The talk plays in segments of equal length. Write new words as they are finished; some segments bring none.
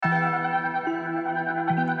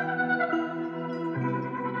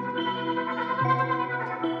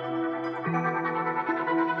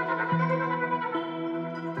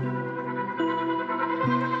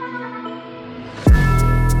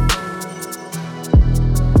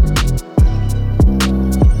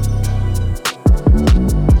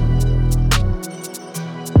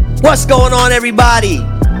What's going on, everybody?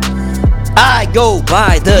 I go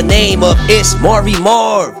by the name of It's Marvy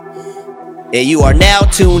Marv, and you are now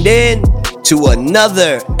tuned in to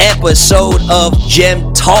another episode of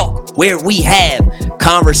Gem Talk, where we have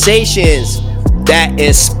conversations that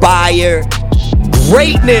inspire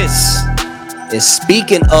greatness. And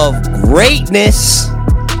speaking of greatness,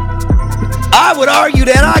 I would argue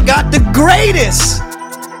that I got the greatest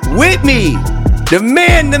with me, the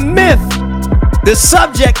man, the myth, the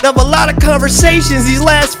subject of a lot of conversations these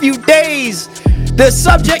last few days, the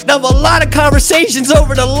subject of a lot of conversations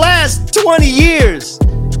over the last 20 years.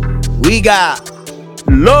 We got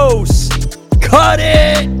Los Cut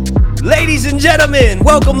It. Ladies and gentlemen,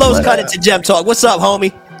 welcome Los Cut It to Gem Talk. What's up,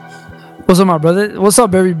 homie? What's up, my brother? What's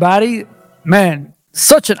up, everybody? Man,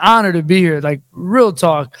 such an honor to be here. Like, real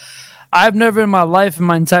talk. I've never in my life, in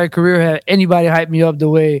my entire career, had anybody hype me up the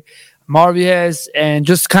way Marvy has. And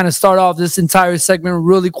just kind of start off this entire segment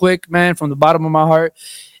really quick, man, from the bottom of my heart.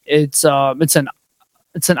 It's an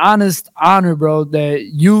honest honor, bro,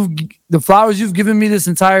 that the flowers you've given me this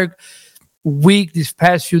entire week, these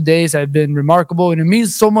past few days have been remarkable. And it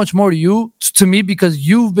means so much more to me, because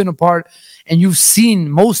you've been a part and you've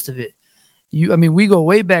seen most of it. We go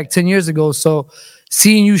way back 10 years ago. So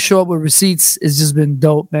seeing you show up with receipts has just been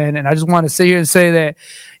dope, man. And I just want to sit here and say that,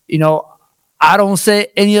 I don't say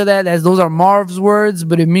any of that as those are Marv's words,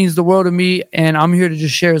 but it means the world to me. And I'm here to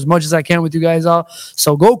just share as much as I can with you guys all.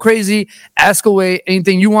 So go crazy, ask away,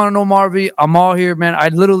 anything you want to know, Marvy. I'm all here, man. I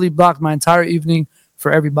literally blocked my entire evening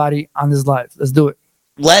for everybody on this live. Let's do it.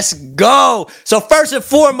 Let's go. So first and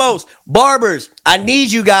foremost, barbers, I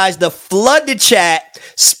need you guys to flood the chat,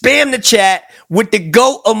 spam the chat with the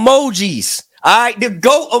GOAT emojis. All right, the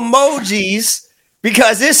GOAT emojis,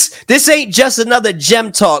 because this ain't just another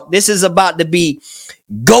Gem Talk. This is about to be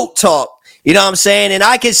GOAT Talk. You know what I'm saying? And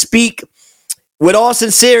I can speak with all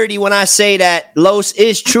sincerity when I say that Los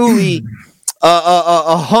is truly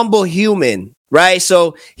a humble human, right?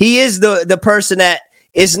 So he is the person that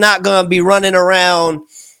is not going to be running around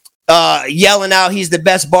yelling out he's the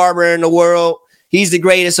best barber in the world. He's the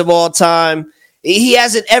greatest of all time. He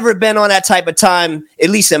hasn't ever been on that type of time,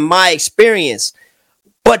 at least in my experience.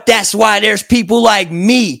 But that's why there's people like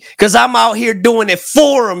me, because I'm out here doing it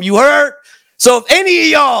for him. You heard? So if any of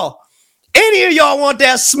y'all want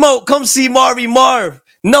that smoke, come see Marvy Marv.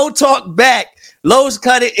 No talk back. Los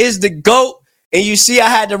Cut It is the GOAT. And you see I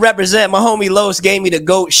had to represent. My homie Los gave me the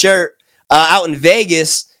GOAT shirt out in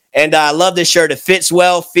Vegas. And I love this shirt. It fits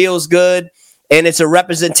well, feels good. And it's a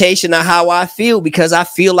representation of how I feel, because I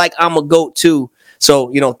feel like I'm a GOAT too.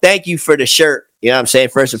 So, thank you for the shirt. You know what I'm saying?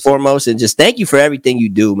 First and foremost, and just thank you for everything you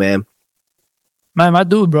do, man. Man, my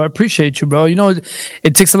dude, bro. I appreciate you, bro.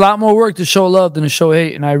 It takes a lot more work to show love than to show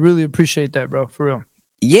hate. And I really appreciate that, bro. For real.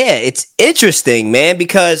 Yeah, it's interesting, man,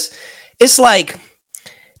 because it's like,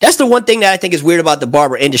 that's the one thing that I think is weird about the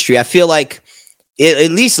barber industry. I feel like, at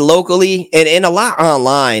least locally and a lot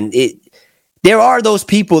online, there are those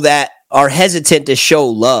people that are hesitant to show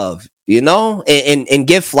love, and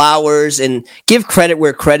give flowers and give credit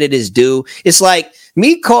where credit is due. It's like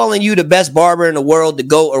me calling you the best barber in the world, the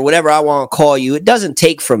GOAT, or whatever I want to call you. It doesn't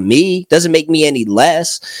take from me, doesn't make me any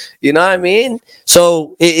less. You know what I mean?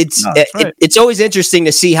 So it's always interesting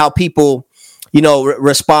to see how people,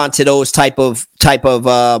 respond to those type of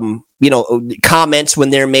comments when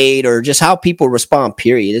they're made, or just how people respond,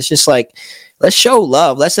 period. It's just like, let's show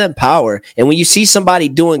love. Let's empower. And when you see somebody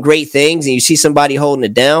doing great things and you see somebody holding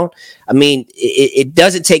it down, it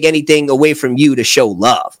doesn't take anything away from you to show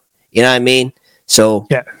love. You know what I mean? So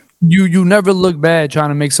yeah, you never look bad trying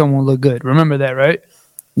to make someone look good. Remember that, right?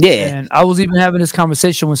 Yeah. And I was even having this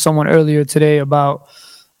conversation with someone earlier today about,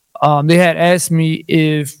 they had asked me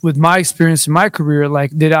if, with my experience in my career,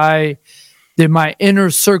 like, did my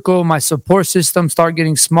inner circle, my support system start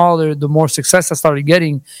getting smaller the more success I started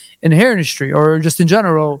getting in the hair industry or just in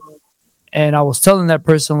general? And I was telling that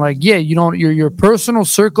person, like, yeah, your personal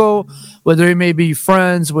circle, whether it may be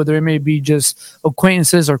friends, whether it may be just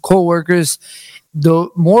acquaintances or coworkers, the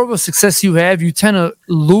more of a success you have, you tend to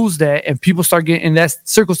lose that, and and that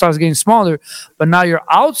circle starts getting smaller. But now your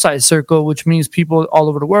outside circle, which means people all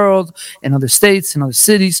over the world, in other states, in other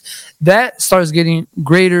cities, that starts getting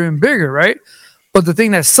greater and bigger, right? But the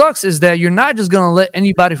thing that sucks is that you're not just going to let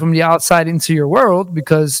anybody from the outside into your world,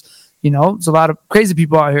 because, there's a lot of crazy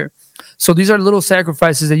people out here. So these are little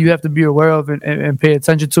sacrifices that you have to be aware of and pay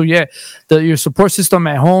attention to. Yeah, your support system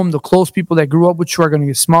at home, the close people that grew up with you are going to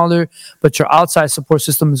get smaller, but your outside support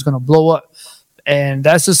system is going to blow up. And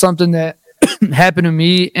that's just something that happened to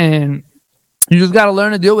me. And You just got to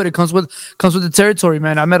learn to deal with it. Comes with the territory,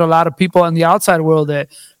 man. I met a lot of people in the outside world that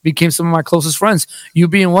became some of my closest friends. You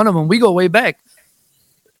being one of them. We go way back.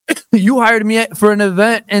 You hired me for an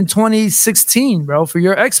event in 2016, bro, for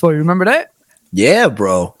your expo. You remember that? Yeah,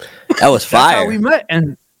 bro. That was fire. That's how we met.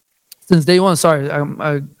 And since day one, sorry,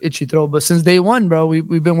 I itchy throat, but since day one, bro,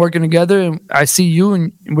 we've been working together, and I see you,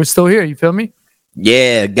 and we're still here. You feel me?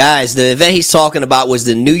 Yeah, guys, the event he's talking about was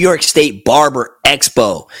the New York State Barber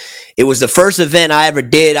Expo. It was the first event I ever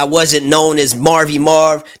did. I wasn't known as Marvy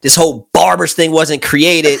Marv. This whole barbers thing wasn't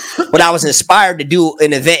created, but I was inspired to do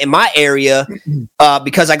an event in my area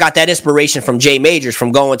because I got that inspiration from Jay Majors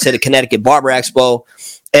from going to the Connecticut Barber Expo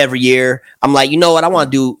every year. I'm like, you know what? I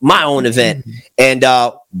want to do my own event. And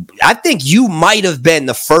I think you might have been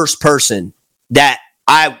the first person that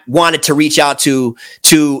I wanted to reach out to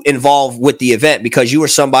involve with the event, because you were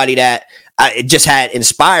somebody that it just had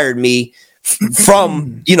inspired me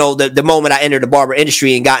from, you know, the moment I entered the barber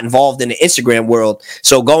industry and got involved in the Instagram world.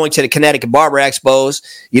 So going to the Connecticut Barber Expos,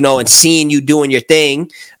 you know, and seeing you doing your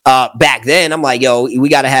thing back then, I'm like, yo, we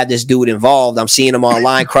got to have this dude involved. I'm seeing him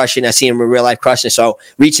online crushing. I see him in real life crushing. So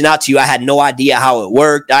reaching out to you, I had no idea how it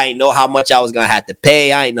worked. I didn't know how much I was going to have to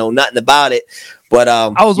pay. I didn't know nothing about it. But I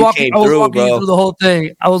was walking you through the whole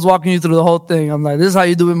thing. I'm like, this is how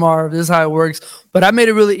you do it, Marv. This is how it works. But I made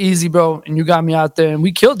it really easy, bro. And you got me out there, and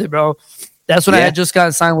we killed it, bro. That's when I had just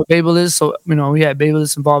gotten signed with Babyliss. So, you know, we had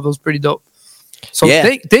Babyliss involved. It was pretty dope. So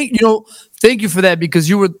thank you for that, because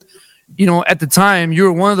you were, you know, at the time, you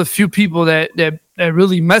were one of the few people that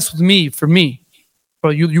really messed with me for me.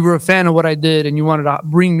 Bro, you were a fan of what I did, and you wanted to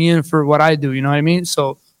bring me in for what I do. You know what I mean?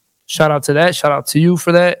 So shout out to that. Shout out to you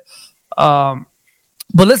for that.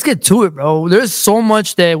 But let's get to it, bro. There's so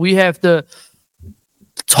much that we have to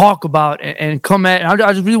talk about and come at. And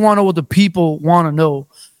I just really want to know what the people want to know,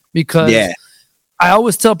 because I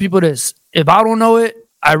always tell people this. If I don't know it,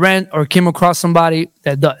 I ran or came across somebody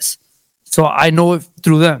that does. So I know it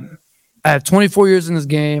through them. I have 24 years in this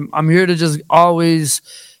game. I'm here to just always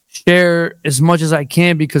share as much as I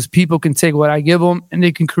can, because people can take what I give them and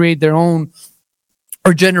they can create their own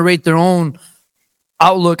or generate their own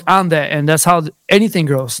outlook on that. And that's how anything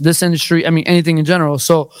grows. This industry, I mean, anything in general.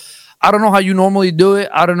 So I don't know how you normally do it.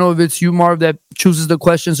 I don't know if it's you, Marv, that chooses the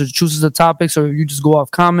questions or chooses the topics, or you just go off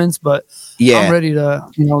comments. But I'm ready to,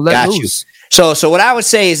 you know, let loose. So what I would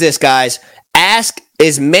say is this, guys. Ask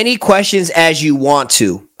as many questions as you want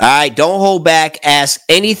to. All right? Don't hold back. Ask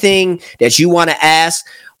anything that you want to ask.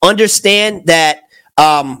 Understand that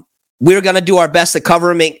we're going to do our best to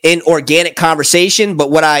cover them in organic conversation. But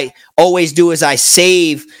what I always do is I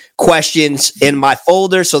save questions in my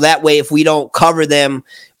folder. So that way, if we don't cover them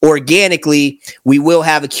organically, we will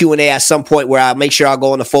have a Q&A at some point where I'll make sure I'll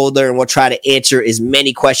go in the folder and we'll try to answer as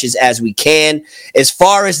many questions as we can. As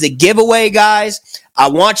far as the giveaway, guys, I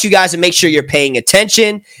want you guys to make sure you're paying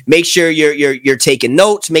attention. Make sure you're taking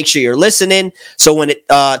notes. Make sure you're listening. So when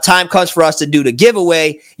time comes for us to do the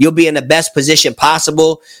giveaway, you'll be in the best position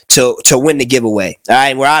possible to win the giveaway. All right.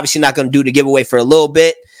 And we're obviously not going to do the giveaway for a little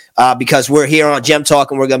bit, because we're here on Gem Talk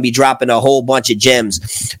and we're going to be dropping a whole bunch of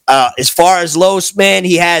gems. As far as Los, man,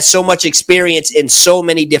 he has so much experience in so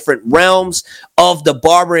many different realms of the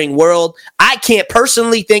barbering world. I can't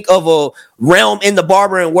personally think of a realm in the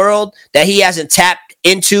barbering world that he hasn't tapped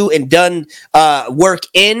into and done work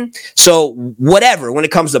in. So whatever, when it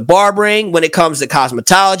comes to barbering, when it comes to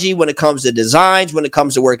cosmetology, when it comes to designs, when it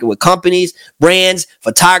comes to working with companies, brands,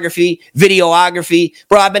 photography, videography,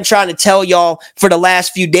 bro, I've been trying to tell y'all for the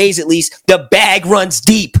last few days at least, the bag runs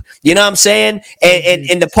deep. You know what I'm saying?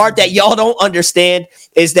 And the part that y'all don't understand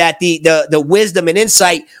is that the wisdom and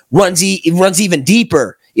insight runs even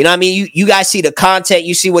deeper. You know what I mean? You guys see the content,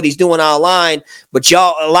 you see what he's doing online, but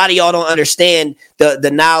a lot of y'all don't understand the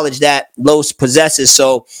knowledge that Los possesses.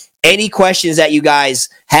 So any questions that you guys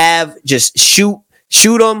have, just shoot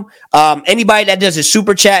them. Anybody that does a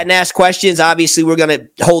super chat and ask questions, obviously we're going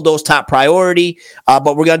to hold those top priority,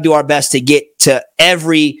 but we're going to do our best to get to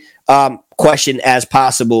every question as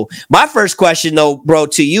possible. My first question, though, bro,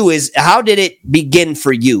 to you is, how did it begin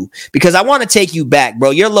for you? Because I want to take you back, bro.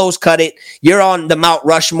 You're Los Cut It. You're on the Mount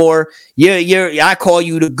Rushmore. I call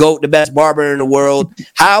you the GOAT, the best barber in the world.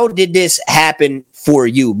 How did this happen for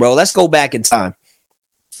you, bro? Let's go back in time.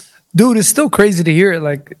 Dude, it's still crazy to hear it.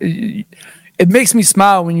 Like, it makes me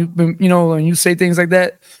smile when you say things like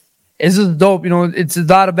that. It's just dope. You know, it's a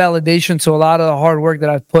lot of validation to a lot of the hard work that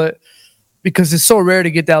I've put, because it's so rare to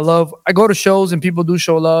get that love. I go to shows and people do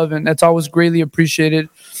show love, and that's always greatly appreciated.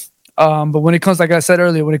 But when it comes, like I said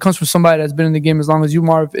earlier, when it comes from somebody that's been in the game as long as you,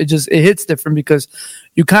 Marv, it hits different, because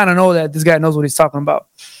you kind of know that this guy knows what he's talking about.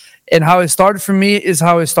 And how it started for me is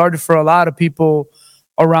how it started for a lot of people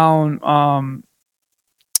around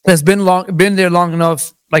that's been there long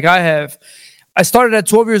enough, like I have. I started at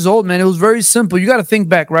 12 years old, man. It was very simple. You got to think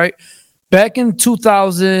back, right? Back in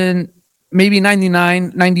 2000, maybe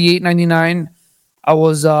 99, 98, 99, I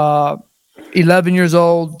was 11 years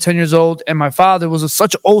old, 10 years old, and my father was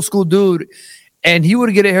such an old school dude, and he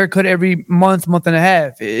would get a haircut every month and a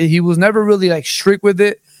half. He was never really like strict with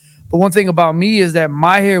it. But one thing about me is that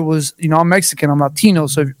my hair was, I'm Mexican, I'm Latino.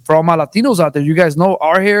 So for all my Latinos out there, you guys know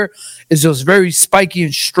our hair is just very spiky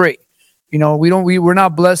and straight. We're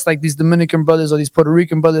not blessed like these Dominican brothers or these Puerto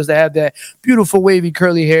Rican brothers that have that beautiful wavy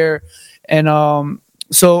curly hair. And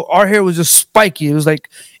so our hair was just spiky. It was like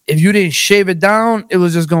if you didn't shave it down, it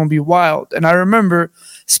was just going to be wild. And I remember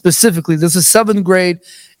specifically, this is 7th grade.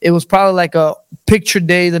 It was probably like a picture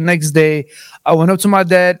day the next day. I went up to my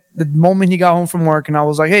dad the moment he got home from work, and I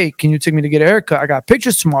was like, hey, can you take me to get a haircut? I got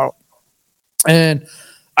pictures tomorrow. And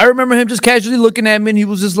I remember him just casually looking at me, and he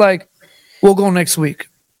was just like, we'll go next week.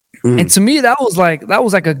 And to me, that was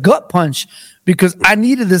like a gut punch because I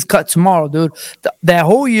needed this cut tomorrow, dude. That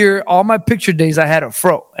whole year, all my picture days, I had a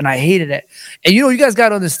fro, and I hated it. And you guys got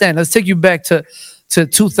to understand. Let's take you back to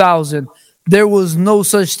 2000. There was no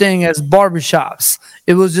such thing as barbershops.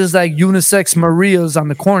 It was just like unisex Marias on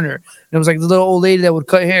the corner. It was like the little old lady that would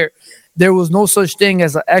cut hair. There was no such thing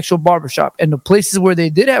as an actual barbershop. And the places where they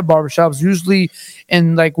did have barbershops, usually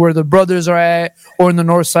in like where the brothers are at or in the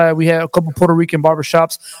north side, we had a couple Puerto Rican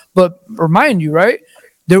barbershops. But remind you, right?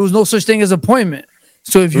 There was no such thing as appointment.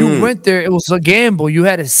 So if you went there, it was a gamble. You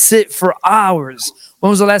had to sit for hours. When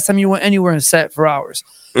was the last time you went anywhere and sat for hours?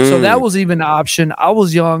 So that was even an option. I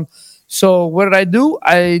was young. So what did I do?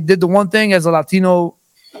 I did the one thing as a Latino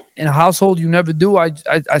in a household you never do. I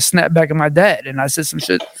snapped back at my dad and I said some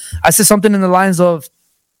shit. I said something in the lines of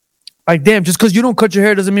like, damn, just because you don't cut your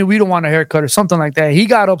hair doesn't mean we don't want a haircut or something like that. He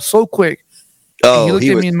got up so quick. Oh, he looked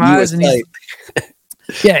at me in my eyes and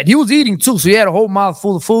he was eating too. So he had a whole mouth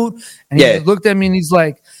full of food. And he looked at me and he's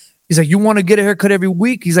like, you want to get a haircut every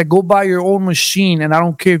week? He's like, go buy your own machine and I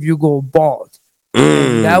don't care if you go bald.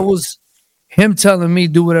 That was him telling me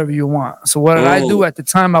do whatever you want. So what did I do at the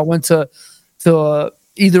time? I went to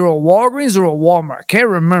either a Walgreens or a Walmart. Can't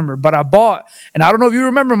remember, but I bought, and I don't know if you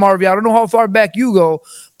remember, Marvy. I don't know how far back you go,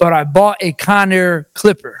 but I bought a Conair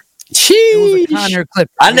clipper. Sheesh. It was a Conair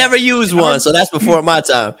clipper. I never used one, so that's before my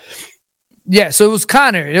time. Yeah, so it was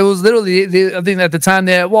Conair. It was literally, I think at the time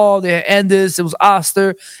they had Wall, they had Endis, it was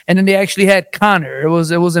Oster, and then they actually had Conair.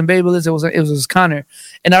 It wasn't Babyliss, it was Conair.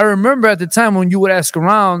 And I remember at the time when you would ask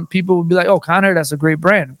around, people would be like, oh, Conair, that's a great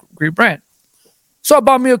brand. So I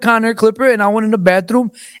bought me a Conair clipper, and I went in the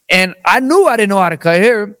bathroom, and I knew I didn't know how to cut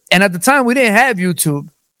hair. And at the time, we didn't have YouTube.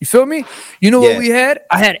 You feel me? You know what we had?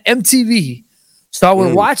 I had MTV. So I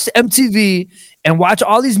would watch MTV and watch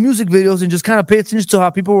all these music videos and just kind of pay attention to how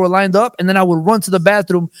people were lined up. And then I would run to the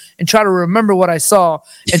bathroom and try to remember what I saw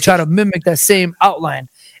and try to mimic that same outline.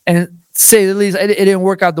 And to say the least, it didn't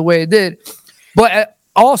work out the way it did. But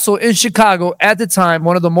also in Chicago at the time,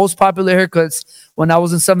 one of the most popular haircuts when I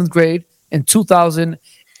was in 7th grade in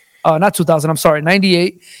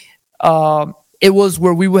 98, it was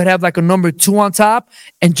where we would have like a number 2 on top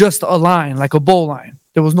and just a line, like a bow line.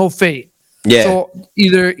 There was no fade. Yeah. So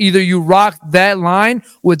either you rocked that line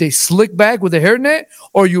with a slick back with a hairnet,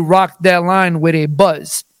 or you rocked that line with a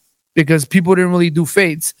buzz, because people didn't really do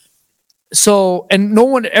fades. So, and no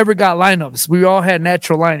one ever got lineups. We all had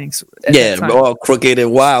natural linings. Yeah, all crooked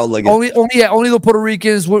and wild. Like only the Puerto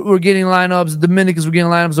Ricans were getting lineups. The Dominicans were getting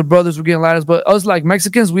lineups. The brothers were getting lineups. But us, like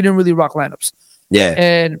Mexicans, we didn't really rock lineups. Yeah.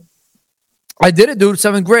 And I did it, dude.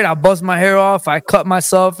 7th grade, I bust my hair off. I cut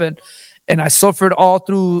myself, and I suffered all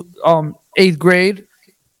through 8th grade.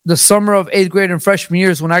 The summer of 8th grade and freshman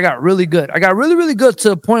years when I got really good. I got really, really good to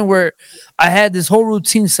the point where I had this whole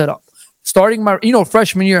routine set up. Starting my,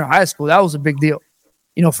 freshman year in high school, that was a big deal.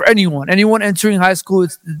 For anyone entering high school,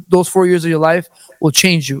 those 4 years of your life will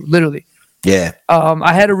change you, literally. Yeah.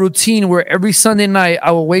 I had a routine where every Sunday night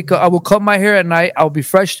I will wake up, I will cut my hair at night. I will be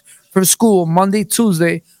fresh for school Monday,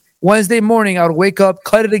 Tuesday. Wednesday morning, I would wake up,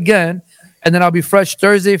 cut it again, and then I'll be fresh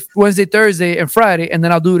Wednesday, Thursday, and Friday, and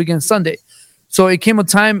then I'll do it again Sunday. So it came a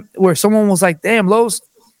time where someone was like, damn, Los,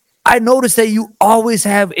 I noticed that you always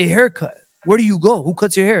have a haircut. Where do you go? Who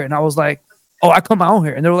cuts your hair? And I was like, oh, I cut my own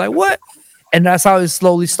hair. And they were like, what? And that's how it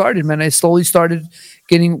slowly started, man. I slowly started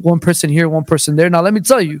getting one person here, one person there. Now, let me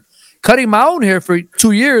tell you, cutting my own hair for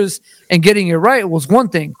 2 years and getting it right was one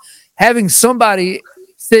thing. Having somebody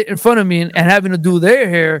sit in front of me and having to do their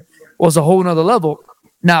hair was a whole nother level.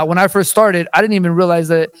 Now, when I first started, I didn't even realize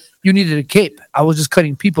that you needed a cape. I was just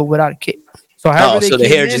cutting people without a cape. So however So the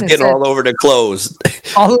hair just getting all over their clothes,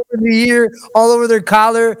 all over the ear, all over their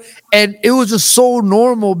collar, and it was just so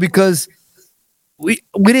normal because we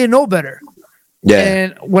didn't know better. yeah.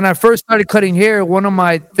 And when I first started cutting hair, one of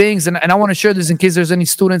my things, and I want to share this in case there's any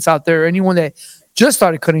students out there, or anyone that just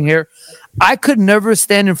started cutting hair, I could never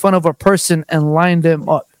stand in front of a person and line them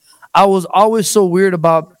up. I was always so weird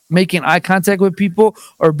about making eye contact with people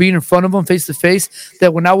or being in front of them face to face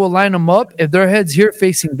that when I would line them up, if their head's here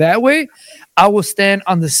facing that way, I would stand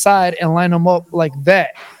on the side and line them up like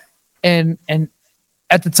that. And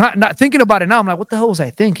at the time, not thinking about it now, I'm like, what the hell was I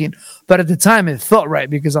thinking? But at the time, it felt right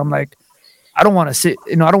because I'm like, I don't want to sit,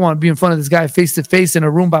 I don't want to be in front of this guy face to face in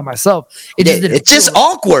a room by myself. It's just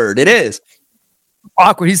awkward. It is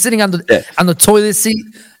awkward. He's sitting on the toilet seat.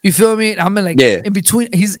 You feel me? I'm in between.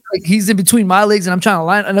 He's in between my legs, and I'm trying to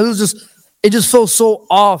line. And it just felt so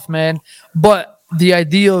off, man. But the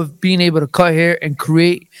idea of being able to cut hair and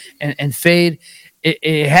create and fade,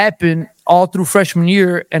 it happened all through freshman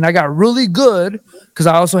year, and I got really good because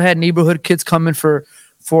I also had neighborhood kids coming for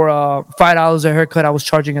 $5 a haircut. I was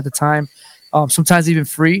charging at the time, sometimes even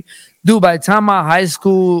free. Dude, by the time I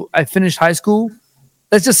finished high school,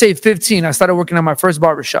 let's just say 15, I started working at my first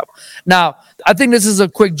barbershop. Now, I think this is a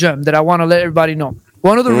quick gem that I want to let everybody know.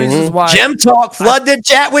 One of the reasons why Gem Talk, flood the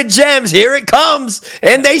chat with gems. Here it comes,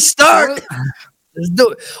 and they start. Let's do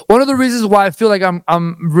it. One of the reasons why I feel like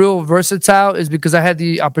I'm real versatile is because I had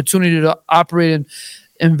the opportunity to operate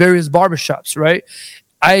in various barbershops, right?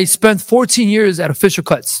 I spent 14 years at Official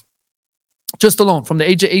Cuts, just alone, from the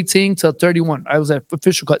age of 18 to 31. I was at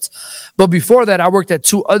Official Cuts. But before that, I worked at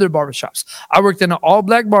 2 other barbershops. I worked in an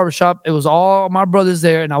all-black barbershop. It was all my brothers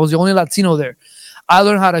there, and I was the only Latino there. I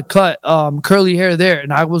learned how to cut curly hair there,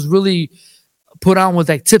 and I was really put on with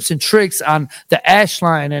like tips and tricks on the ash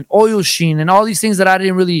line and oil sheen and all these things that I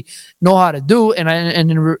didn't really know how to do. And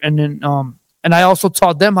I also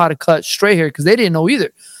taught them how to cut straight hair because they didn't know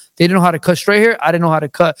either. They didn't know how to cut straight hair. I didn't know how to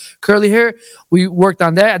cut curly hair. We worked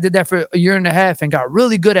on that. I did that for a year and a half and got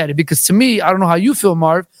really good at it because to me, I don't know how you feel,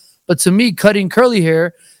 Marv, but to me, cutting curly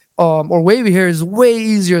hair or wavy hair is way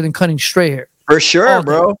easier than cutting straight hair. For sure,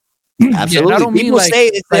 bro. Absolutely. Yeah, people say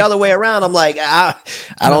it's the other way around. I'm like, I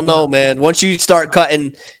don't know, man. Once you start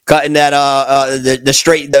cutting that the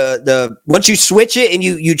straight once you switch it and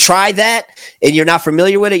you try that and you're not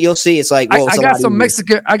familiar with it, you'll see it's like, whoa, I got some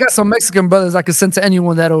Mexican brothers I can send to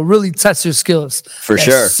anyone that'll really test your skills. For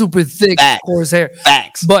sure. Super thick, coarse hair.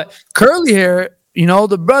 Facts. But curly hair,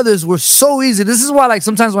 the brothers were so easy. This is why, like,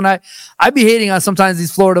 sometimes when I be hating on sometimes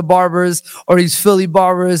these Florida barbers or these Philly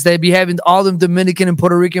barbers, they be having all them Dominican and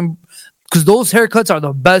Puerto Rican, because those haircuts are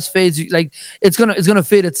the best fades. Like, it's gonna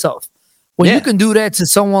fade itself. When you can do that to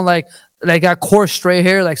someone like got coarse straight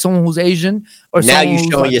hair, like someone who's Asian or now someone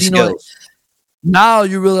you showing your skills. Now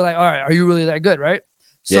you're really like, all right, are you really that good, right?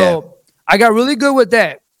 So I got really good with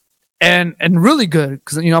that, and really good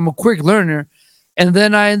because I'm a quick learner. And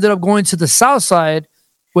then I ended up going to the South Side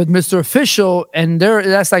with Mr. Official, and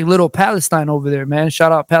that's like Little Palestine over there, man.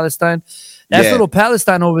 Shout out Palestine. That's Little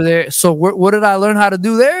Palestine over there. So what did I learn how to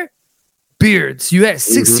do there? Beards. You had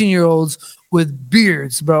 16-year-olds with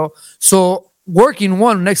beards, bro. So working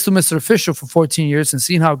next to Mr. Official for 14 years and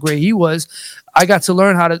seeing how great he was, I got to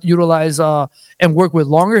learn how to utilize and work with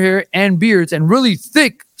longer hair and beards and really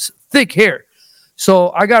thick hair.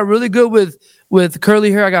 So I got really good with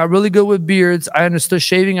curly hair. I got really good with beards. I understood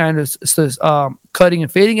shaving. I understood cutting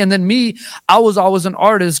and fading. And then I was always an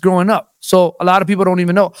artist growing up. So a lot of people don't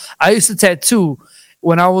even know. I used to tattoo.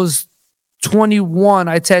 When I was 21,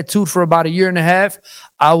 I tattooed for about a year and a half.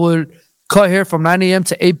 I would cut hair from 9 a.m.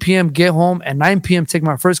 to 8 p.m., get home at 9 p.m., take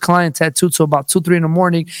my first client tattoo till about 2, 3 in the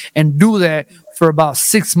morning and do that for about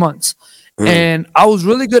 6 months. And I was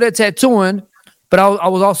really good at tattooing, but I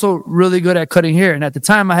was also really good at cutting hair. And at the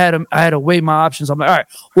time I had to weigh my options. I'm like, all right,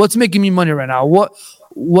 what's making me money right now? What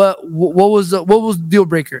was the deal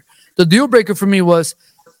breaker? The deal breaker for me was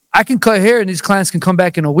I can cut hair and these clients can come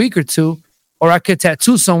back in a week or two, or I could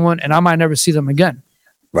tattoo someone and I might never see them again.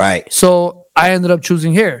 Right. So I ended up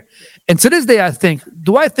choosing hair. And to this day,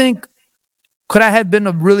 could I have been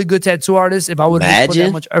a really good tattoo artist if I would have put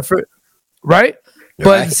that much effort? Right?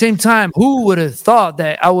 But at the same time, who would have thought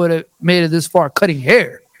that I would have made it this far cutting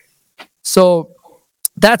hair? So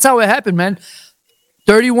that's how it happened, man.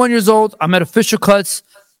 31 years old. I'm at Official Cuts.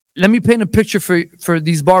 Let me paint a picture for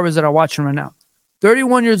these barbers that are watching right now.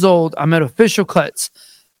 31 years old. I'm at Official Cuts.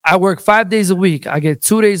 I work 5 days a week. I get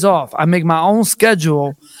 2 days off. I make my own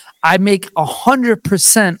schedule. I make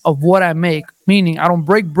 100% of what I make, meaning I don't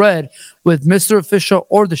break bread with Mr. Official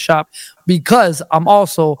or the shop because I'm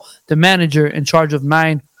also the manager in charge of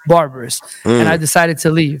 9 barbers. And I decided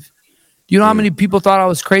to leave. You know how many people thought I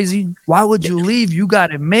was crazy? Why would you leave? You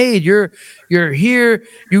got it made. You're here.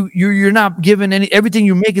 You're not giving everything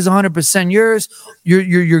you make is 100% yours.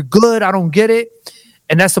 You're good. I don't get it.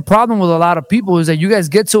 And that's the problem with a lot of people is that you guys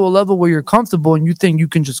get to a level where you're comfortable and you think you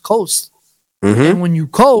can just coast. And when you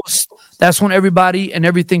coast, that's when everybody and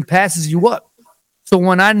everything passes you up. So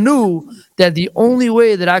when I knew that the only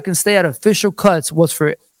way that I can stay at Official Cuts was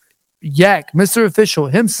for Yak, Mr. Official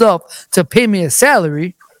himself, to pay me a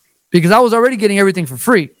salary, because I was already getting everything for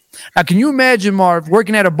free. Now, can you imagine, Marv,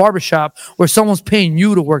 working at a barbershop where someone's paying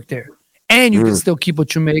you to work there? And you can still keep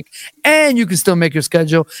what you make, and you can still make your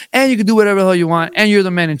schedule, and you can do whatever the hell you want, and you're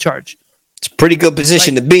the man in charge. It's a pretty good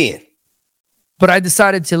position to be in. But I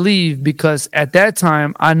decided to leave because at that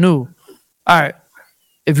time I knew, all right,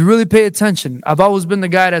 if you really pay attention, I've always been the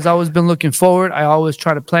guy that's always been looking forward. I always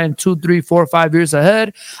try to plan 2, 3, 4, 5 years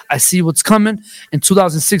ahead. I see what's coming. In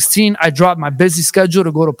 2016, I dropped my busy schedule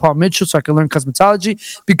to go to Paul Mitchell so I could learn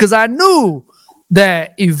cosmetology, because I knew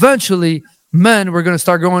that eventually men were going to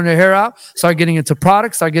start growing their hair out, start getting into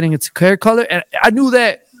products, start getting into hair color. And I knew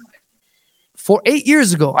that for 8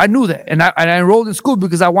 years ago. I knew that. And I enrolled in school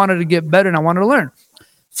because I wanted to get better and I wanted to learn.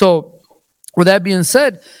 So with that being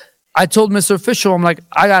said, I told Mr. Official, I'm like,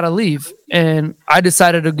 I got to leave. And I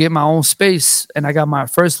decided to get my own space. And I got my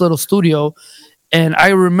first little studio. And I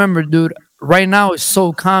remember, dude, right now it's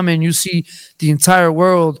so common. You see the entire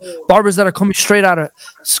world, barbers that are coming straight out of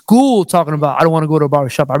school talking about, I don't want to go to a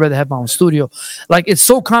barbershop. I'd rather have my own studio. Like, it's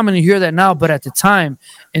so common to hear that now. But at the time,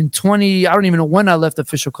 I don't even know when I left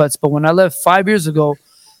Official Cuts, but when I left 5 years ago,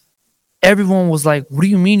 everyone was like, what do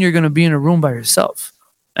you mean you're going to be in a room by yourself?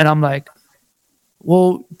 And I'm like,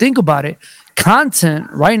 well, think about it. Content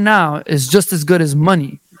right now is just as good as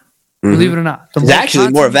money. Believe it or not. It's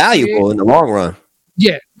actually more valuable in the long run.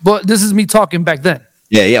 Yeah, but this is me talking back then.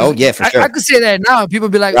 Yeah. Oh, yeah, for sure. I could say that now. People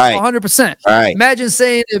be like, right. 100%. Right. Imagine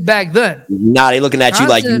saying it back then. Nah, they looking at you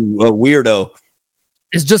like you a weirdo.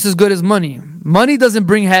 It's just as good as money. Money doesn't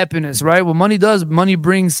bring happiness, right? What money does, money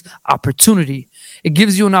brings opportunity. It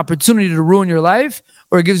gives you an opportunity to ruin your life,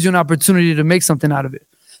 or it gives you an opportunity to make something out of it.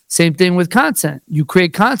 Same thing with content. You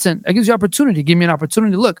create content, that gives you opportunity. Give me an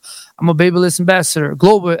opportunity. Look, I'm a Babyliss ambassador,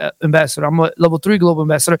 global ambassador. I'm a level 3 global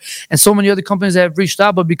ambassador. And so many other companies have reached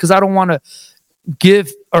out, but because I don't want to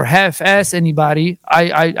give or half-ass anybody,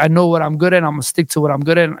 I know what I'm good at. I'm going to stick to what I'm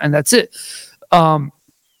good at, and that's it.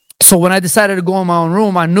 So when I decided to go in my own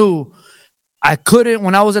room, I knew I couldn't.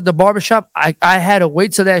 When I was at the barbershop, I had to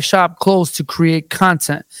wait till that shop closed to create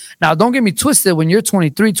content. Now, don't get me twisted. When you're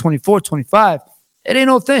 23, 24, 25, it ain't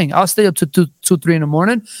no thing. I'll stay up to 2, 3 in the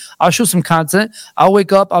morning. I'll shoot some content. I'll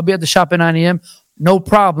wake up. I'll be at the shop at 9 a.m. No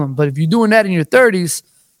problem. But if you're doing that in your 30s,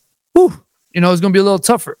 it's going to be a little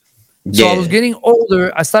tougher. So I was getting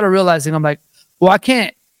older. I started realizing, I'm like, well, I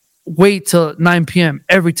can't wait till 9 p.m.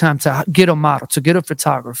 every time to get a model, to get a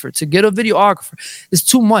photographer, to get a videographer. It's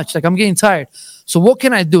too much. Like, I'm getting tired. So what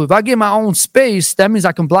can I do? If I get my own space, that means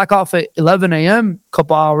I can block off at 11 a.m. a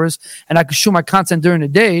couple hours, and I can shoot my content during the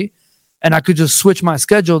day. And I could just switch my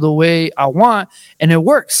schedule the way I want, and it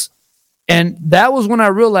works. And that was when I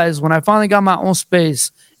realized, when I finally got my own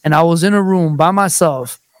space and I was in a room by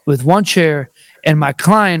myself with one chair, and my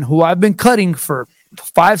client, who I've been cutting for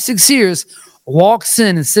 5-6 years, walks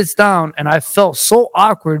in and sits down, and I felt so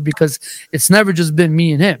awkward because it's never just been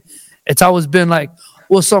me and him. It's always been like,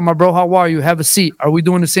 what's up, my bro? How are you? Have a seat. Are we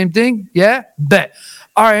doing the same thing? Yeah? Bet.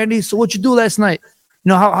 All right, Andy, so what you do last night?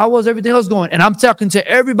 How was everything else going? And I'm talking to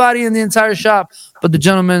everybody in the entire shop but the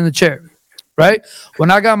gentleman in the chair, right? When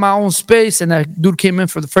I got my own space and that dude came in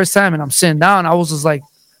for the first time and I'm sitting down, I was just like,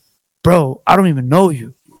 bro, I don't even know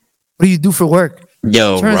you. What do you do for work?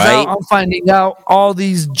 Turns out I'm finding out all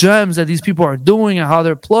these gems that these people are doing and how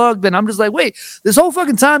they're plugged. And I'm just like, wait, this whole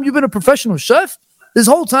fucking time you've been a professional chef? This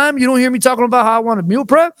whole time you don't hear me talking about how I want to meal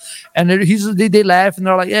prep? And they laugh and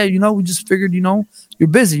they're like, yeah, we just figured, you're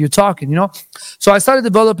busy, you're talking, So I started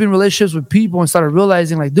developing relationships with people and started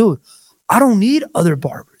realizing, like, dude, I don't need other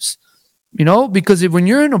barbers, because when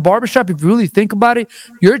you're in a barbershop, if you really think about it,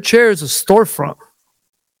 your chair is a storefront.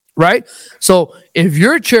 Right? So if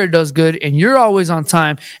your chair does good and you're always on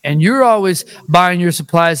time and you're always buying your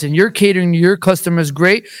supplies and you're catering to your customers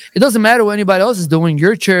great, it doesn't matter what anybody else is doing.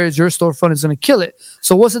 Your chair is your storefront is going to kill it.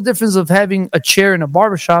 So what's the difference of having a chair in a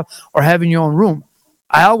barbershop or having your own room?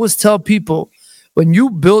 I always tell people, when you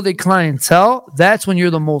build a clientele, that's when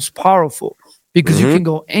you're the most powerful, because you can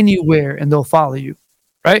go anywhere and they'll follow you.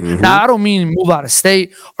 Right? Now, I don't mean move out of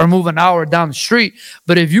state or move an hour down the street,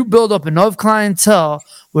 but if you build up enough clientele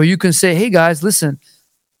where you can say, hey guys, listen,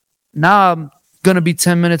 now I'm going to be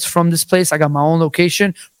 10 minutes from this place. I got my own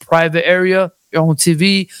location, private area, your own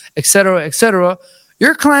TV, etc.,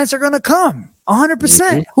 your clients are going to come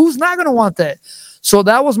 100%. Who's not going to want that? So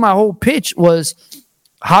that was my whole pitch, was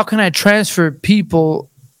how can I transfer people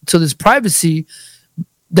to this privacy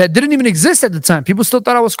that didn't even exist at the time? People still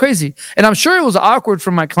thought I was crazy. And I'm sure it was awkward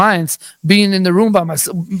for my clients being in the room by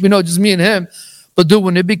myself, just me and him. But dude,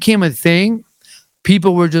 when it became a thing,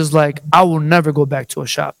 people were just like, I will never go back to a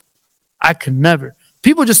shop. I could never.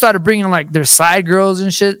 People just started bringing like their side girls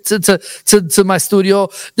and shit to my studio.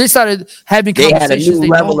 They started having conversations. They had a new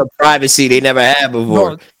level of privacy they never had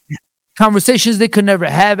before. Conversations they could never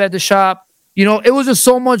have at the shop. It was just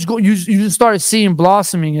so much. You just started seeing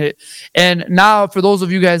blossoming it. And now, for those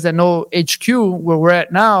of you guys that know HQ, where we're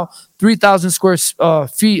at now, 3,000 square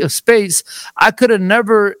feet of space, I could have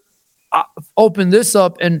never opened this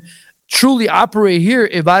up and truly operate here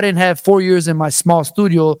if I didn't have 4 years in my small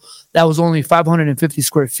studio that was only 550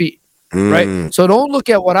 square feet, right? So don't look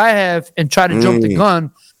at what I have and try to jump the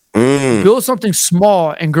gun. Build something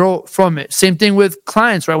small and grow from it. Same thing with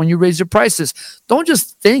clients, right? When you raise your prices, don't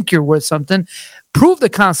just think you're worth something. Prove the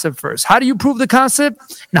concept first. How do you prove the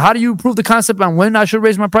concept? And how do you prove the concept on when I should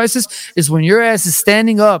raise my prices? Is when your ass is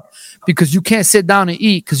standing up because you can't sit down and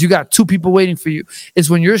eat because you got 2 people waiting for you. Is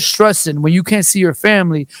when you're stressing, when you can't see your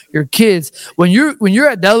family, your kids. When you're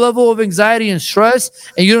at that level of anxiety and stress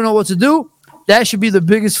and you don't know what to do, that should be the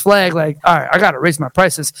biggest flag. Like, all right, I got to raise my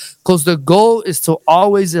prices, because the goal is to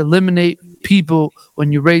always eliminate people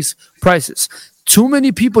when you raise prices. Too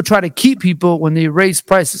many people try to keep people when they raise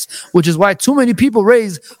prices, which is why too many people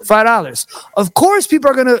raise $5. Of course,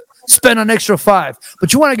 people are going to spend an extra $5,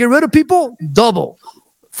 but you want to get rid of people? Double.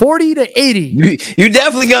 40 to 80. You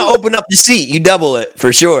definitely gonna open up the seat. You double it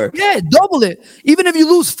for sure. Yeah, double it. Even if you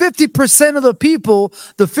lose 50% of the people,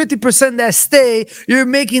 the 50% that stay, you're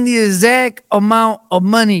making the exact amount of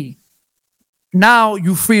money. Now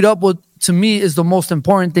you freed up what, to me, is the most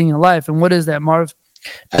important thing in life. And what is that, Marv?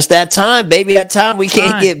 That's that time, baby. That time we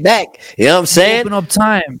can't get back. You know what I'm saying? Open up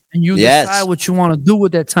time and you decide what you want to do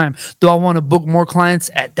with that time. Do I want to book more clients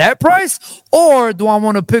at that price, or do I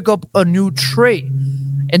want to pick up a new trade?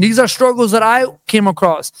 And these are struggles that I came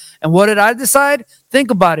across. And what did I decide?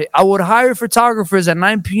 Think about it. I would hire photographers at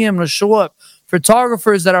 9 p.m. to show up.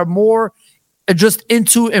 Photographers that are more just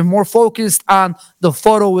into and more focused on the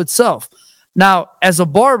photo itself. Now, as a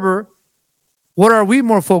barber, what are we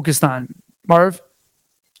more focused on, Marv?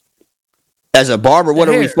 As a barber, what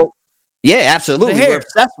are we focused? Yeah, absolutely. We're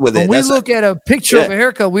obsessed with it. When we look at a picture of a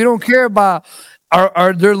haircut, we don't care about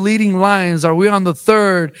are there leading lines? Are we on the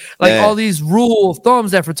third? Like all these rule of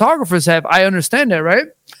thumbs that photographers have. I understand that, right?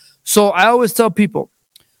 So I always tell people,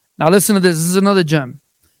 now listen to this. This is another gem.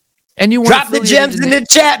 Anyone drop the gems in the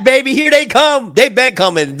chat, baby. Here they come. They've been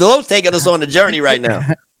coming. Those taking us on the journey right now.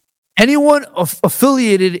 Anyone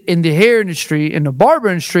affiliated in the hair industry, in the barber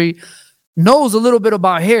industry, knows a little bit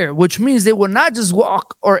about hair, which means they will not just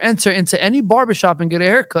walk or enter into any barbershop and get a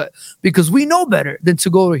haircut, because we know better than to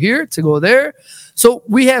go here, to go there. So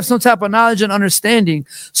we have some type of knowledge and understanding.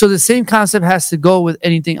 So the same concept has to go with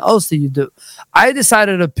anything else that you do. I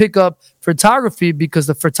decided to pick up photography because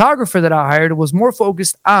the photographer that I hired was more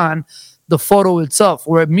focused on the photo itself,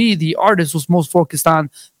 where me, the artist, was most focused on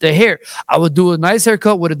the hair. I would do a nice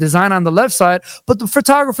haircut with a design on the left side, but the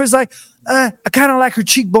photographer's like, I kind of like her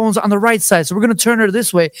cheekbones on the right side, so we're going to turn her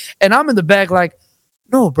this way. And I'm in the back like,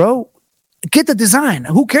 no, bro, get the design.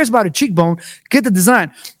 Who cares about a cheekbone? Get the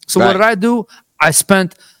design. So what did I do? I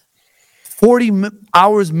spent 40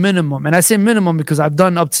 hours minimum. And I say minimum because I've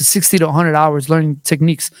done up to 60 to 100 hours learning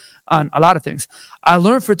techniques on a lot of things. I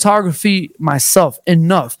learned photography myself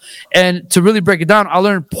enough. And to really break it down, I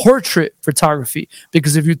learned portrait photography,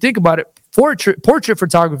 because if you think about it, portrait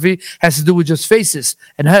photography has to do with just faces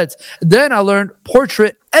and heads. Then I learned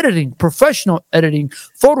portrait editing, professional editing,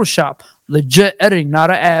 Photoshop, legit editing, not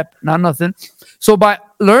an app, not nothing. So by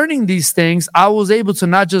learning these things, I was able to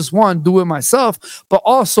not just do it myself, but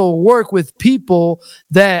also work with people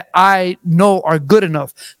that I know are good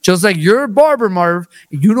enough. Just like you're a barber, Marv,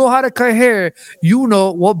 you know how to cut hair, you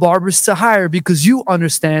know what barbers to hire because you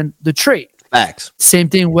understand the trade. Facts. Same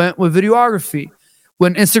thing went with videography.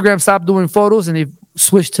 When Instagram stopped doing photos and they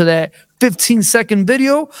switched to that 15-second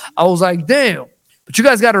video, I was like, damn. But you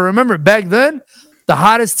guys got to remember, back then, the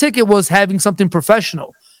hottest ticket was having something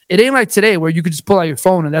professional. It ain't like today where you could just pull out your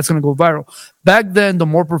phone and that's going to go viral. Back then, the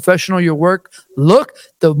more professional your work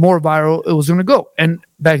looked, the more viral it was going to go. And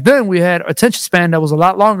back then, we had attention span that was a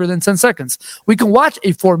lot longer than 10 seconds. We can watch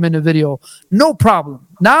a 4-minute video, no problem.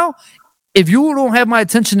 Now, if you don't have my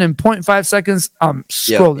attention in 0.5 seconds, I'm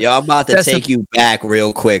scrolling. Yo, I'm about to take you back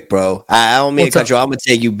real quick, bro. I don't mean to cut you off. I'm gonna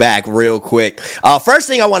take you back real quick. First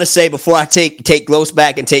thing I want to say before I take Los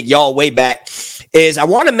back and take y'all way back is I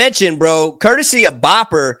want to mention, bro, courtesy of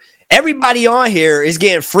Bopper, everybody on here is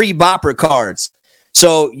getting free Bopper cards.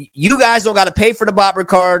 So you guys don't got to pay for the Bopper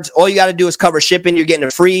cards. All you got to do is cover shipping. You're getting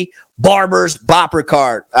a free Barber's Bopper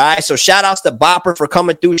card. All right. So shout outs to Bopper for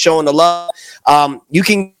coming through, showing the love. You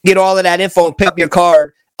can get all of that info and pick up your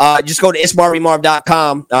card. Just go to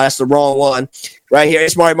ismaremarv.com. That's the wrong one right here.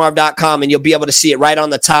 ismaremarv.com, and you'll be able to see it right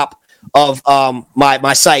on the top of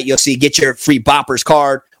my site. You'll see get your free Boppers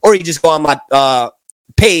card, or you just go on my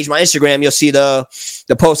page, my Instagram, you'll see the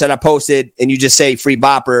post that I posted, and you just say free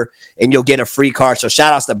Bopper and you'll get a free card. So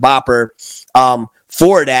shout outs to Bopper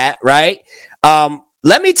for that, right?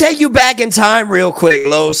 Let me take you back in time real quick,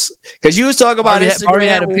 Los, because you was talking about Instagram. Already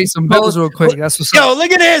had to pay some bills real quick. That's what's up. Yo,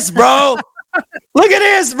 look at this, bro. Look at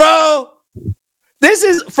this, bro. This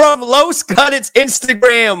is from Los Cutted's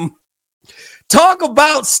Instagram. Talk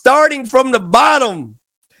about starting from the bottom.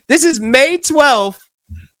 This is May 12th.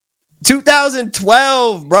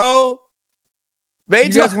 2012, bro. You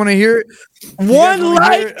guys want to hear it? One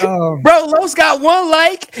like, bro. Los got one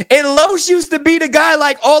like, and Los used to be the guy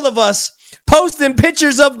like all of us posting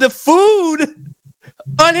pictures of the food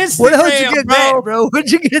on Instagram. Where did you get that, bro? Where'd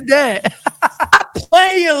you get that? Stop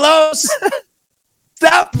playing, Los.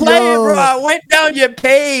 Stop playing, bro. I went down your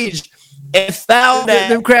page and found that.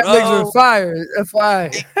 Them crab legs were fire.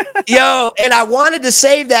 FYI. Yo, and I wanted to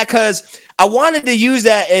save that because I wanted to use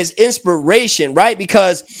that as inspiration, right?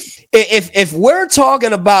 Because if we're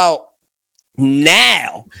talking about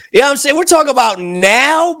now, you know what I'm saying? We're talking about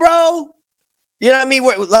now, bro. You know what I mean?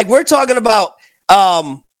 We're talking about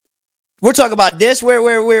this. Where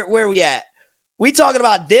we at? We talking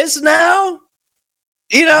about this now?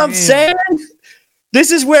 You know what I'm saying? This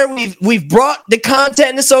is where we've brought the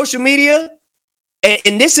content to social media,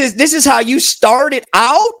 and this is how you started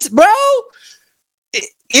out, bro.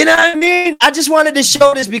 You know what I mean? I just wanted to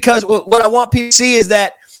show this because what I want people to see is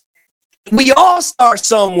that we all start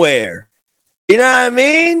somewhere. You know what I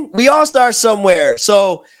mean? We all start somewhere.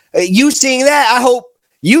 So you seeing that, I hope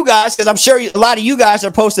you guys, because I'm sure a lot of you guys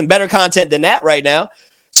are posting better content than that right now.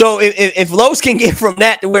 So if Los can get from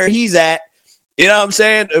that to where he's at, you know what I'm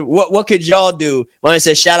saying? What could y'all do? When I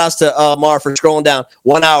said shout outs to Marv for scrolling down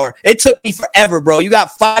 1 hour. It took me forever, bro. You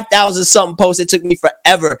got 5,000 something posts. It took me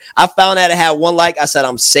forever. I found out it had one like. I said,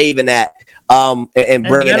 I'm saving that and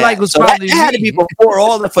bringing that. Like was so that had to be before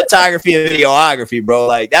all the photography and videography, bro.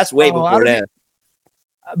 Like that's way before that.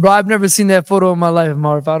 Bro, I've never seen that photo in my life,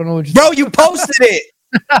 Marv. I don't know what you Bro, you posted it.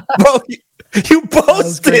 Bro, you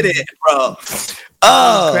posted it, bro.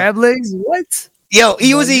 Crab legs? What? Yo,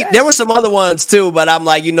 there were some other ones too, but I'm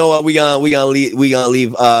like, you know what, we gonna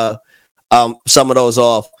leave some of those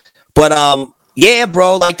off. But yeah,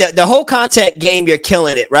 bro, like the whole content game, you're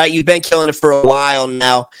killing it, right? You've been killing it for a while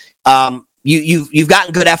now. You've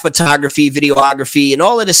gotten good at photography, videography, and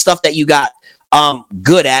all of this stuff that you got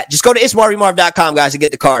good at. Just go to ismaremarv.com, guys, and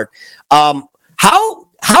get the card.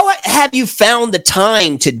 How have you found the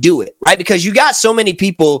time to do it, right? Because you got so many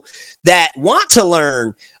people that want to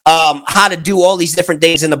learn how to do all these different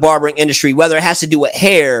things in the barbering industry, whether it has to do with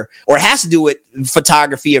hair or it has to do with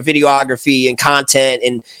photography or videography and content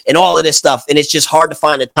and all of this stuff. And it's just hard to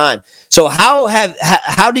find the time. So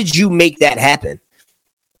how did you make that happen?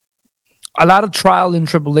 A lot of trial and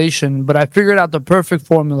tribulation, but I figured out the perfect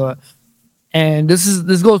formula. And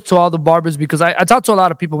this goes to all the barbers because I talk to a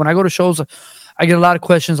lot of people when I go to shows. I get a lot of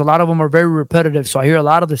questions. A lot of them are very repetitive. So I hear a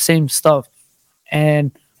lot of the same stuff.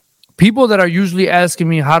 And people that are usually asking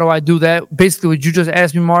me, how do I do that? Basically, what you just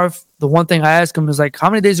asked me, Marv, the one thing I ask them is like, how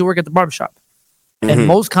many days do you work at the barbershop? Mm-hmm. And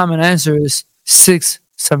most common answer is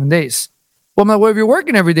 6-7 days. Well, I'm like, well, if you're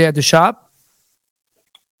working every day at the shop,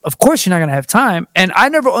 of course you're not going to have time. And I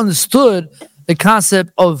never understood the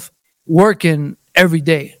concept of working every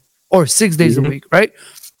day or 6 days a week, right?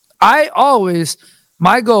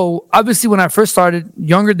 My goal, obviously, when I first started,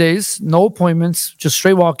 younger days, no appointments, just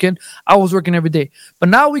straight walk-in, I was working every day. But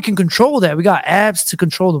now we can control that. We got apps to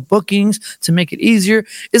control the bookings, to make it easier.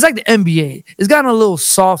 It's like the NBA. It's gotten a little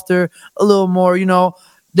softer, a little more,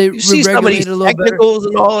 they see some of these technicals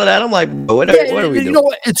and all of that. I'm like, what are we doing? You know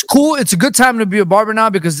what? It's cool. It's a good time to be a barber now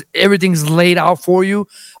because everything's laid out for you.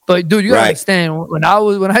 But, dude, you gotta understand, when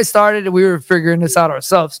I started, we were figuring this out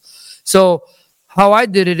ourselves. So how I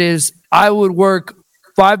did it is I would work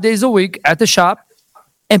 5 days a week at the shop,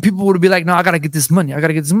 and people would be like, no, I got to get this money.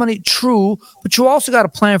 True, but you also got to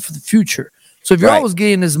plan for the future. So if you're Right. always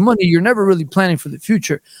getting this money, you're never really planning for the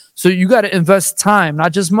future. So you got to invest time,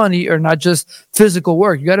 not just money or not just physical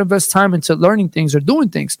work. You got to invest time into learning things or doing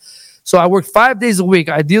things. So I worked 5 days a week.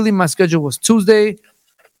 Ideally, my schedule was Tuesday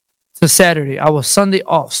to Saturday. I was Sunday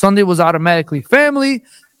off. Sunday was automatically family,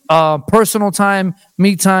 personal time,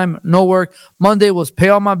 me time, no work. Monday was pay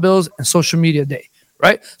all my bills and social media day,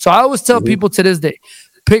 right? So I always tell people to this day,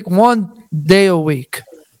 pick one day a week.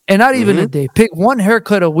 And not even a day. Pick one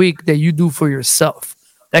haircut a week that you do for yourself.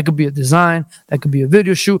 That could be a design. That could be a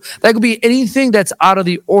video shoot. That could be anything that's out of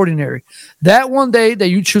the ordinary. That one day that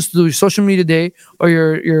you choose to do your social media day or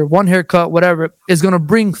your one haircut, whatever, is going to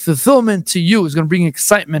bring fulfillment to you. It's going to bring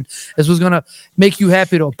excitement. It's what's going to make you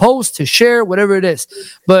happy to post, to share, whatever it is.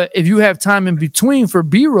 But if you have time in between for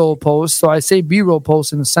B-roll posts, so I say B-roll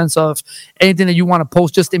posts in the sense of anything that you want to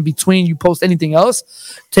post just in between, you post anything else,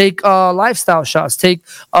 take lifestyle shots, take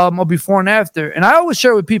a before and after. And I always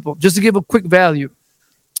share with people just to give a quick value.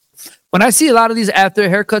 When I see a lot of these after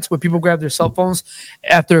haircuts where people grab their cell phones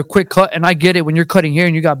after a quick cut, and I get it, when you're cutting hair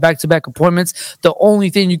and you got back-to-back appointments, the only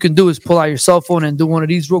thing you can do is pull out your cell phone and do one of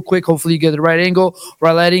these real quick. Hopefully you get the right angle,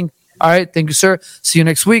 right lighting. All right, thank you, sir. See you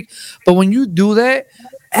next week. But when you do that,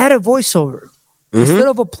 add a voiceover. Instead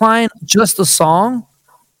of applying just a song,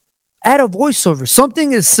 add a voiceover.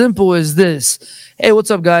 Something as simple as this. Hey,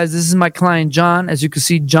 what's up, guys? This is my client, John. As you can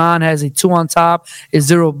see, John has a 2 on top, a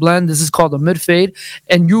 0 blend. This is called a mid-fade.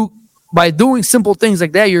 And you, by doing simple things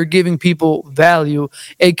like that, you're giving people value,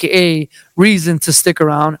 aka reason to stick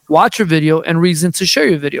around, watch your video, and reason to share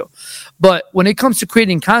your video. But when it comes to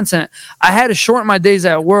creating content, I had to shorten my days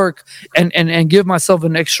at work and give myself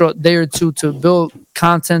an extra day or two to build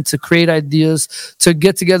content, to create ideas, to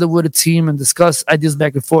get together with a team and discuss ideas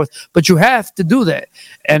back and forth. But you have to do that.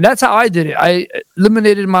 And that's how I did it. I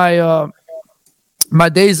eliminated my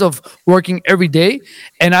days of working every day,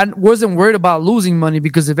 and I wasn't worried about losing money,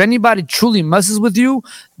 because if anybody truly messes with you,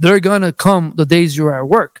 they're gonna come the days you're at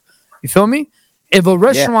work. You feel me? If a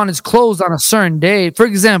restaurant is closed on a certain day, for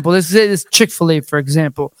example, let's say this Chick-fil-A, for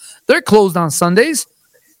example, they're closed on Sundays,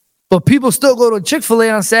 but people still go to Chick-fil-A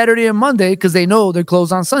on Saturday and Monday because they know they're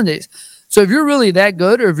closed on Sundays. So if you're really that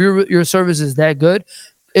good, or if your service is that good,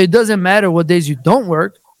 it doesn't matter what days you don't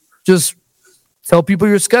work. Just tell people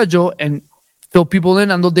your schedule and fill people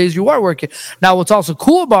in on those days you are working. Now, what's also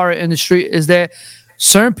cool about our industry is that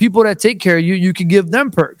certain people that take care of you, you can give them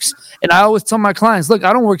perks. And I always tell my clients, look,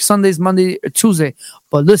 I don't work Sundays, Monday, or Tuesday.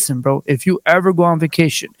 But listen, bro, if you ever go on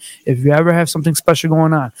vacation, if you ever have something special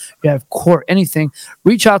going on, you have court, anything,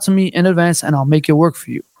 reach out to me in advance and I'll make it work for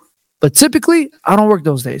you. But typically, I don't work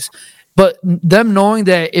those days. But them knowing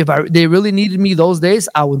that if they really needed me those days,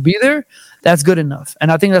 I would be there, that's good enough.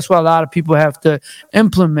 And I think that's what a lot of people have to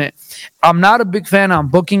implement. I'm not a big fan on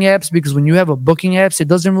booking apps, because when you have a booking apps, it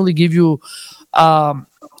doesn't really give you the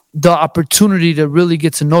opportunity to really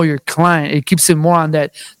get to know your client. It keeps it more on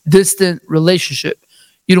that distant relationship.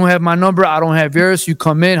 You don't have my number, I don't have yours. You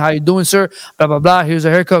come in, how you doing, sir? Blah, blah, blah. Here's a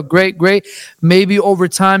haircut. Great, great. Maybe over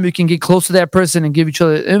time you can get close to that person and give each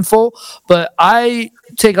other info. But I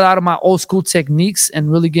take a lot of my old school techniques and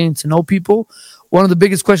really getting to know people. One of the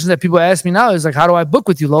biggest questions that people ask me now is like, how do I book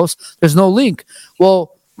with you, Los? There's no link.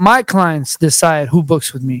 Well, my clients decide who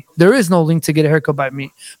books with me. There is no link to get a haircut by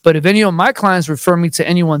me. But if any of my clients refer me to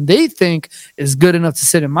anyone they think is good enough to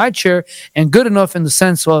sit in my chair, and good enough in the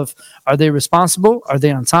sense of, are they responsible? Are they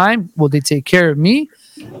on time? Will they take care of me?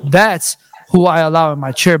 That's who I allow in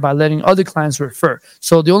my chair by letting other clients refer.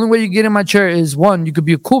 So the only way you get in my chair is, one, you could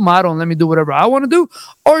be a cool model and let me do whatever I want to do,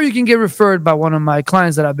 or you can get referred by one of my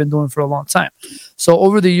clients that I've been doing for a long time. So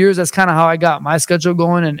over the years, that's kind of how I got my schedule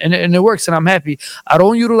going, and it works, and I'm happy. I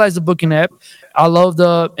don't utilize the booking app. I love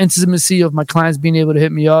the intimacy of my clients being able to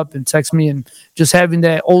hit me up and text me, and just having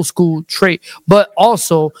that old school trait. But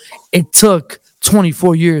also, it took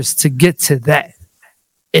 24 years to get to that.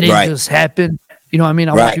 It didn't just happen. You know what I mean?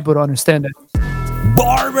 I want people to understand that.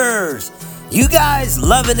 Barbers, you guys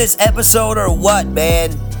loving this episode or what,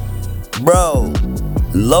 man? Bro,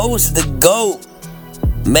 Los the GOAT.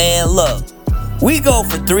 Man, look, we go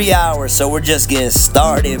for 3 hours, so we're just getting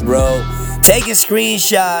started, bro. Take a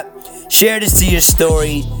screenshot, share this to your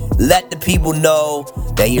story, let the people know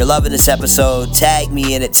that you're loving this episode. Tag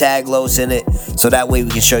me in it, tag Los in it, so that way we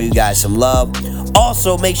can show you guys some love.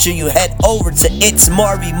 Also, make sure you head over to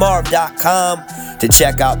itsmarvymarv.com to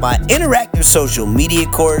check out my interactive social media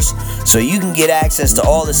course, so you can get access to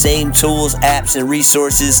all the same tools, apps, and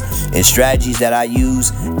resources and strategies that I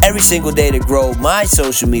use every single day to grow my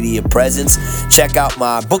social media presence. Check out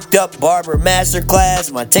my booked up barber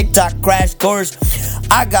masterclass, my TikTok crash course.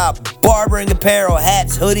 I got barbering apparel,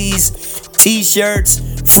 hats, hoodies, t-shirts,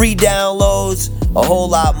 free downloads, a whole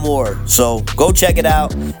lot more. So go check it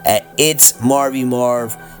out at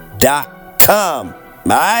itsmarvymarv.com. All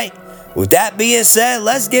right? With that being said,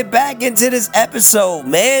 let's get back into this episode,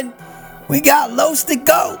 man. We got Los to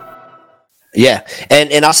go. Yeah,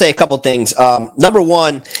 and I'll say a couple things. Number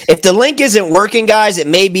one, if the link isn't working, guys, it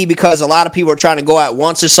may be because a lot of people are trying to go at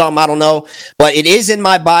once or something. I don't know, but it is in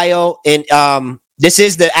my bio, and this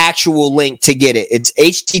is the actual link to get it. It's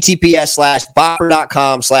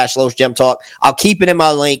https:/bopper.com/LosGemTalk. I'll keep it in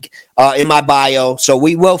my link in my bio, so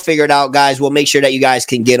we will figure it out, guys. We'll make sure that you guys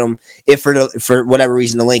can get them if for whatever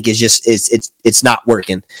reason the link is just it's not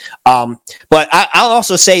working. But I'll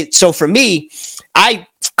also say, so for me, I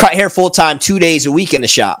cut hair full time 2 days a week in the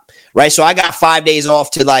shop, right? So I got 5 days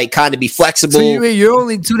off to like kind of be flexible. So you're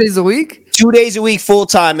only 2 days a week? 2 days a week full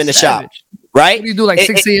time in the shop, right? What do you do, like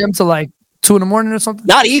 6 a.m. to like 2 in the morning or something?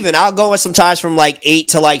 Not even. I'll go in sometimes from like 8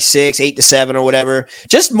 to like 6, 8 to 7 or whatever.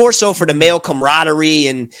 Just more so for the male camaraderie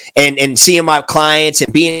and seeing my clients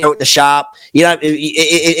and being out at the shop. You know,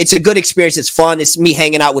 it's a good experience. It's fun. It's me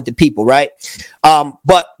hanging out with the people, right?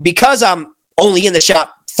 But because I'm only in the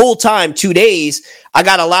shop full time 2 days, I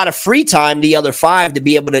got a lot of free time the other 5 to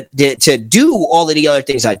be able to do all of the other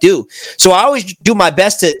things I do. So I always do my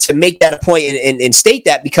best to make that a point and state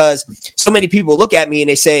that, because so many people look at me and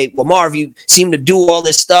they say, well, Marv, you seem to do all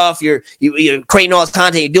this stuff. You're creating all this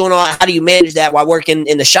content. You're doing all that. How do you manage that while working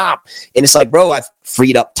in the shop? And it's like, bro, I've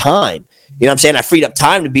freed up time. You know what I'm saying? I freed up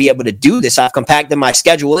time to be able to do this. I've compacted my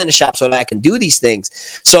schedule in the shop so that I can do these things.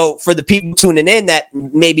 So for the people tuning in that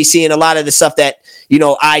may be seeing a lot of the stuff that, you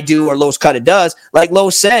know, I do or Los Cutter does, like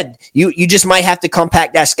Los said, you just might have to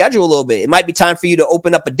compact that schedule a little bit. It might be time for you to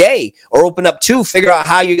open up a day or open up 2, figure out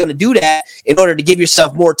how you're going to do that in order to give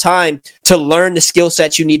yourself more time to learn the skill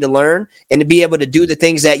sets you need to learn and to be able to do the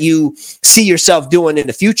things that you see yourself doing in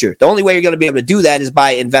the future. The only way you're going to be able to do that is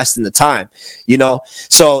by investing the time, you know?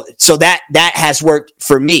 So that has worked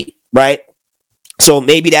for me, right? So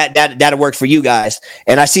maybe that'll work for you guys.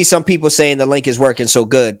 And I see some people saying the link is working. So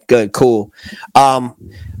good, cool. Yeah,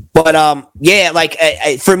 like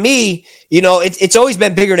for me, you know, it's always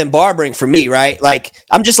been bigger than barbering for me, right? Like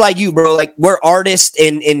I'm just like you, bro. Like we're artists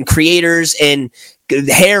and creators, and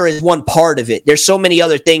hair is one part of it. There's so many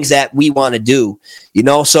other things that we want to do, you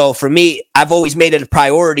know? So for me, I've always made it a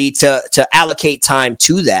priority to allocate time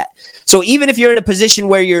to that. So even if you're in a position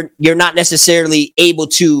where you're not necessarily able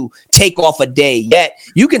to take off a day yet,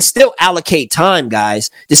 you can still allocate time, guys.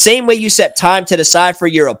 The same way you set time to the side for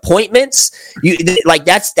your appointments,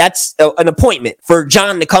 that's an appointment for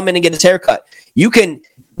John to come in and get his haircut. You can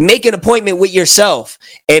make an appointment with yourself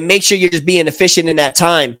and make sure you're just being efficient in that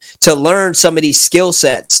time to learn some of these skill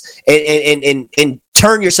sets and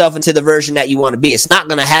turn yourself into the version that you want to be. It's not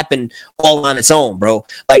going to happen all on its own, bro.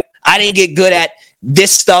 Like I didn't get good at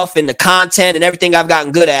this stuff and the content and everything I've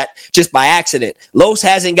gotten good at just by accident. Los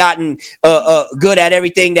hasn't gotten good at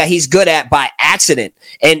everything that he's good at by accident.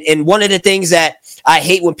 And one of the things that I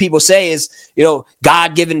hate when people say is, you know,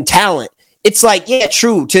 God-given talent. It's like, yeah,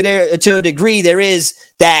 true. To a degree, there is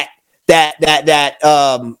that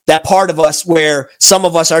part of us where some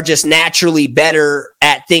of us are just naturally better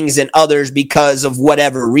at things than others because of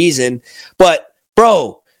whatever reason. But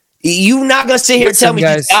bro, you're not gonna sit here and tell me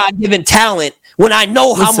it's God-given talent when I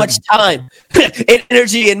know how much time,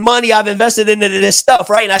 energy, and money I've invested into this stuff,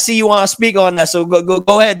 right? And I see you want to speak on that, so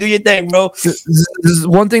go ahead, do your thing, bro. This is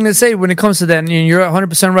one thing to say when it comes to that, and you're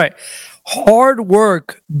 100% right. Hard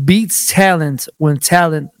work beats talent when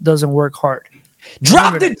talent doesn't work hard.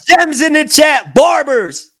 Drop the gems in the chat,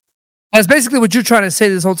 barbers. That's basically what you're trying to say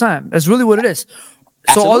this whole time. That's really what it is.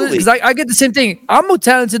 So all this, because I get the same thing. I'm a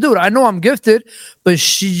talented dude. I know I'm gifted, but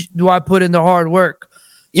do I put in the hard work?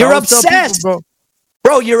 You're obsessed,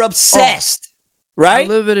 bro. You're obsessed, right? I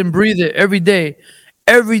live it and breathe it every day.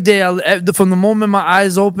 Every day, from the moment my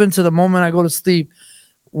eyes open to the moment I go to sleep,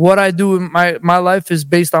 what I do in my life is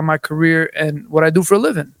based on my career and what I do for a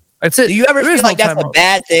living. That's it. Do you ever feel like that's a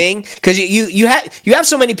bad thing? Because you have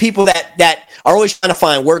so many people that are always trying to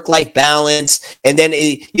find work-life balance, and then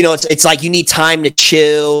it's like you need time to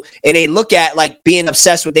chill, and they look at like being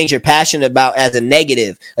obsessed with things you're passionate about as a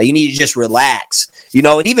negative. Like you need to just relax, you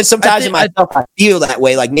know. And even sometimes in myself, I feel that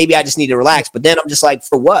way. Like maybe I just need to relax, but then I'm just like,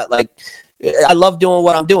 for what? Like I love doing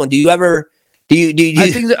what I'm doing. Do you ever? Do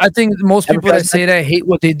you I think most people that say that hate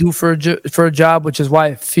what they do for a job, which is why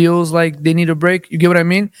it feels like they need a break. You get what I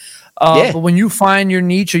mean? Yeah. But when you find your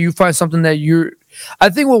niche or you find something that I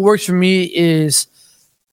think what works for me is,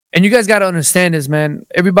 and you guys got to understand this, man,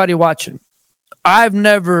 everybody watching, I've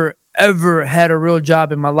never, ever had a real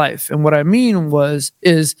job in my life. And what I mean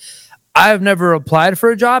is I've never applied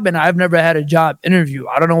for a job and I've never had a job interview.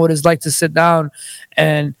 I don't know what it's like to sit down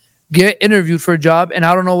and get interviewed for a job, and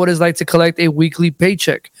I don't know what it's like to collect a weekly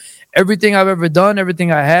paycheck. Everything I've ever done,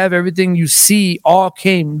 everything I have, everything you see all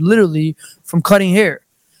came literally from cutting hair.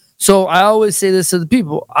 So I always say this to the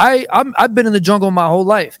people. I've been in the jungle my whole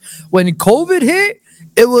life. When COVID hit,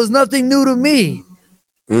 it was nothing new to me.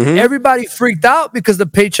 Mm-hmm. Everybody freaked out because the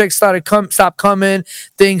paycheck stopped coming,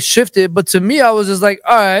 things shifted. But to me, I was just like,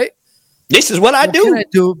 all right, this is what I do. Can I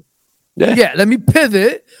do? Yeah, let me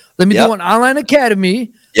pivot. Let me do an online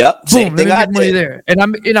academy. Yep. Boom, let me make money there. And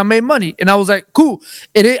I made money. And I was like, cool.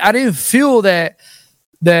 I didn't feel that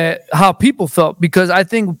how people felt, because I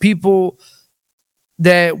think people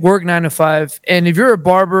that work 9 to 5, and if you're a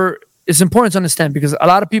barber, it's important to understand, because a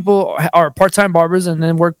lot of people are part-time barbers and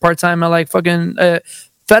then work part-time at like fucking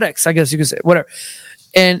FedEx, I guess you could say, whatever.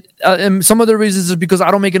 And some of the reasons is because I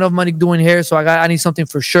don't make enough money doing hair, so I need something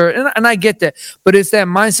for sure. And I get that, but it's that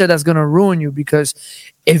mindset that's gonna ruin you, because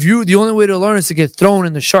the only way to learn is to get thrown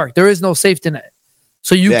in the shark. There is no safety net.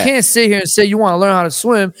 So you can't sit here and say you want to learn how to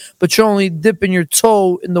swim, but you're only dipping your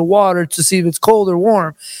toe in the water to see if it's cold or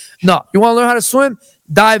warm. No, you want to learn how to swim?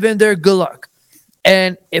 Dive in there. Good luck.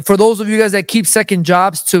 And for those of you guys that keep second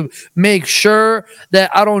jobs to make sure that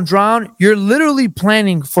I don't drown, you're literally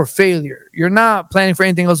planning for failure. You're not planning for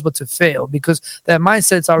anything else but to fail, because that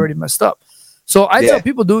mindset's already messed up. So I tell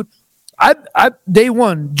people, dude, I day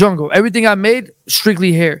one, jungle, everything I made,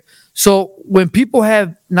 strictly hair. So when people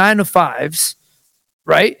have 9 to 5s,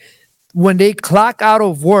 right? When they clock out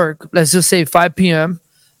of work, let's just say 5 p.m.,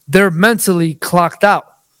 they're mentally clocked out.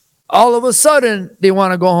 All of a sudden, they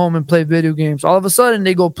want to go home and play video games. All of a sudden,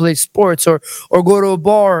 they go play sports or go to a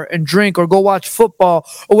bar and drink or go watch football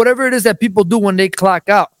or whatever it is that people do when they clock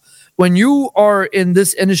out. When you are in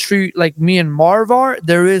this industry like me and Marv are,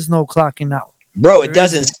 there is no clocking out. Bro, it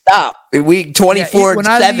doesn't stop. We 24/7. When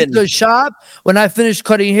I leave the shop, when I finish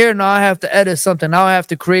cutting hair, now I have to edit something. Now I have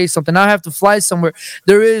to create something. Now I have to fly somewhere.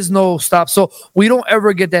 There is no stop. So we don't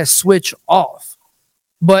ever get that switch off.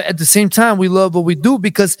 But at the same time, we love what we do,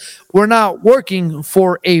 because we're not working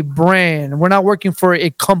for a brand. We're not working for a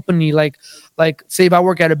company like say if I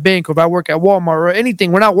work at a bank or if I work at Walmart or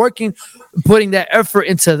anything. We're not working, putting that effort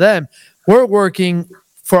into them. We're working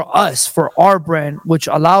for us, for our brand, which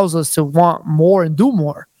allows us to want more and do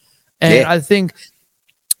more. And I think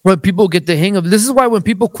when people get the hang of this is why when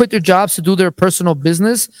people quit their jobs to do their personal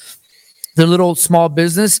business, their little small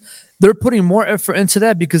business, they're putting more effort into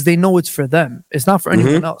that because they know it's for them. It's not for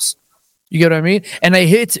anyone else. You get what I mean? And I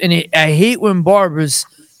hate when barbers,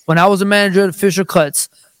 when I was a manager at Fisher Cuts,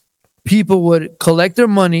 people would collect their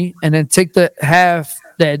money and then take the half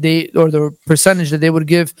that they, or the percentage that they would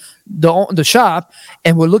give the shop,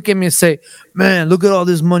 and would look at me and say, man, look at all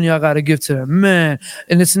this money I got to give to them, man.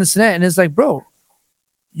 And this and this and that. And it's like, bro,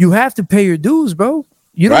 you have to pay your dues, bro.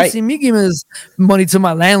 You don't see me giving this money to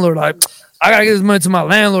my landlord. Like, I got to give this money to my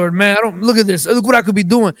landlord, man. I don't look at this. Look what I could be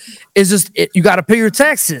doing. It's just, you got to pay your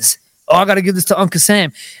taxes. Oh, I got to give this to Uncle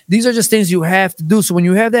Sam. These are just things you have to do. So when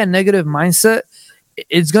you have that negative mindset,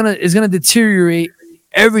 it's gonna deteriorate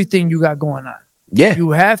everything you got going on. Yeah,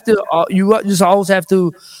 you have to. You just always have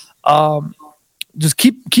to. Just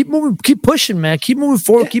keep moving, keep pushing, man. Keep moving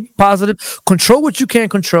forward. Keep positive. Control what you can't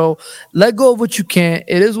control. Let go of what you can't.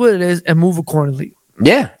 It is what it is, and move accordingly.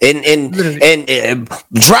 Yeah, and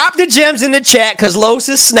drop the gems in the chat because Los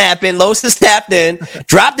is snapping. Los is tapped in.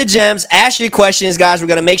 Drop the gems. Ask your questions, guys. We're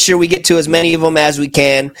gonna make sure we get to as many of them as we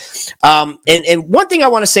can. And one thing I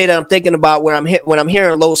want to say that I'm thinking about when I'm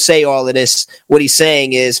hearing Los say all of this, what he's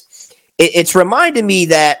saying is, it's reminding me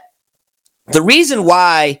that the reason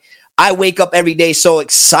why I wake up every day so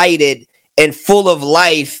excited and full of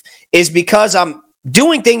life is because I'm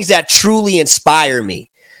doing things that truly inspire me.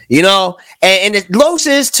 You know, and Los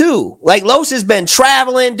is too. Like, Los has been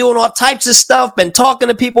traveling, doing all types of stuff, been talking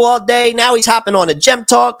to people all day. Now he's hopping on a Gem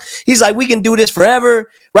Talk. He's like, we can do this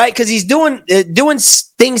forever, right? Because he's doing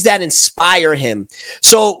things that inspire him.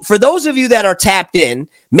 So for those of you that are tapped in,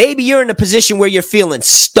 maybe you're in a position where you're feeling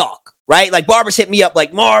stuck, right? Like, barbers hit me up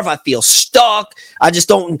like, Marv, I feel stuck. I just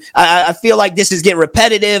don't, I feel like this is getting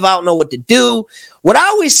repetitive. I don't know what to do. What I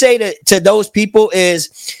always say to those people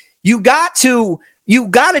is, you got to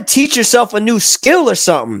teach yourself a new skill or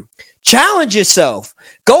something. Challenge yourself.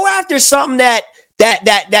 Go after something that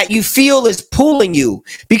that you feel is pulling you,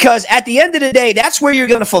 because at the end of the day, that's where you're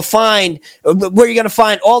going to find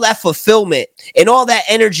all that fulfillment and all that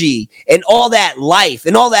energy and all that life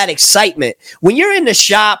and all that excitement. When you're in the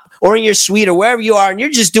shop or in your suite or wherever you are, and you're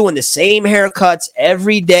just doing the same haircuts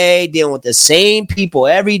every day, dealing with the same people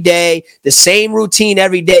every day, the same routine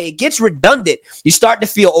every day, it gets redundant. You start to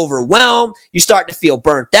feel overwhelmed. You start to feel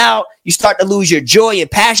burnt out. You start to lose your joy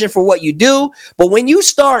and passion for what you do. But when you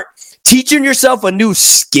start teaching yourself a new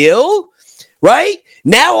skill, right?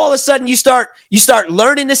 Now all of a sudden you start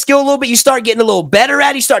learning the skill a little bit. You start getting a little better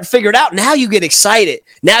at it. You start to figure it out. Now you get excited.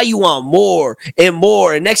 Now you want more and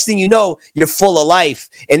more. And next thing you know, you're full of life.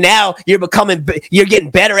 And now you're getting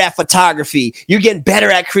better at photography. You're getting better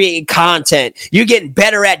at creating content. You're getting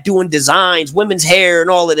better at doing designs, women's hair, and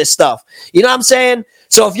all of this stuff. You know what I'm saying?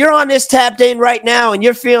 So if you're on this tapped in right now and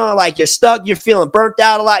you're feeling like you're stuck, you're feeling burnt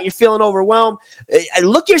out a lot, you're feeling overwhelmed,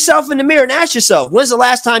 look yourself in the mirror and ask yourself, when's the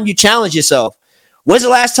last time you challenged yourself? When's the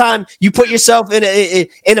last time you put yourself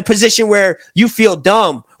in a position where you feel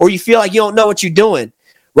dumb or you feel like you don't know what you're doing,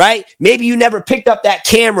 right? Maybe you never picked up that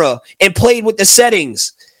camera and played with the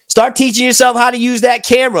settings. Start teaching yourself how to use that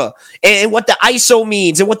camera and what the ISO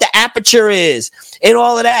means and what the aperture is and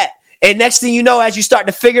all of that. And next thing you know, as you start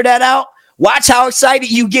to figure that out, watch how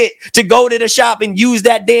excited you get to go to the shop and use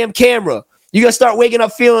that damn camera. You're going to start waking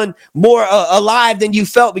up feeling more alive than you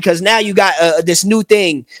felt, because now you got this new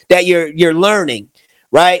thing that you're learning,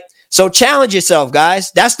 right? So challenge yourself,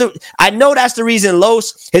 guys. I know that's the reason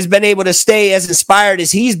Los has been able to stay as inspired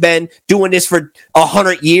as he's been doing this for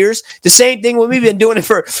 100 years. The same thing when we've been doing it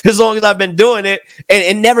for as long as I've been doing it,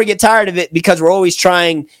 and never get tired of it, because we're always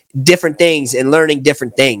trying different things and learning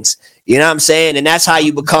different things. You know what I'm saying? And that's how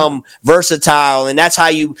you become versatile, and that's how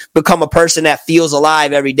you become a person that feels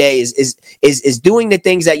alive every day, is doing the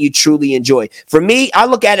things that you truly enjoy. For me, I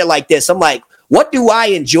look at it like this. I'm like, what do I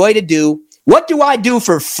enjoy to do? What do I do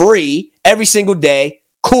for free every single day?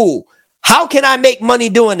 Cool. How can I make money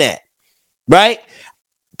doing that? Right?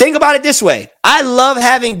 Think about it this way. I love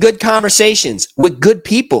having good conversations with good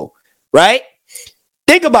people, right?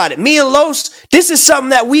 Think about it. Me and Los, this is something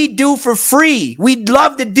that we do for free. We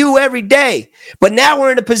love to do every day. But now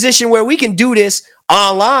we're in a position where we can do this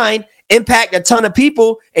online, impact a ton of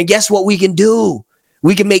people, and guess what we can do?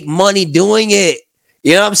 We can make money doing it.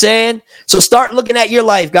 You know what I'm saying? So start looking at your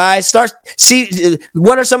life, guys. See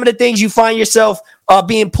what are some of the things you find yourself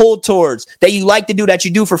being pulled towards that you like to do, that you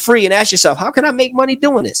do for free, and ask yourself, how can I make money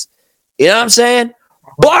doing this? You know what I'm saying?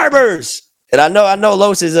 Barbers. And I know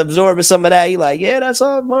Los is absorbing some of that. He like, yeah, that's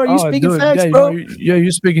all. Mar, you speaking facts, bro. You're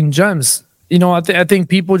speaking gems. You know, I think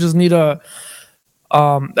people just need and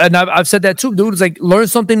I've said that too, dude. It's like, learn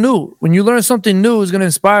something new. When you learn something new, it's going to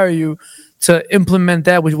inspire you to implement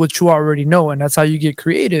that with what you already know, and that's how you get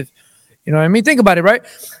creative. You know what I mean? Think about it, right?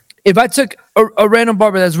 If I took a random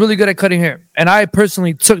barber that's really good at cutting hair, and I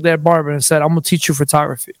personally took that barber and said, I'm going to teach you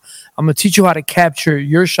photography. I'm going to teach you how to capture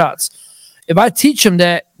your shots. If I teach him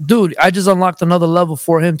that, dude, I just unlocked another level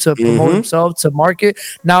for him to promote himself, to market.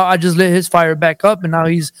 Now I just lit his fire back up, and now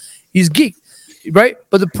he's geeked, right?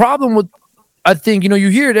 But the problem with, I think, you know, you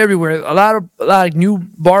hear it everywhere. A lot of new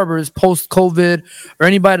barbers post-COVID, or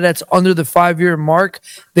anybody that's under the 5-year mark,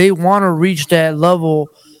 they want to reach that level,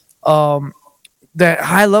 that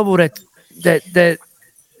high level that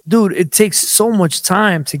dude, it takes so much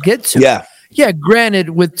time to get to. Yeah,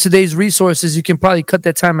 granted, with today's resources, you can probably cut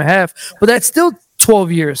that time in half, but that's still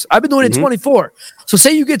 12 years. I've been doing it 24. So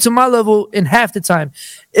say you get to my level in half the time,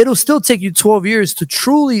 it'll still take you 12 years to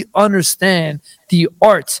truly understand the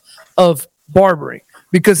art of barbering,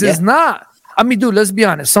 because it's not, I mean, dude, let's be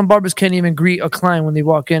honest. Some barbers can't even greet a client when they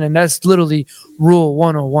walk in, and that's literally rule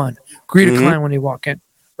 101. Greet a client when they walk in,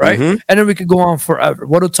 right? And then we could go on forever.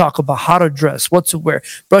 What to talk about, how to dress, what to wear,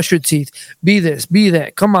 brush your teeth, be this, be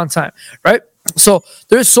that, come on time, right? So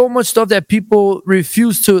there's so much stuff that people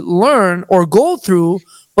refuse to learn or go through,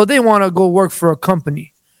 but they want to go work for a company.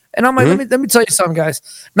 And I'm like, let me tell you something, guys.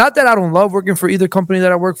 Not that I don't love working for either company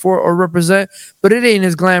that I work for or represent, but it ain't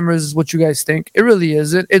as glamorous as what you guys think. It really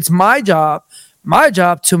isn't. It's my job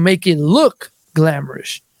to make it look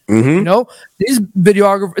glamorous. You know, these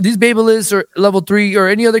videographers, these Babyliss or Level 3 or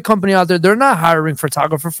any other company out there, they're not hiring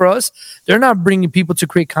photographer for us. They're not bringing people to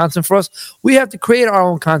create content for us. We have to create our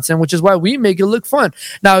own content, which is why we make it look fun.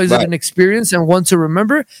 Now, is it an experience and one to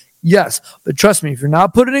remember? Yes, but trust me, if you're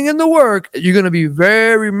not putting in the work, you're going to be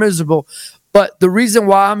very miserable. But the reason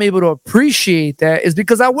why I'm able to appreciate that is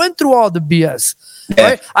because I went through all the BS.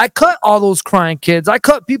 Right? I cut all those crying kids. I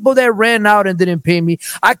cut people that ran out and didn't pay me.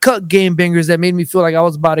 I cut game bangers that made me feel like I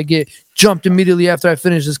was about to get jumped immediately after I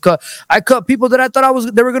finished this cut. I cut people that I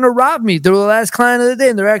thought they were gonna rob me. They were the last client of the day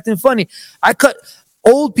and they're acting funny. I cut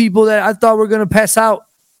old people that I thought were gonna pass out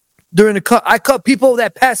during the cut. I cut people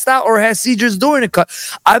that passed out or had seizures during the cut.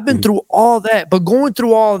 I've been through all that, but going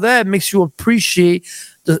through all that makes you appreciate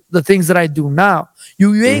the things that I do now.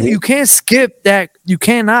 You can't skip that. You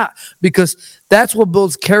cannot, because that's what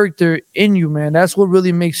builds character in you, man. That's what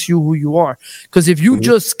really makes you who you are. Because if you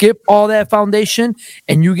just skip all that foundation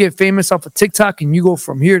and you get famous off of TikTok and you go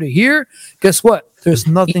from here to here, guess what? There's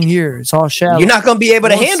nothing here. It's all shallow. You're not going to be able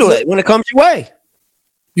to handle it when it comes your way.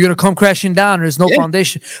 You're going to come crashing down. There's no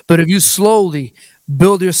foundation. But if you slowly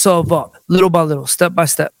build yourself up, little by little, step by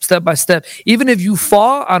step, even if you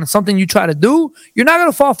fall on something you try to do, you're not going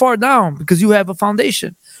to fall far down because you have a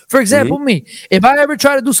foundation. For example, me, if I ever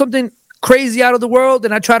try to do something crazy out of the world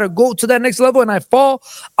and I try to go to that next level and I fall,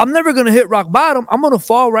 I'm never going to hit rock bottom. I'm going to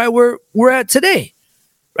fall right where we're at today,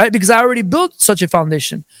 right? Because I already built such a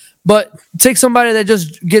foundation. But take somebody that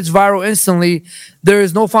just gets viral instantly. There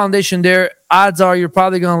is no foundation there. Odds are you're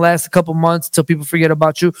probably going to last a couple months till people forget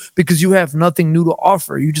about you because you have nothing new to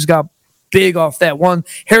offer. You just got big off that one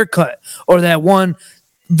haircut or that one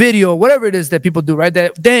video, whatever it is that people do, right?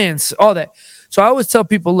 That dance, all that. So I always tell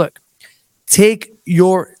people, look, take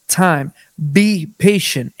your time. Be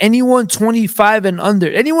patient. Anyone 25 and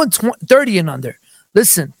under, anyone 30 and under,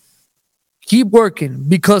 listen, keep working,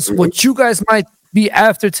 because what you guys might be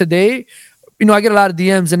after today, you know, I get a lot of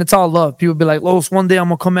DMs and it's all love. People be like, Los, one day I'm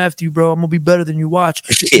gonna come after you, bro. I'm gonna be better than you. Watch.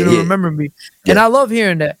 You know, remember me. And I love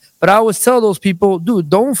hearing that. But I always tell those people, dude,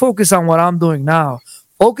 don't focus on what I'm doing now.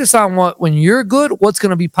 Focus on when you're good, what's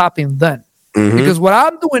gonna be popping then. Because what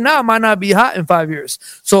I'm doing now might not be hot in 5 years.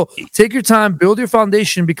 So take your time, build your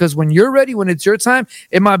foundation, because when you're ready, when it's your time,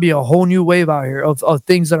 it might be a whole new wave out here of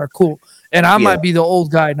things that are cool. And I might be the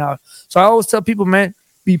old guy now. So I always tell people, man,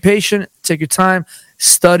 be patient, take your time,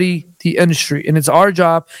 study the industry. And it's our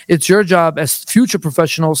job, it's your job as future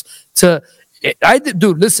professionals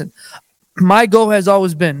dude, listen, my goal has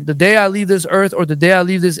always been the day I leave this earth or the day I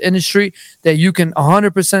leave this industry that you can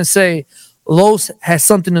 100% say Los has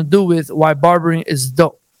something to do with why barbering is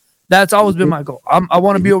dope. That's always been my goal. I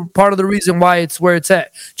want to be a part of the reason why it's where it's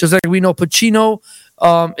at. Just like we know Pacino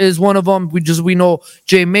is one of them. We know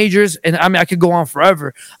Jay Majors, and I mean I could go on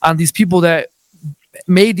forever on these people that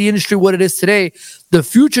made the industry what it is today. The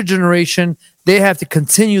future generation, they have to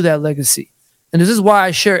continue that legacy. And this is why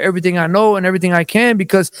I share everything I know and everything I can,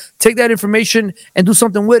 because take that information and do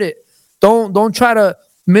something with it. Don't try to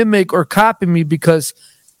mimic or copy me, because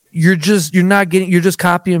you're just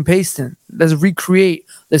copy and pasting. Let's recreate,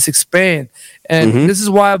 let's expand. And this is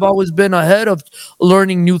why I've always been ahead of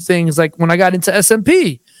learning new things. Like when I got into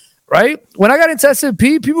SMP, right? When I got into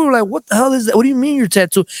SMP, people were like, what the hell is that? What do you mean your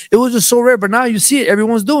tattoo? It was just so rare, but now you see it.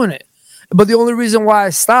 Everyone's doing it. But the only reason why I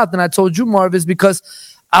stopped, and I told you, Marv, is because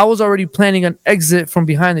I was already planning an exit from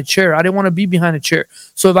behind the chair. I didn't want to be behind the chair.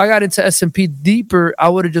 So if I got into SMP deeper, I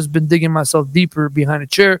would have just been digging myself deeper behind the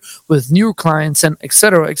chair with new clients and et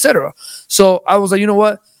cetera, et cetera. So I was like, you know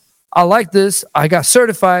what? I like this. I got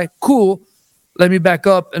certified. Cool. Let me back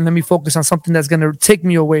up and let me focus on something that's going to take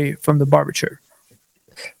me away from the barber chair.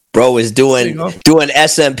 Bro is doing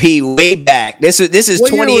SMP way back. This is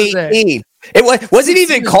 2018. Was it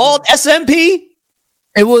even called SMP?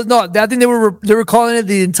 It was not. I think they were calling it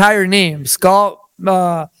the entire name. Scalp.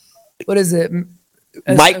 What is it?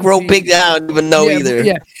 Micropig. I don't even know either.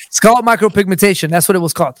 Yeah, scalp micropigmentation. That's what it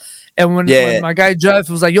was called. And when my guy Jeff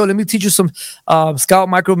was like, "Yo, let me teach you some scalp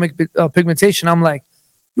micropigmentation," I'm like,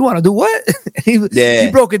 you want to do what? He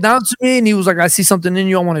broke it down to me, and he was like, I see something in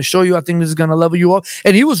you. I want to show you. I think this is going to level you up.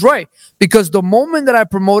 And he was right, because the moment that I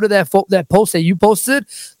promoted that post that you posted,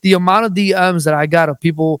 the amount of DMs that I got of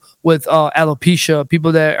people with alopecia,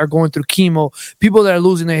 people that are going through chemo, people that are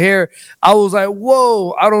losing their hair, I was like,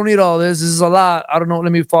 whoa, I don't need all this. This is a lot. I don't know.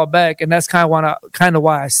 Let me fall back. And that's kind of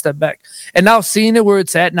why I stepped back. And now seeing it where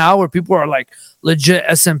it's at now, where people are like legit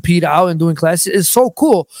SMP'd out and doing classes, is so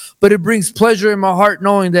cool. But it brings pleasure in my heart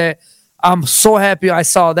knowing that I'm so happy I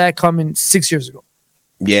saw that coming 6 years ago.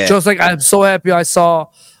 Yeah. Just like I'm so happy I saw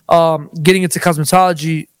getting into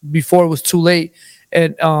cosmetology before it was too late.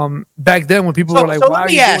 And back then when people were like, why let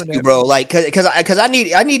me ask you, bro, like, because I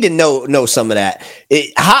need to know some of that.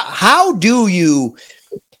 How do you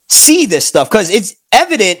see this stuff? Because it's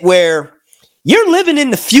evident where you're living in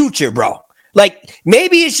the future, bro. Like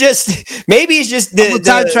maybe it's just the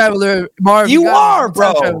time traveler, Marv. You are,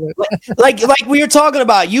 bro. like we were talking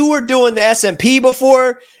about. You were doing the SMP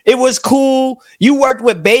before. It was cool. You worked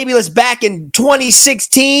with Babyless back in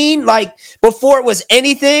 2016, like before it was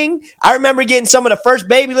anything. I remember getting some of the first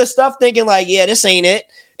Babyless stuff, thinking like, yeah, this ain't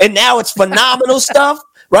it. And now it's phenomenal stuff.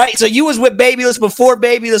 Right, so you was with Babyless before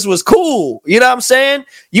Babyless was cool. You know what I'm saying?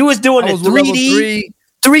 You was doing the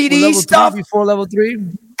 3D stuff before level 3.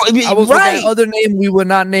 I was with that other name we would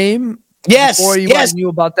not name. Yes, before you knew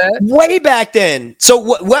about that. Way back then. So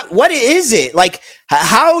what is it like?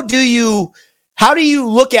 How do you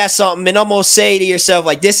look at something and almost say to yourself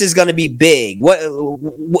like, this is going to be big? What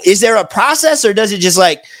is there a process, or does it just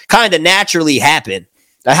like kind of naturally happen?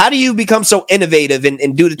 How do you become so innovative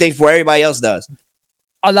and do the things where everybody else does?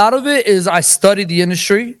 A lot of it is I studied the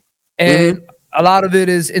industry, and a lot of it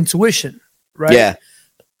is intuition, right? Yeah.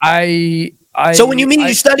 So when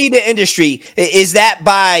you study the industry, is that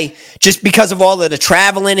by just because of all of the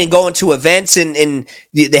traveling and going to events and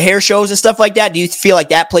the hair shows and stuff like that? Do you feel like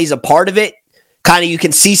that plays a part of it? Kind of you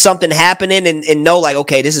can see something happening and know like,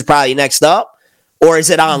 okay, this is probably next up? Or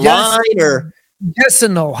is it online or? Yes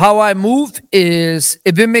and no. How I move is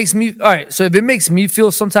if it makes me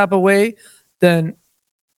feel some type of way, then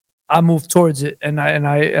I move towards it and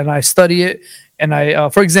I study it. And I,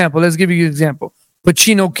 for example, let's give you an example.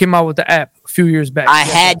 Pacino came out with the app a few years back. I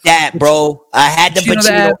had that, bro. I had the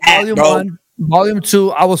Pacino app, Volume bro. 1, Volume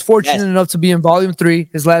 2. I was fortunate enough to be in Volume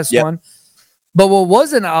 3, his last one. But what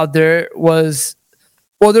wasn't out there was,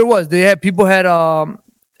 people had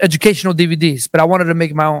educational DVDs, but I wanted to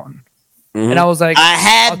make my own. And I was like, I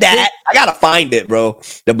had that. I gotta find it, bro.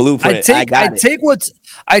 The blueprint.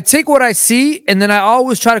 I take what I see, and then I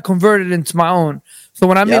always try to convert it into my own. So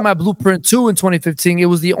when I made my Blueprint 2 in 2015, it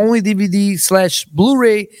was the only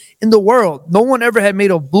DVD/Blu-ray in the world. No one ever had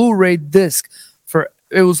made a Blu-ray disc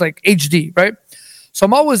it was like HD, right? So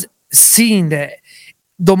I'm always seeing that.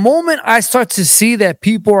 The moment I start to see that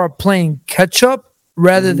people are playing catch up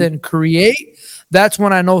rather than create, that's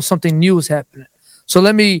when I know something new is happening. So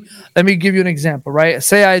let me give you an example, right?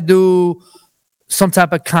 Say I do some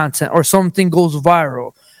type of content or something goes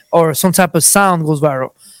viral or some type of sound goes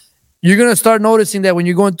viral. You're going to start noticing that when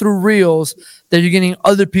you're going through reels that you're getting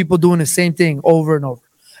other people doing the same thing over and over.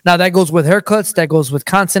 Now that goes with haircuts, that goes with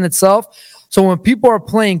content itself. So when people are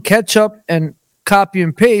playing catch up and copy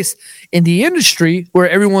and paste in the industry where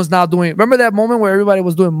everyone's now doing, remember that moment where everybody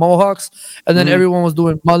was doing mohawks and then everyone was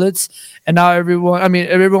doing mullets and now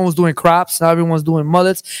everyone was doing crops. Now everyone's doing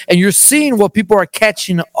mullets and you're seeing what people are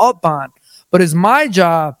catching up on. But it's my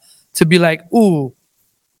job to be like, ooh,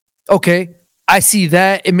 okay, I see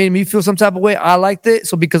that. It made me feel some type of way. I liked it.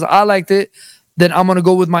 So because I liked it, then I'm going to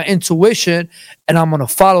go with my intuition and I'm going to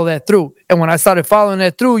follow that through. And when I started following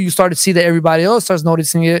that through, you start to see that everybody else starts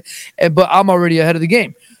noticing it. But I'm already ahead of the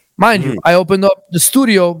game. Mind you, I opened up the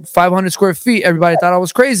studio, 500 square feet. Everybody thought I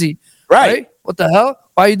was crazy. Right? What the hell?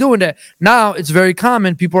 Why are you doing that? Now it's very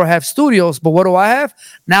common. People have studios. But what do I have?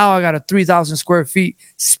 Now I got a 3,000 square feet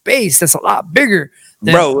space. That's a lot bigger.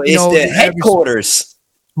 Than, bro, it's the headquarters.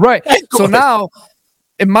 Right. So now,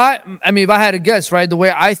 if I had to guess, right, the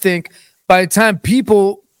way I think, by the time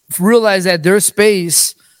people realize that their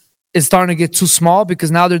space is starting to get too small because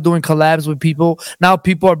now they're doing collabs with people. Now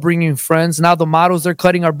people are bringing friends. Now the models they're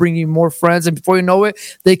cutting are bringing more friends. And before you know it,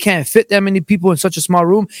 they can't fit that many people in such a small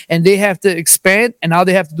room and they have to expand. And now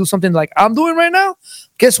they have to do something like I'm doing right now.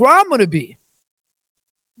 Guess where I'm going to be?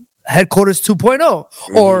 Headquarters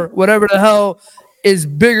 2.0 or whatever the hell is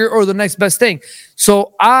bigger or the next best thing.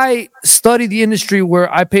 So I study the industry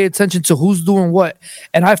where I pay attention to who's doing what.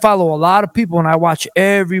 And I follow a lot of people and I watch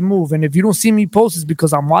every move. And if you don't see me post, it's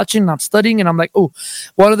because I'm watching, I'm studying, and I'm like, oh,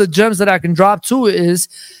 one of the gems that I can drop to is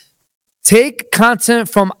take content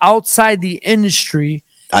from outside the industry.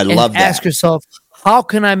 I love that. Ask yourself, how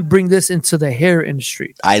can I bring this into the hair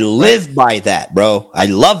industry? I live by that, bro. I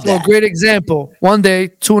love that. So a great example. One day,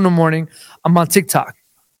 2 a.m, I'm on TikTok,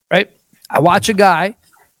 right? I watch a guy.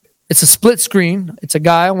 It's a split screen. It's a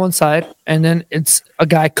guy on one side, and then it's a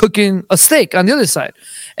guy cooking a steak on the other side.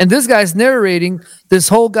 And this guy's narrating this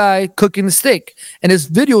whole guy cooking the steak. And his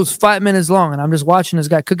video is 5 minutes long, and I'm just watching this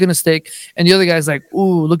guy cooking a steak. And the other guy's like,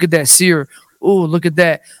 ooh, look at that sear. Ooh, look at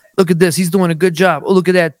that. Look at this. He's doing a good job. Oh, look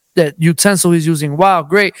at that utensil he's using. Wow,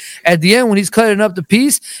 great. At the end, when he's cutting up the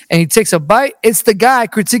piece and he takes a bite, it's the guy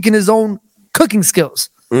critiquing his own cooking skills.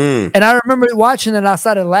 And I remember watching it and I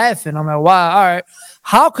started laughing. I'm like, wow, all right.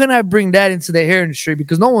 How can I bring that into the hair industry?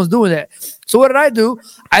 Because no one's doing that. So what did I do?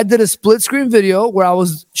 I did a split screen video where I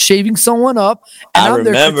was shaving someone up. And I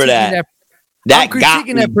remember that. That got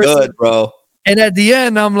me good, bro. And at the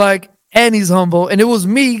end, I'm like, and he's humble. And it was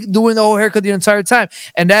me doing the whole haircut the entire time.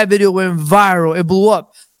 And that video went viral. It blew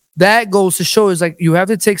up. That goes to show is like you have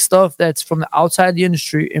to take stuff that's from the outside of the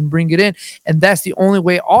industry and bring it in. And that's the only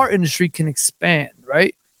way our industry can expand,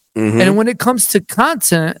 right? And when it comes to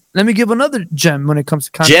content, let me give another gem when it comes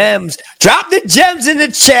to content. Gems. Drop the gems in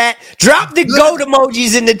the chat. Drop the goat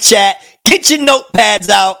emojis in the chat. Get your notepads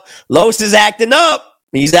out. Los is acting up.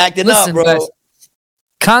 He's acting up, bro. Guys,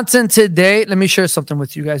 content today, let me share something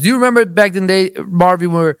with you guys. Do you remember back in the day,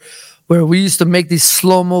 Marvin, where we used to make these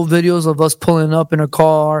slow-mo videos of us pulling up in a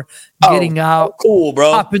car, getting out, cool,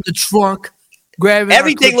 bro. hop in the trunk, grabbing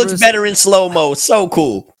everything looks better in slow-mo. So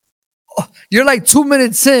cool. You're like 2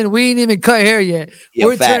 minutes in. We ain't even cut hair yet.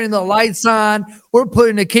 We're turning the lights on. We're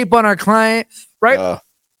putting the cape on our client, right?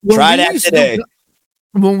 Try that today.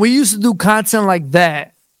 When we used to do content like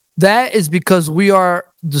that, that is because we are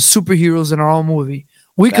the superheroes in our own movie.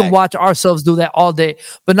 We can watch ourselves do that all day.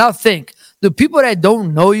 But now think, the people that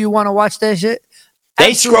don't know you want to watch that shit?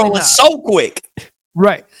 They scrolling so quick.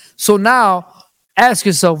 Right. So now ask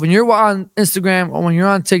yourself, when you're on Instagram or when you're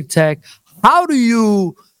on TikTok, why do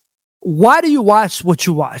you watch what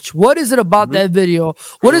you watch? What is it about that video?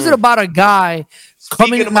 What is it about a guy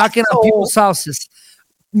knocking on people's houses?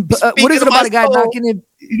 What is it about a guy knocking in?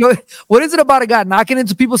 What is it about a guy knocking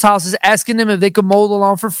into people's houses, asking them if they could mow the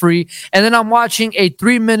lawn for free? And then I'm watching a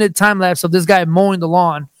 3-minute time lapse of this guy mowing the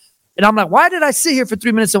lawn, and I'm like, why did I sit here for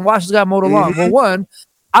 3 minutes and watch this guy mow the lawn? Well, one,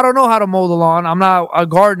 I don't know how to mow the lawn. I'm not a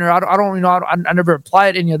gardener. I never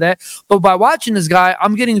applied any of that. But by watching this guy,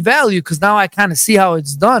 I'm getting value because now I kind of see how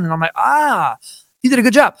it's done, and I'm like, he did a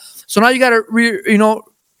good job. So now you got to,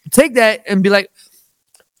 take that and be like,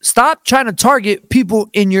 stop trying to target people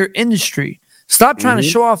in your industry. Stop trying to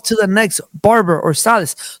show off to the next barber or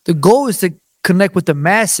stylist. The goal is to connect with the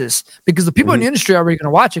masses because the people in the industry are already going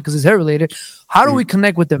to watch it because it's hair related. How do we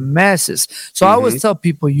connect with the masses? So I always tell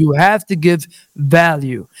people you have to give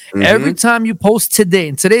value. Every time you post today,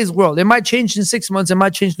 in today's world, it might change in 6 months, it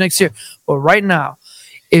might change next year. But right now,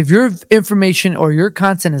 if your information or your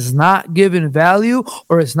content is not given value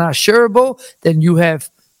or it's not shareable, then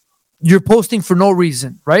you're posting for no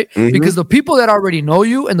reason, right? Because the people that already know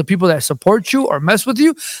you and the people that support you or mess with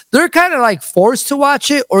you, they're kind of like forced to watch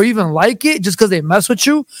it or even like it just because they mess with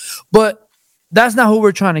you. But that's not who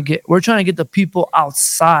we're trying to get. We're trying to get the people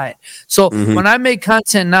outside. So when I make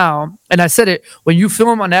content now, and I said it, when you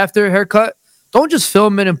film an after haircut, don't just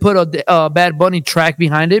film it and put a Bad Bunny track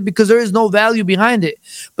behind it because there is no value behind it.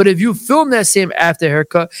 But if you film that same after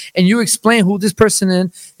haircut and you explain who this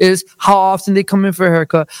person is, how often they come in for a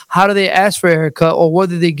haircut, how do they ask for a haircut, or what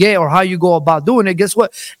did they get, or how you go about doing it, guess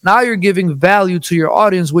what? Now you're giving value to your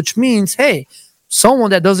audience, which means, hey,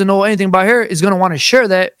 someone that doesn't know anything about hair is going to want to share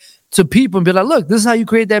that to people and be like, look, this is how you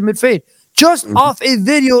create that mid-fade. Just off a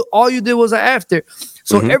video, all you did was an after.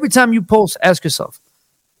 So every time you post, ask yourself,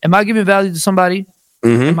 am I giving value to somebody?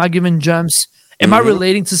 Am I giving gems? Am I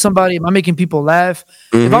relating to somebody? Am I making people laugh?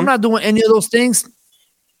 If I'm not doing any of those things,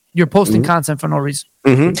 you're posting content for no reason.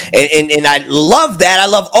 And I love that. I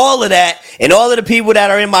love all of that. And all of the people that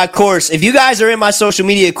are in my course. If you guys are in my social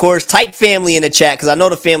media course, type family in the chat because I know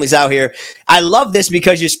the family's out here. I love this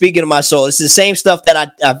because you're speaking to my soul. It's the same stuff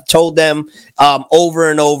that I've told them over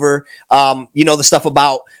and over. The stuff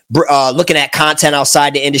about looking at content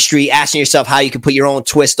outside the industry, asking yourself how you can put your own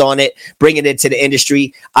twist on it, bring it into the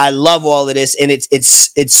industry. I love all of this. And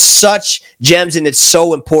it's such gems, and it's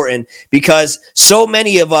so important because so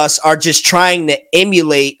many of us are just trying to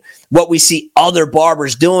emulate what we see other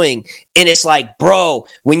barbers doing. And it's like, bro,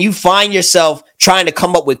 when you find yourself trying to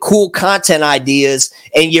come up with cool content ideas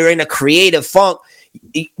and you're in a creative funk,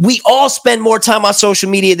 we all spend more time on social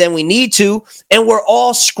media than we need to, and we're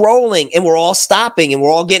all scrolling and we're all stopping and we're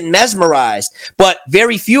all getting mesmerized. But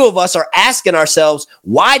very few of us are asking ourselves,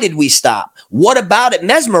 why did we stop? What about it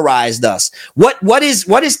mesmerized us? What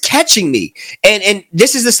is catching me? And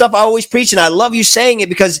this is the stuff I always preach, and I love you saying it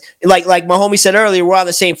because like my homie said earlier, we're on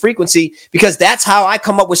the same frequency because that's how I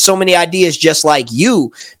come up with so many ideas just like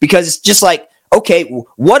you, because it's just like, okay,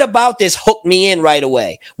 what about this hooked me in right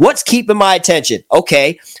away? What's keeping my attention?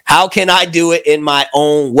 Okay, how can I do it in my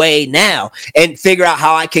own way now and figure out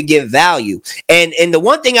how I could give value? And the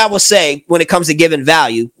one thing I will say when it comes to giving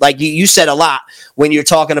value, like you said a lot when you're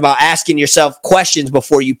talking about asking yourself questions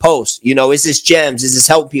before you post, is this gems? Is this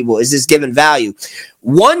helping people? Is this giving value?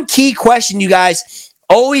 One key question you guys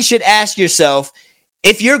always should ask yourself,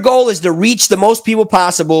 if your goal is to reach the most people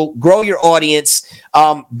possible, grow your audience,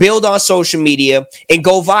 build on social media, and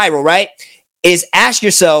go viral, right? Is ask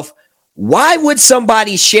yourself, why would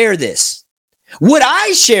somebody share this? Would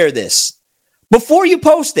I share this? before you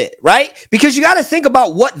post it, right? Because you got to think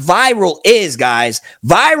about what viral is, guys.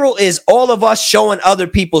 Viral is all of us showing other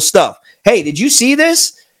people stuff. Hey, did you see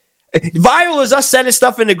this? Viral is us sending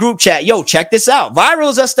stuff in the group chat. Yo, check this out. Viral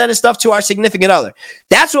is us sending stuff to our significant other.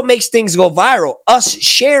 That's what makes things go viral, us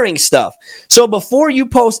sharing stuff. So before you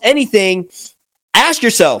post anything, ask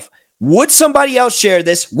yourself, would somebody else share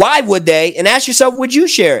this? Why would they? And ask yourself, would you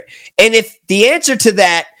share it? And if the answer to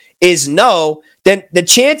that is no, then the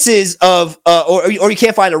chances of, or you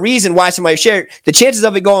can't find a reason why somebody shared it, the chances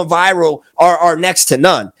of it going viral are next to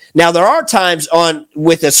none. Now, there are times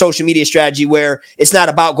with a social media strategy where it's not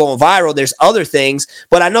about going viral. There's other things,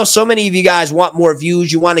 but I know so many of you guys want more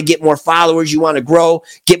views. You want to get more followers. You want to grow,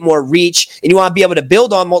 get more reach, and you want to be able to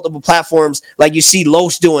build on multiple platforms like you see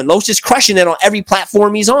Los doing. Los is crushing it on every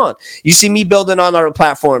platform he's on. You see me building on other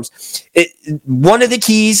platforms. One of the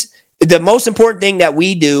keys, the most important thing that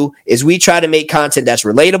we do is we try to make content that's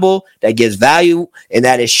relatable, that gives value, and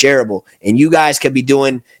that is shareable. And you guys could be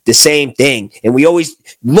doing the same thing. And we always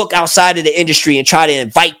look outside of the industry and try to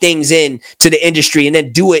invite things in to the industry and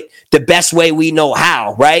then do it the best way we know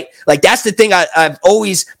how, right? Like that's the thing I've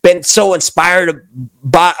always been so inspired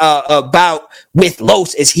about with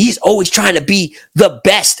Los is he's always trying to be the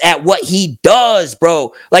best at what he does,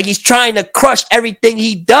 bro. Like he's trying to crush everything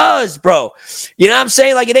he does, bro. You know what I'm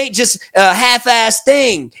saying? Like it ain't just a half-ass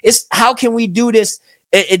thing. It's how can we do this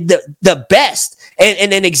the best?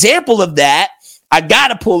 And an example of that, I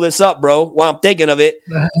gotta pull this up, bro, while I'm thinking of it,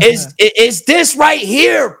 is this right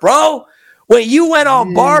here, bro. When you went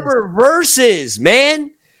on Barber Versus,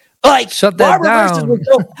 man. Like, shut that down.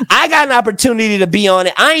 I got an opportunity to be on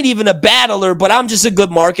it. I ain't even a battler, but I'm just a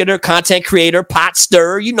good marketer, content creator, pot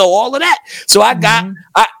stirrer, you know, all of that. So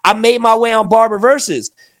I made my way on Barber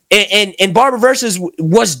Versus. And Barber Versus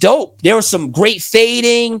was dope. There was some great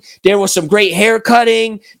fading. There was some great hair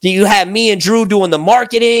cutting. You had me and Drew doing the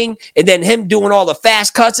marketing and then him doing all the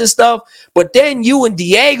fast cuts and stuff. But then you and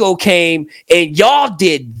Diego came and y'all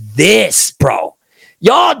did this, bro.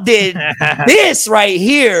 Y'all did this right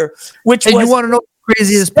here, which was, you want to know the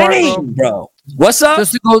craziest part, bro? What's up?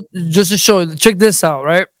 Just to show you, check this out,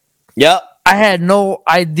 right? Yep. I had no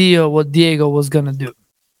idea what Diego was gonna do.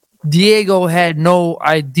 Diego had no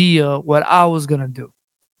idea what I was going to do.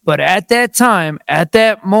 But at that time, at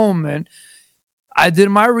that moment, I did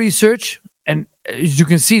my research. And as you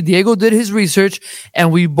can see, Diego did his research.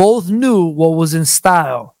 And we both knew what was in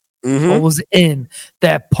style, what was in.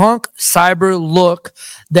 That punk cyber look,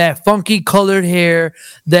 that funky colored hair,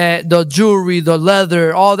 that the jewelry, the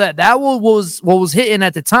leather, all that. That was what was hitting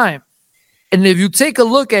at the time. And if you take a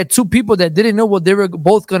look at two people that didn't know what they were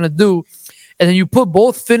both going to do, and then you put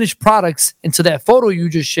both finished products into that photo you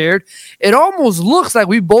just shared, it almost looks like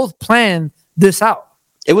we both planned this out.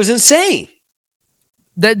 It was insane.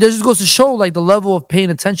 That just goes to show like the level of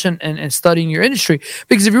paying attention and studying your industry.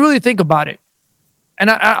 Because if you really think about it,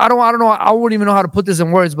 and I don't know, I wouldn't even know how to put this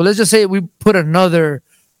in words, but let's just say we put another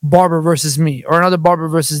Barber versus me or another Barber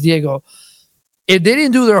versus Diego. If they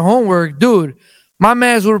didn't do their homework, dude, my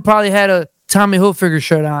mans would have probably had a Tommy Hilfiger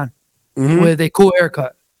shirt on with a cool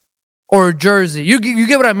haircut. Or jersey. You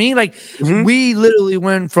get what I mean? Like, we literally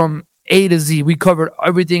went from A to Z. We covered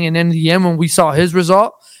everything. And then in the end, when we saw his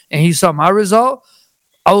result and he saw my result,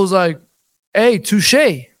 I was like, hey, touche.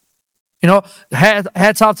 You know,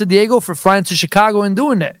 hats off to Diego for flying to Chicago and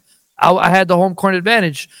doing that. I had the home court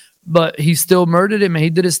advantage, but he still murdered him and he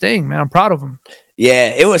did his thing, man. I'm proud of him. Yeah,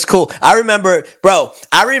 it was cool. I remember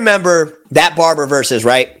that Barber Versus,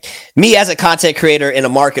 right? Me as a content creator and a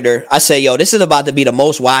marketer, I say, yo, this is about to be the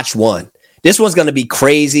most watched one. This one's going to be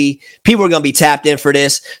crazy. People are going to be tapped in for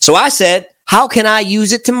this. So I said, how can I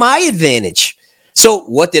use it to my advantage? So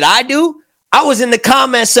what did I do? I was in the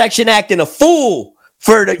comment section acting a fool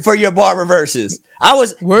for your Barber Versus. I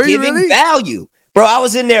was giving value. Bro, I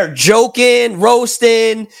was in there joking,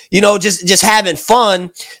 roasting, you know, just having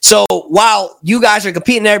fun. So while you guys are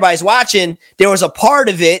competing, everybody's watching, there was a part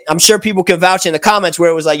of it, I'm sure people can vouch in the comments, where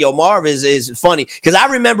it was like, yo, Marv is funny. Because I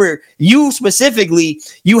remember you specifically,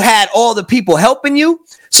 you had all the people helping you.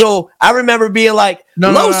 So I remember being like,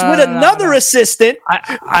 Los with another assistant.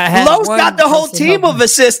 Los got the whole team of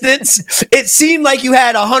assistants. It seemed like you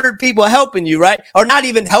had 100 people helping you, right? Or not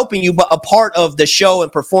even helping you, but a part of the show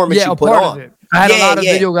and performance you put on. I had a lot of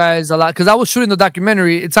video guys, because I was shooting the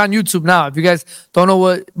documentary. It's on YouTube now. If you guys don't know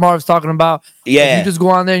what Marv's talking about, you just go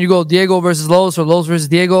on there and you go Diego versus Los or Los versus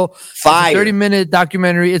Diego. Fire. 30-minute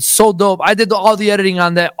documentary. It's so dope. I did all the editing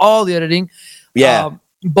on that, all the editing. Yeah.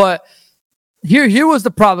 But here was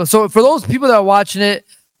the problem. So for those people that are watching it,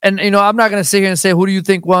 and you know, I'm not gonna sit here and say who do you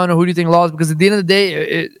think won or who do you think lost, because at the end of the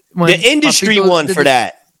day, the industry won for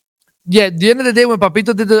that. Yeah, at the end of the day, when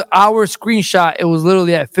Papito did our screenshot, it was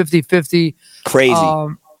literally at 50-50.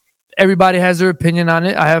 Crazy. Everybody has their opinion on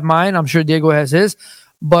it. I have mine. I'm sure Diego has his.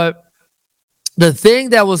 But the thing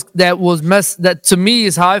that to me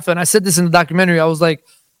is how I felt. And I said this in the documentary. I was like,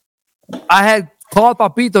 I had called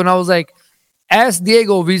Papito and I was like, ask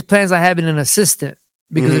Diego if he's plans on having an assistant.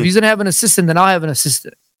 Because if he's gonna have an assistant, then I'll have an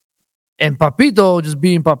assistant. And Papito, just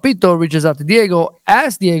being Papito, reaches out to Diego,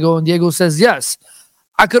 asks Diego, and Diego says yes.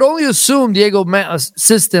 I could only assume Diego meant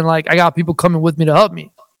assistant, like I got people coming with me to help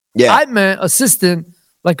me. Yeah. I meant assistant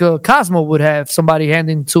like a Cosmo would have, somebody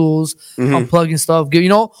handing tools, unplugging stuff,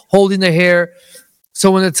 holding the hair.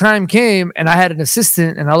 So when the time came and I had an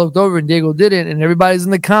assistant and I looked over and Diego didn't, and everybody's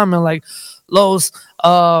in the comment like, Los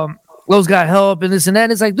got help and this and that.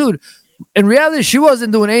 And it's like, dude, in reality, she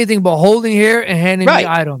wasn't doing anything but holding hair and handing me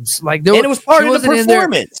items. Like, it was part of the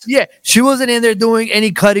performance. She wasn't in there doing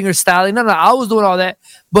any cutting or styling. No, I was doing all that.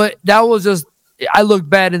 But that was just, I looked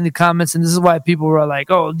bad in the comments, and this is why people were like,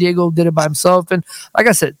 "Oh, Diego did it by himself." And like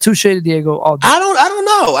I said, touche to Diego all day. I don't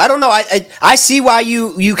know. I see why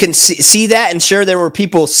you can see that, and sure, there were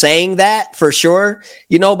people saying that for sure,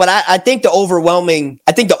 But I think the overwhelming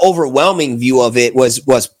view of it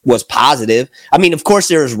was positive. I mean, of course,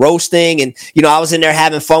 there was roasting, and I was in there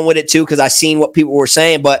having fun with it too because I seen what people were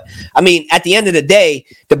saying. But I mean, at the end of the day,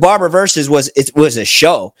 the Barber Versus was a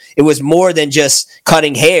show. It was more than just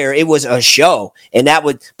cutting hair. It was a show. And that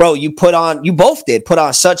would, bro, you both did put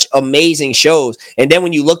on such amazing shows. And then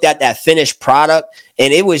when you looked at that finished product,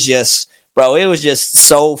 and it was just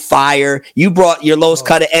so fire. You brought your Los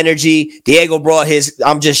Cut energy. Diego brought his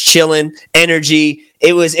I'm just chilling energy.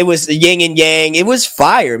 It was the yin and yang. It was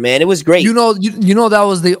fire, man. It was great. You know that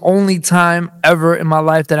was the only time ever in my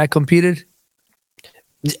life that I competed.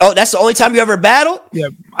 Oh, that's the only time you ever battled? Yeah,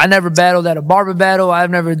 I never battled at a barber battle.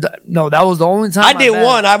 I've never no, that was the only time I did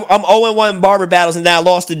one. I'm 0-1 barber battles, and then I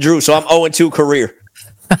lost to Drew, so I'm 0-2 career.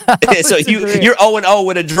 So you're 0-0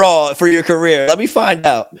 with a draw for your career. Let me find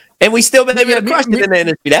out. And we still been able to crush it in the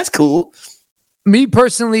industry. That's cool. Me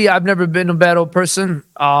personally, I've never been a battle person.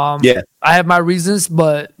 I have my reasons,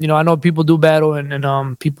 but I know people do battle,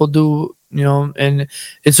 and people do, and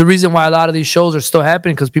it's the reason why a lot of these shows are still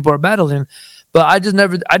happening because people are battling. But I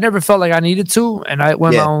never felt like I needed to, and I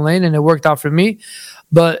went my own lane, and it worked out for me.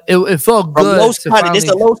 But it felt good. It's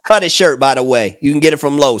a Los Cutted shirt, by the way. You can get it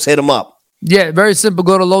from Los. Hit them up. Yeah, very simple.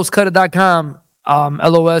 Go to loscutted.com,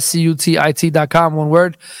 LOSCUTIT.com, one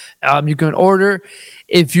word. You can order.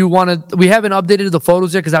 If you want to, we haven't updated the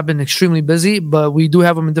photos yet because I've been extremely busy, but we do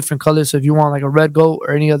have them in different colors. So if you want like a red goat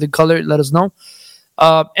or any other color, let us know.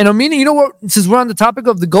 And Amini, you know what? Since we're on the topic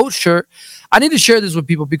of the GOAT shirt, I need to share this with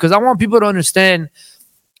people because I want people to understand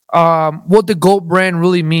what the GOAT brand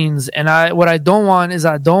really means. And what I don't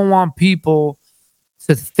want people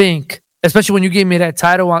to think, especially when you gave me that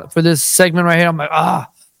title for this segment right here. I'm like,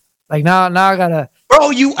 now I gotta. Bro,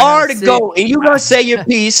 you are the GOAT, and you gonna say your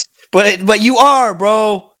piece, but you are,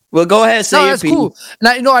 bro. Well, go ahead, say your piece. That's cool.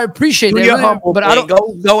 Now, I appreciate that, humble, but I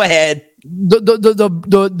don't go ahead.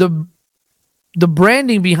 The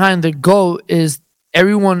branding behind the GOAT is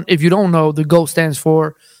everyone. If you don't know, the GOAT stands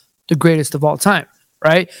for the greatest of all time,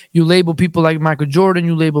 right? You label people like Michael Jordan,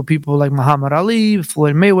 you label people like Muhammad Ali,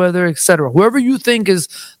 Floyd Mayweather, etc. Whoever you think is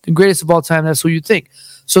the greatest of all time, that's who you think.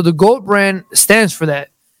 So the GOAT brand stands for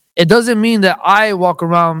that. It doesn't mean that I walk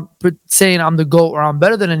around saying I'm the GOAT or I'm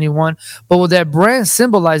better than anyone, but what that brand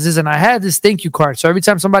symbolizes, and I had this thank you card. So every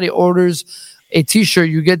time somebody orders a t-shirt,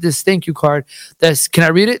 you get this thank you card. Can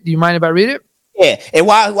I read it? Do you mind if I read it? Yeah, and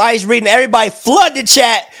while he's reading, everybody flood the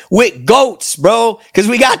chat with goats, bro, because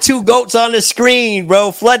we got 2 goats on the screen,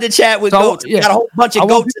 bro. Flood the chat with goats. We got a whole bunch of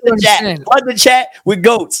goats in the chat. Flood the chat with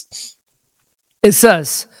goats. It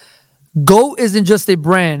says, GOAT isn't just a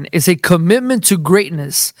brand, it's a commitment to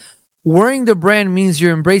greatness. Wearing the brand means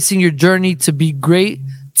you're embracing your journey to be great,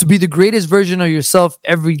 to be the greatest version of yourself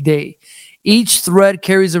every day. Each thread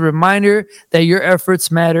carries a reminder that your efforts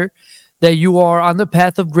matter, that you are on the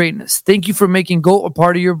path of greatness. Thank you for making GOAT a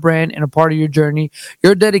part of your brand and a part of your journey.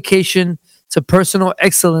 Your dedication to personal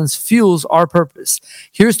excellence fuels our purpose.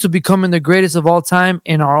 Here's to becoming the greatest of all time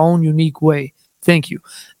in our own unique way. Thank you.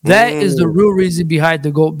 That is the real reason behind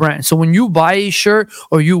the GOAT brand. So when you buy a shirt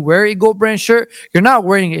or you wear a GOAT brand shirt, you're not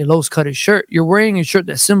wearing a Los Cutted shirt. You're wearing a shirt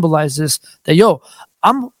that symbolizes that,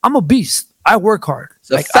 I'm a beast. I work hard.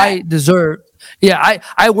 I deserve. Yeah,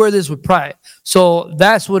 I wear this with pride. So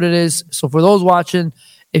that's what it is. So for those watching,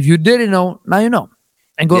 if you didn't know, now you know.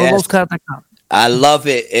 And go to loscutted.com. I love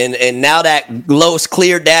it. And now that Los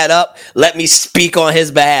cleared that up, let me speak on his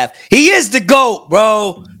behalf. He is the GOAT,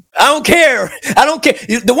 bro. I don't care. I don't care.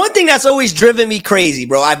 The one thing that's always driven me crazy,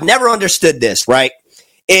 bro, I've never understood this, right?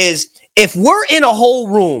 Is if we're in a whole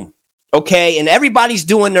room, okay, and everybody's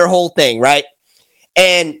doing their whole thing, right?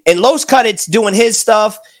 And Los Cutit's doing his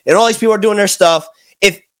stuff, and all these people are doing their stuff.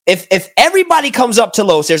 If everybody comes up to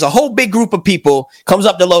Los, there's a whole big group of people comes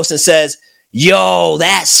up to Los and says, yo,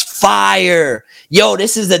 that's fire. Yo,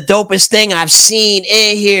 this is the dopest thing I've seen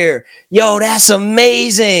in here. Yo, that's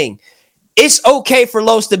amazing. It's okay for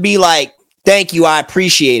Los to be like, thank you, I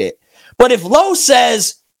appreciate it. But if Los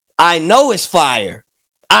says, I know it's fire,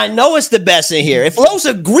 I know it's the best in here. If Los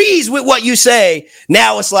agrees with what you say,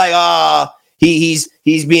 now it's like, he's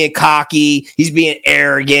being cocky, he's being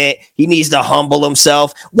arrogant, he needs to humble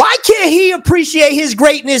himself. Why can't he appreciate his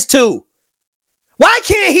greatness too? Why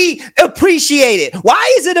can't he appreciate it?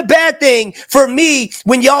 Why is it a bad thing for me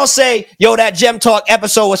when y'all say, yo, that Gem Talk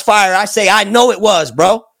episode was fire? I say, I know it was,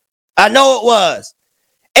 bro. I know it was.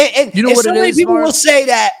 And you know what so many people will say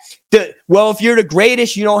that, well, if you're the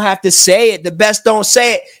greatest, you don't have to say it. The best don't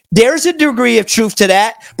say it. There's a degree of truth to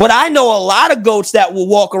that. But I know a lot of goats that will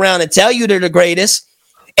walk around and tell you they're the greatest.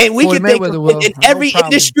 And we can think in every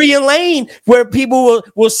industry and lane where people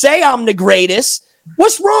will say I'm the greatest.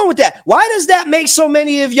 What's wrong with that? Why does that make so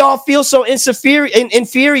many of y'all feel so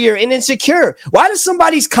inferior and insecure? Why does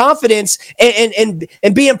somebody's confidence and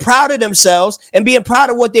being proud of themselves and being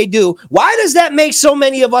proud of what they do, why does that make so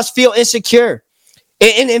many of us feel insecure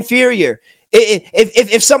and inferior?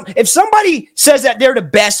 If somebody says that they're the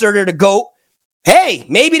best or they're the GOAT, hey,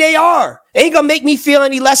 maybe they are. It ain't gonna make me feel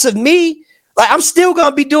any less of me. Like, I'm still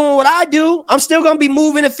gonna be doing what I do. I'm still gonna be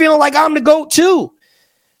moving and feeling like I'm the GOAT too.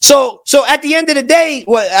 So at the end of the day,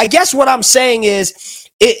 I guess what I'm saying is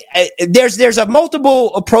there's a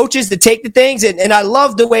multiple approaches to take the things, and I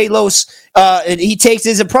love the way Los he takes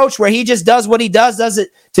his approach where he just does what he does it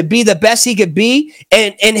to be the best he could be,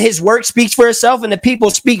 and his work speaks for itself, and the people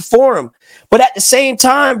speak for him. But at the same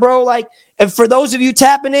time, bro, like, and for those of you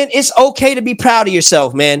tapping in, it's okay to be proud of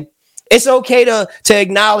yourself, man. It's okay to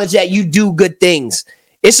acknowledge that you do good things.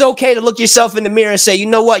 It's okay to look yourself in the mirror and say, you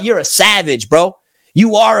know what, you're a savage, bro.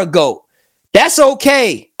 You are a GOAT. That's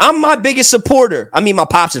okay. I'm my biggest supporter. I mean, my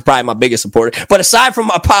pops is probably my biggest supporter. But aside from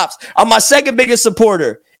my pops, I'm my second biggest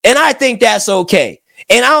supporter. And I think that's okay.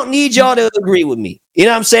 And I don't need y'all to agree with me. You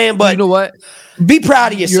know what I'm saying? But you know what? Be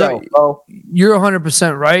proud of yourself, bro. You're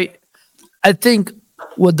 100% right. I think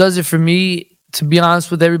what does it for me, to be honest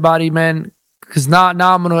with everybody, man, because now I'm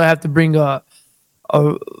going to have to bring a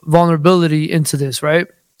vulnerability into this, right?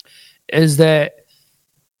 Is that,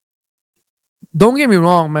 don't get me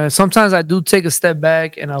wrong, man. Sometimes I do take a step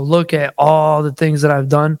back and I look at all the things that I've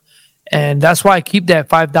done. And that's why I keep that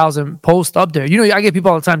 5,000 post up there. You know, I get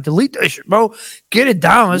people all the time, delete that shit, bro. Get it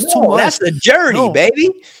down. It's too much. That's the journey,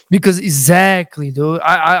 baby. Because exactly, dude.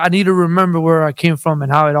 I need to remember where I came from and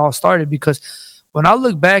how it all started. Because when I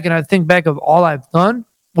look back and I think back of all I've done,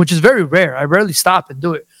 which is very rare, I rarely stop and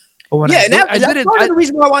do it. But when that's part of the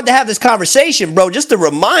reason why I wanted to have this conversation, bro, just to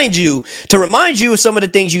remind you of some of the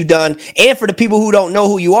things you've done, and for the people who don't know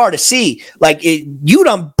who you are to see, like, you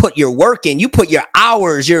done put your work in, you put your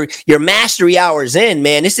hours, your mastery hours in,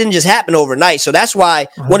 man. This didn't just happen overnight. So that's why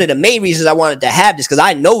one of the main reasons I wanted to have this, because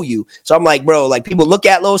I know you. So I'm like, bro, like, people look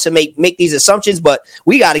at Los and make these assumptions, but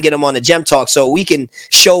we got to get him on the Gem Talk so we can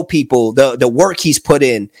show people the work he's put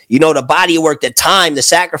in, you know, the body of work, the time, the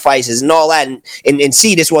sacrifices and all that, and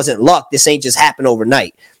see this wasn't luck. This ain't just happened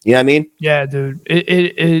overnight. You know what I mean? Yeah, dude.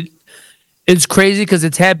 It's crazy because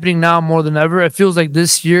it's happening now more than ever. It feels like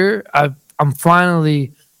this year I'm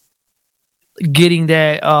finally getting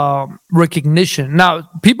that recognition. Now,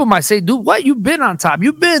 people might say, dude, what? You've been on top.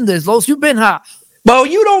 You've been this, Los. You've been hot. Bro,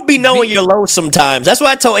 you don't be knowing you're low sometimes. That's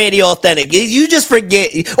why I told Andy Authentic. You just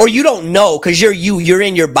forget, or you don't know because you're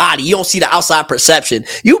in your body. You don't see the outside perception.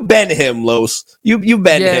 You've been him, Los. You've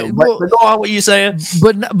been him. But go on, what you saying?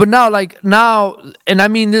 But now, and I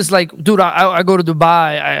mean this, like, dude, I go to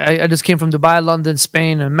Dubai. I just came from Dubai, London,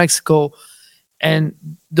 Spain, and Mexico, and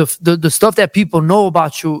the stuff that people know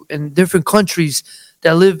about you in different countries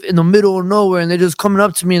that live in the middle of nowhere, and they're just coming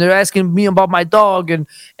up to me and they're asking me about my dog and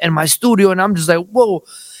my studio, and I'm just like, whoa.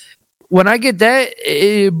 When I get that,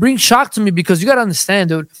 it brings shock to me, because you got to understand,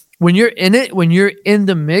 dude, when you're in it, when you're in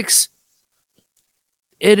the mix,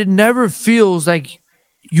 it never feels like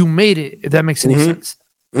you made it, if that makes any sense.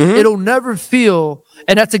 Mm-hmm. It'll never feel,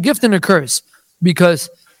 and that's a gift and a curse, because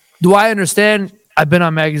do I understand I've been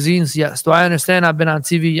on magazines? Yes. Do I understand I've been on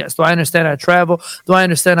TV? Yes. Do I understand I travel? Do I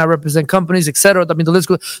understand I represent companies, etc.? I mean, the list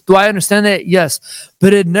goes. Do I understand that? Yes.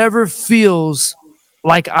 But it never feels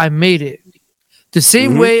like I made it. The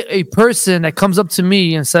same way a person that comes up to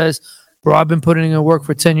me and says, bro, I've been putting in work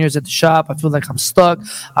for 10 years at the shop. I feel like I'm stuck.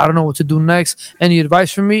 I don't know what to do next. Any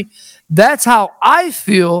advice for me? That's how I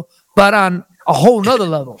feel, but on a whole nother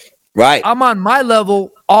level. Right. I'm on my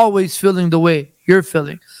level, always feeling the way you're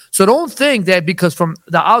feeling. So don't think that because from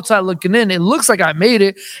the outside looking in, it looks like I made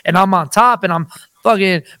it and I'm on top and I'm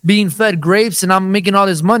fucking being fed grapes and I'm making all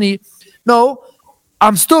this money. No,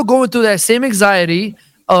 I'm still going through that same anxiety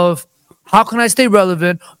of how can I stay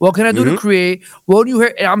relevant? What can I do to create? What do you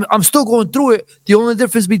hear? I'm still going through it. The only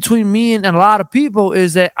difference between me and a lot of people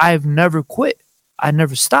is that I've never quit. I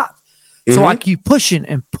never stopped. So I keep pushing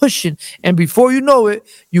and pushing. And before you know it,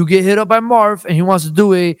 you get hit up by Marv and he wants to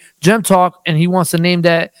do a gem talk and he wants to name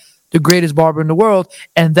that the greatest barber in the world.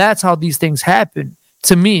 And that's how these things happen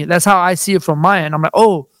to me. That's how I see it from my end. I'm like,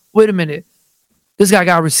 oh, wait a minute. This guy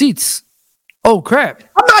got receipts. Oh, crap.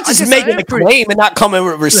 I'm not just making a claim and not coming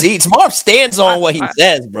with receipts. Marv stands on what he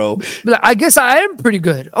says, bro. I guess I am pretty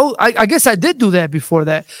good. Oh, I guess I did do that before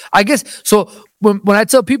that. I guess so. When I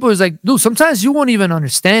tell people, it's like, dude, sometimes you won't even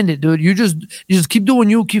understand it, dude. You just keep doing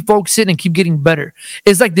you, keep focusing, and keep getting better.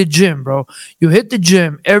 It's like the gym, bro. You hit the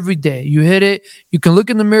gym every day. You hit it. You can look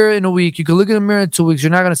in the mirror in a week. You can look in the mirror in 2 weeks.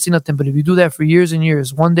 You're not gonna see nothing. But if you do that for years and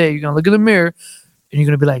years, one day you're gonna look in the mirror and you're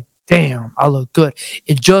gonna be like, damn, I look good.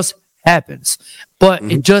 It just happens, but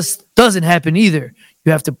it just doesn't happen either.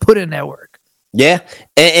 You have to put in that work. Yeah,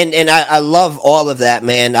 and I love all of that,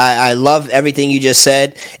 man. I love everything you just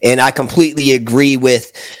said, and I completely agree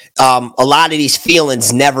with a lot of these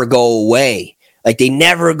feelings never go away. Like they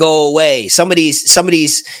never go away. Some of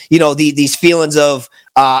these, you know, these feelings of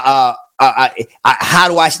how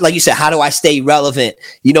do I, like you said, how do I stay relevant?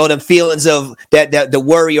 You know, the feelings of that the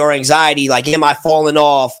worry or anxiety, like am I falling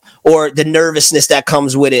off, or the nervousness that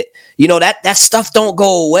comes with it. You know, that stuff don't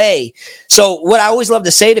go away. So what I always love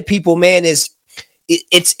to say to people, man, is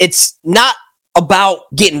it's not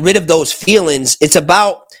about getting rid of those feelings. It's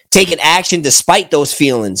about taking action despite those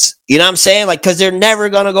feelings. You know what I'm saying? Like, because they're never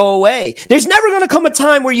going to go away. There's never going to come a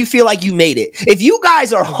time where you feel like you made it. If you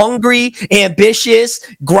guys are hungry, ambitious,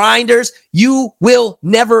 grinders, you will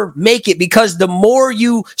never make it, because the more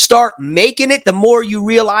you start making it, the more you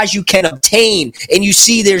realize you can obtain and you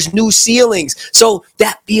see there's new ceilings. So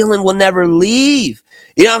that feeling will never leave.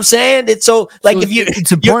 You know what I'm saying? It's so like, so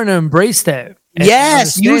it's important to embrace that.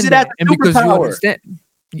 Yes, use it as a superpower.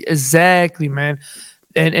 Exactly, man.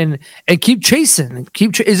 And keep chasing.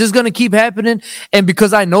 Is this going to keep happening? And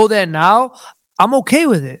because I know that now, I'm okay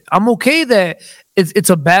with it. I'm okay that it's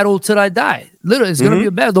a battle till I die. Literally, it's going to be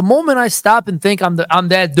a battle. The moment I stop and think I'm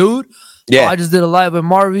that dude, yeah. I just did a live with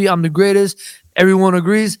Marvy. I'm the greatest. Everyone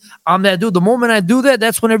agrees. I'm that dude. The moment I do that,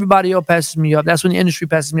 that's when everybody else passes me up. That's when the industry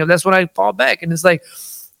passes me up. That's when I fall back. And it's like,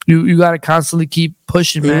 you got to constantly keep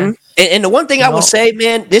pushing, man. And the one thing I will say,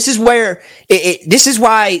 man, this is where this is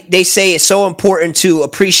why they say it's so important to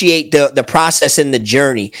appreciate the process and the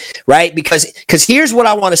journey, right? Because here's what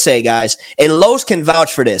I want to say, guys, and Los can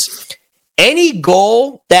vouch for this. Any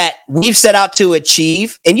goal that we've set out to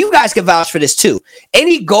achieve, and you guys can vouch for this too,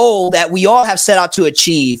 any goal that we all have set out to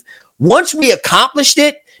achieve, once we accomplished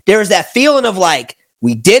it, there's that feeling of like,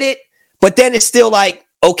 we did it, but then it's still like,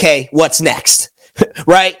 okay, what's next?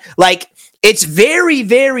 Right? Like, it's very,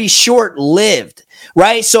 very short-lived,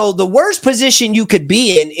 right? So the worst position you could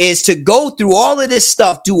be in is to go through all of this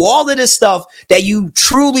stuff, do all of this stuff that you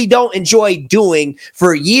truly don't enjoy doing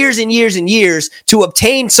for years and years and years to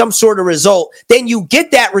obtain some sort of result. Then you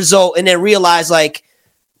get that result and then realize like,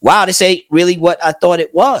 wow, this ain't really what I thought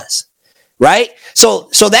it was, right? So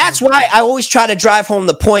that's why I always try to drive home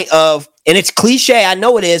the point of, and it's cliche, I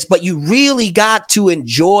know it is, but you really got to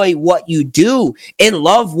enjoy what you do and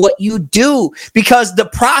love what you do, because the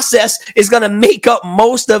process is going to make up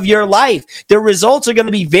most of your life. The results are going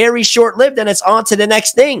to be very short-lived, and it's on to the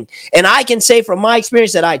next thing. And I can say from my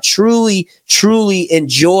experience that I truly, truly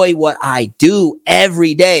enjoy what I do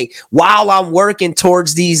every day while I'm working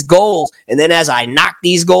towards these goals. And then as I knock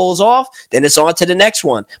these goals off, then it's on to the next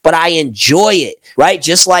one. But I enjoy it, right?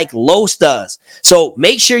 Just like Los does. So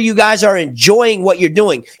make sure you guys are enjoying what you're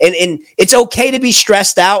doing, and it's okay to be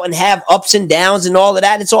stressed out and have ups and downs and all of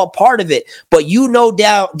that. It's all part of it, but you know,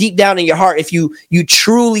 deep down in your heart, if you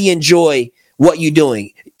truly enjoy what you're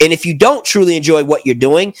doing. And if you don't truly enjoy what you're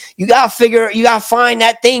doing, you gotta find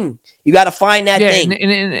that thing. You gotta find that thing.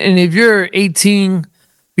 And if you're 18,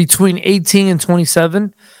 between 18 and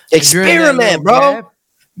 27, experiment, bro.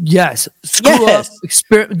 Yes. Screw up.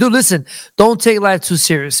 Dude, listen, don't take life too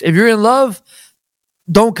serious. If you're in love,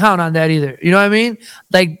 don't count on that either. You know what I mean?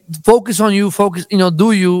 Like, focus on you,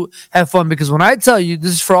 do you, have fun. Because when I tell you,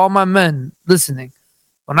 this is for all my men listening,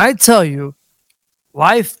 when I tell you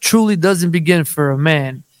life truly doesn't begin for a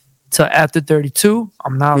man till after 32.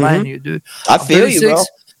 I'm not lying to you, dude. I feel you, bro.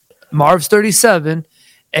 Marv's 37,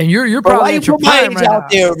 and you're Bro, probably why you at your put my prime age right out now.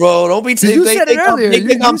 there, bro? Don't be You said it earlier. They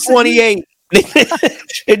think I'm 28. They think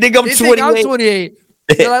I'm They 28. think I'm 28.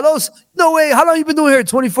 They're like, "Oh, no way. How long you been doing here?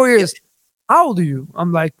 24 years. How old are you?"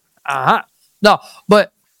 I'm like, No,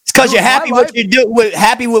 but It's because you're happy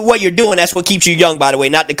happy with what you're doing. That's what keeps you young, by the way.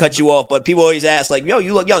 Not to cut you off, but people always ask, like, "Yo,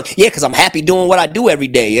 you look young." Yeah, because I'm happy doing what I do every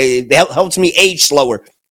day. It helps me age slower.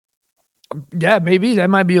 yeah, maybe that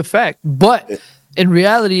might be a fact. But in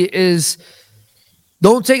reality, is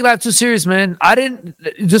don't take life too serious, man. I didn't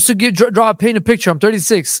just to paint a picture. I'm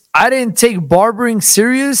 36. I didn't take barbering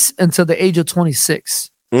serious until the age of 26.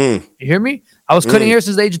 You hear me? I was cutting hair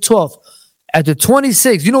since the age of 12. At the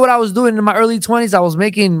 26, you know what I was doing in my early 20s? I was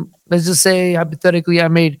making, let's just say, hypothetically, I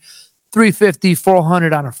made $350,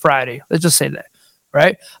 $400 on a Friday. Let's just say that,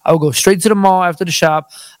 right? I would go straight to the mall after the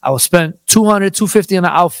shop. I would spend $200, $250 on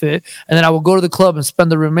an outfit, and then I would go to the club and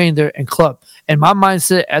spend the remainder in club. And my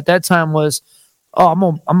mindset at that time was, oh, I'm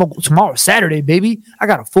gonna tomorrow, Saturday, baby. I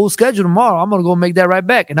got a full schedule tomorrow. I'm gonna go make that right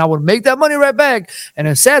back, and I would make that money right back. And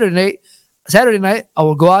then Saturday night, I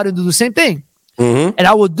would go out and do the same thing. And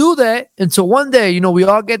I would do that until one day, we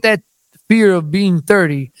all get that fear of being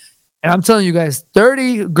 30. And I'm telling you guys,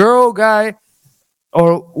 30, girl, guy,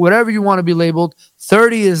 or whatever you want to be labeled,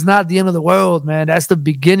 30 is not the end of the world, man. That's the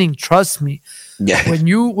beginning. Trust me. Yeah.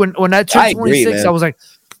 When I turned 26, I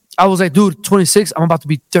was like, dude, 26, I'm about to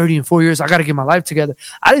be 30 in 4 years. I got to get my life together.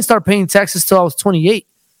 I didn't start paying taxes till I was 28.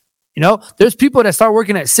 There's people that start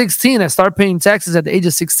working at 16 that start paying taxes at the age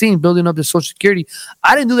of 16, building up their Social Security.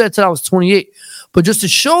 I didn't do that till I was 28. But just to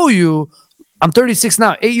show you, I'm 36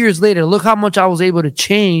 now. 8 years later, look how much I was able to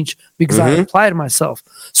change because I applied myself.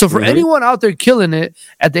 So for anyone out there killing it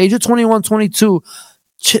at the age of 21, 22,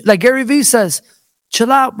 like Gary Vee says,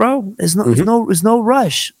 chill out, bro. There's no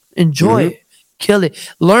rush. Enjoy it. Kill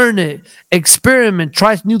it. Learn it. Experiment.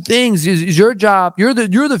 Try new things. It's your job. You're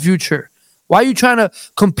the future. Why are you trying to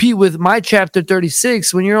compete with my chapter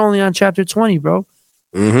 36 when you're only on chapter 20, bro?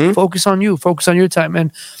 Focus on you. Focus on your time.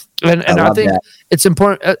 And I think it's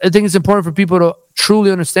important. I think it's important for people to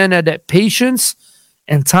truly understand that patience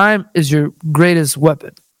and time is your greatest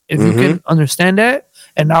weapon. If you can understand that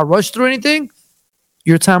and not rush through anything,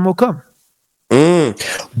 your time will come.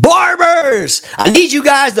 Barbers, I need you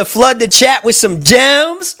guys to flood the chat with some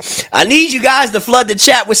gems. I need you guys to flood the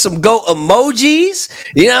chat with some goat emojis.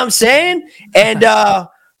 You know what I'm saying? And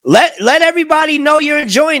let everybody know you're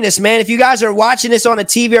enjoying this, man. If you guys are watching this on a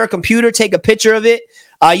TV or a computer, take a picture of it.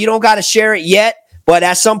 You don't got to share it yet, but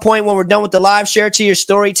at some point when we're done with the live, share it to your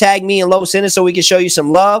story, tag me and Los in it so we can show you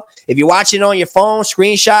some love. If you're watching it on your phone,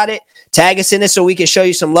 screenshot it. Tag us in it so we can show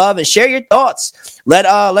you some love and share your thoughts.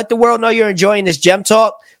 Let the world know you're enjoying this Gem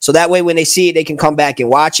Talk, so that way when they see it, they can come back and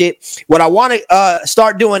watch it. What I want to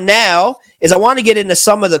start doing now is I want to get into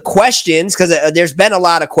some of the questions because there's been a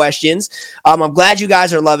lot of questions. I'm glad you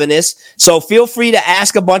guys are loving this. So feel free to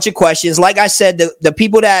ask a bunch of questions. Like I said, the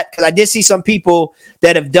people because I did see some people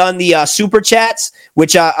that have done the super chats,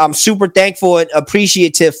 which I'm super thankful and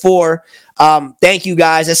appreciative for. Thank you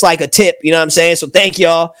guys. It's like a tip, you know what I'm saying? So thank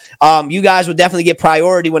y'all. You guys will definitely get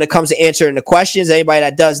priority when it comes to answering the questions. Anybody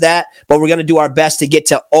that does that, but we're going to do our best to get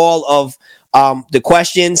to all of the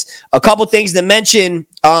questions. A couple things to mention,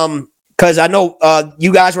 because I know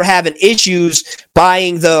you guys were having issues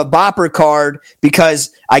buying the Bopper card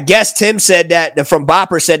because I guess Tim said that from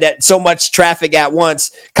Bopper said that so much traffic at once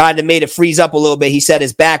kind of made it freeze up a little bit. He said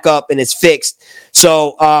it's back up and it's fixed.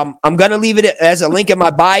 So I'm going to leave it as a link in my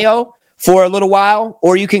bio for a little while,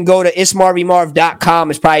 or you can go to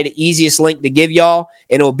ismarvymarv.com. It's probably the easiest link to give y'all,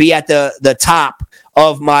 and it'll be at the top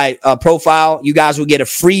of my profile. You guys will get a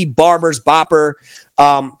free Barber's Bopper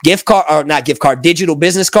gift card, or not gift card, digital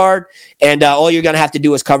business card, and all you're going to have to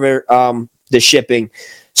do is cover the shipping.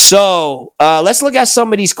 So let's look at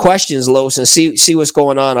some of these questions, Los, and see what's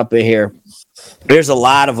going on up in here. There's a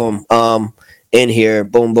lot of them in here.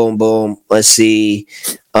 Boom, boom, boom. Let's see.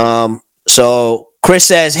 So Chris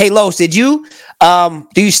says, hey, Los, do you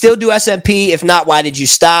still do SMP? If not, why did you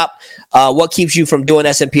stop? What keeps you from doing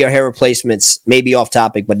SMP or hair replacements? Maybe off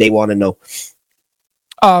topic, but they want to know.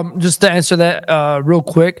 Just to answer that real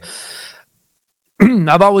quick,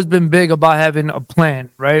 I've always been big about having a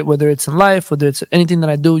plan, right? Whether it's in life, whether it's anything that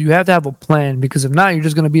I do, you have to have a plan, because if not, you're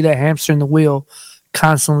just going to be that hamster in the wheel,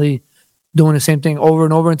 constantly doing the same thing over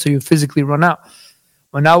and over until you physically run out.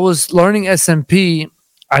 When I was learning SMP,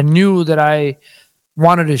 I knew that I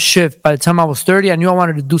wanted to shift. By the time I was 30, I knew I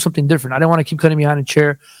wanted to do something different. I didn't want to keep cutting behind a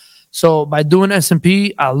chair. So by doing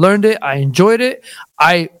SMP, I learned it. I enjoyed it.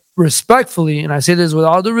 I respectfully, and I say this with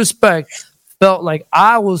all due respect, felt like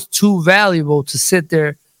I was too valuable to sit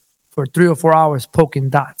there for 3 or 4 hours poking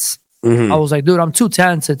dots. I was like, dude, I'm too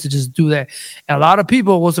talented to just do that. And a lot of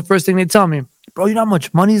people, what's the first thing they tell me? Bro, you know how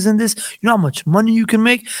much money is in this? You know how much money you can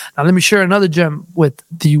make? Now, let me share another gem with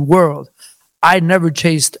the world. I never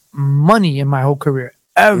chased money in my whole career,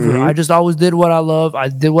 ever. I just always did what I love. I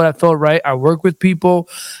did what I felt right. I worked with people.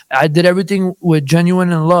 I did everything with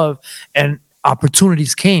genuine and love, and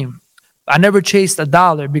opportunities came. I never chased a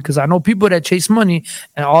dollar because I know people that chase money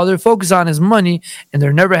and all they're focused on is money and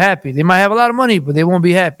they're never happy. They might have a lot of money, but they won't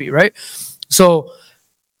be happy, right? So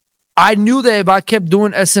I knew that if I kept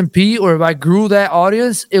doing SMP or if I grew that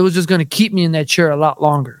audience, it was just going to keep me in that chair a lot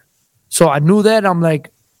longer. So I knew that. I'm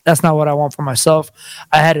like, that's not what I want for myself.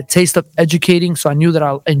 I had a taste of educating, so I knew that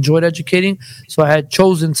I enjoyed educating. So I had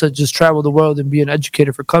chosen to just travel the world and be an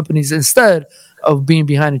educator for companies instead of being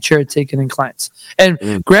behind a chair taking in clients.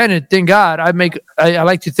 And granted, thank God, I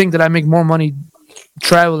like to think that I make more money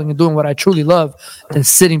traveling and doing what I truly love than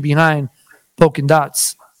sitting behind poking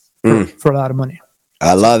dots for a lot of money.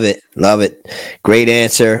 I love it. Love it. Great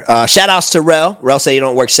answer. Shout outs to Rel. Rel say you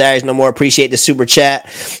don't work Saturdays no more. Appreciate the super chat.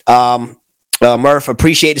 Murph,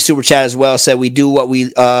 appreciate the super chat as well. Said we do what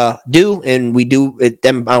we do, and we do it.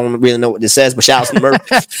 Them, I don't really know what this says, but shout out to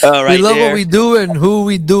Murph. Right, we love there. what we do and who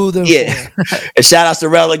we do them. Yeah, and shout outs to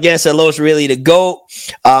Rel again. Said Los really the GOAT.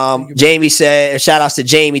 Jamie said, shout outs to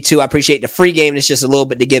Jamie too. I appreciate the free game. It's just a little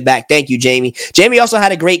bit to give back. Thank you, Jamie. Jamie also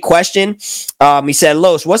had a great question. He said,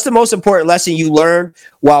 Los, what's the most important lesson you learned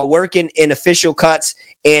while working in official cuts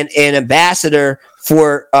and an ambassador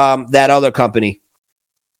for that other company?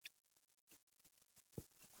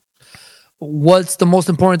 What's the most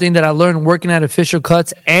important thing that I learned working at Official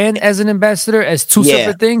Cuts and as an ambassador as two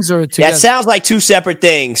separate things or together? That sounds like two separate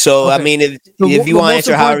things. So, okay. I mean, if you want to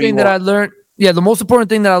answer however you want. The most important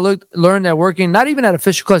thing that I learned at working, not even at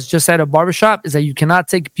Official Cuts, just at a barbershop, is that you cannot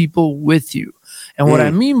take people with you. And what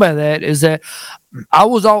I mean by that is that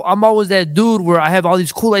I'm always that dude where I have all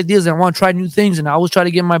these cool ideas and I want to try new things, and I always try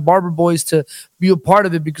to get my barber boys to be a part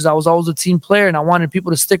of it because I was always a team player and I wanted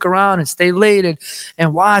people to stick around and stay late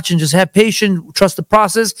and watch and just have patience, trust the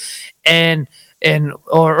process,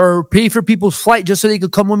 or pay for people's flight just so they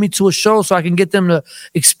could come with me to a show so I can get them to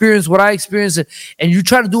experience what I experienced. And you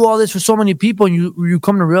try to do all this for so many people, and you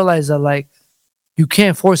come to realize that like you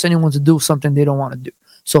can't force anyone to do something they don't want to do.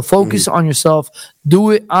 So focus on yourself,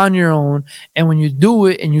 do it on your own. And when you do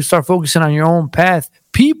it and you start focusing on your own path,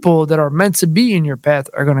 people that are meant to be in your path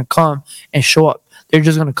are going to come and show up. They're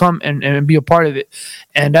just going to come and be a part of it.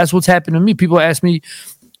 And that's what's happened to me. People ask me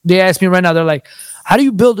right now, they're like, how do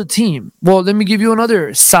you build a team? Well, let me give you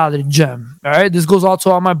another solid gem. All right. This goes out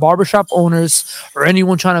to all my barbershop owners or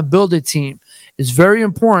anyone trying to build a team. It's very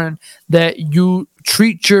important that you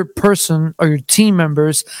treat your person or your team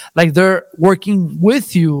members like they're working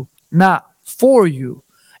with you, not for you.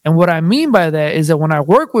 And what I mean by that is that when I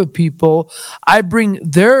work with people, I bring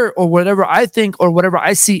their or whatever I think or whatever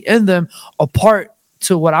I see in them apart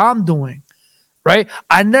to what I'm doing, right?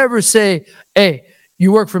 I never say, hey,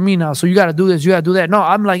 you work for me now, so you got to do this, you got to do that. No,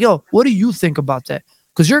 I'm like, yo, what do you think about that?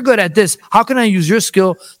 Because you're good at this. How can I use your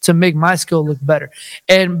skill to make my skill look better?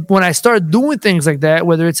 And when I start doing things like that,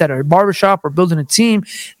 whether it's at a barbershop or building a team,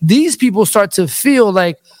 these people start to feel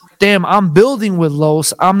like, damn, I'm building with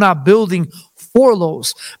Los. I'm not building for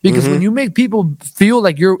Los. Because when you make people feel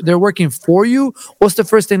like they're working for you, what's the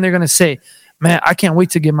first thing they're going to say? Man, I can't wait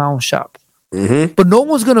to get my own shop. But no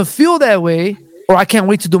one's going to feel that way, or I can't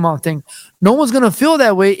wait to do my own thing. No one's going to feel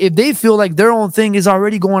that way if they feel like their own thing is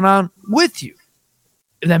already going on with you.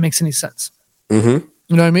 If that makes any sense. You know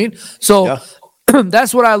what I mean? So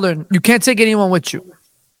that's what I learned. You can't take anyone with you.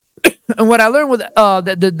 And what I learned with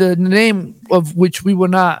the name of which we will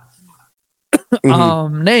not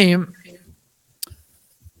name,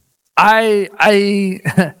 I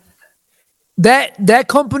that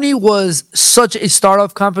company was such a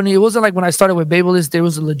startup company. It wasn't like when I started with Babyliss, there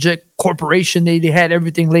was a legit corporation. They had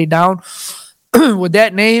everything laid down. With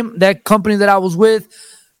that name, that company that I was with,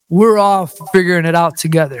 we're all figuring it out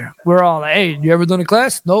together. We're all like, hey, you ever done a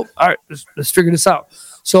class? Nope. All right, let's figure this out.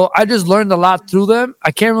 So I just learned a lot through them.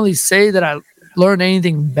 I can't really say that I learned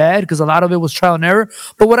anything bad because a lot of it was trial and error.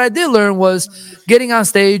 But what I did learn was getting on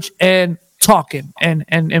stage and talking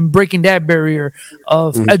and breaking that barrier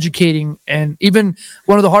of educating. And even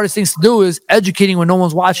one of the hardest things to do is educating when no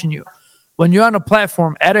one's watching you. When you're on a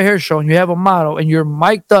platform at a hair show and you have a model and you're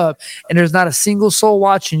mic'd up and there's not a single soul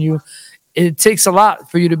watching you, it takes a lot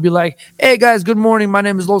for you to be like, hey guys, good morning. My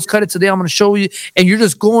name is Los Cut It. Today I'm going to show you. And you're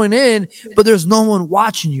just going in, but there's no one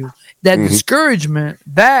watching you. That discouragement,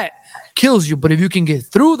 that kills you. But if you can get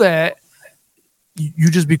through that, you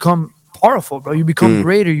just become powerful, bro. You become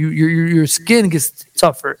greater. Your skin gets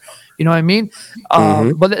tougher. You know what I mean?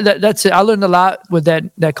 But that's it. I learned a lot with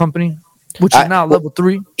that company, which is now level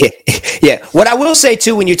 3. Yeah. What I will say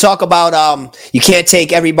too, when you talk about you can't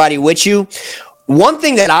take everybody with you, one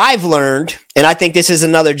thing that I've learned, and I think this is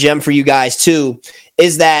another gem for you guys too,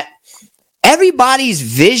 is that everybody's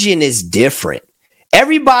vision is different.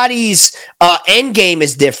 Everybody's end game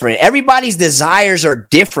is different. Everybody's desires are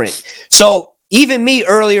different. So even me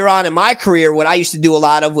earlier on in my career, what I used to do a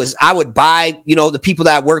lot of was I would buy, the people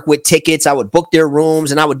that I work with tickets. I would book their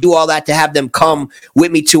rooms and I would do all that to have them come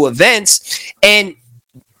with me to events. And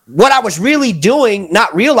what I was really doing,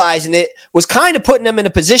 not realizing it, was kind of putting them in a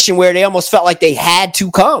position where they almost felt like they had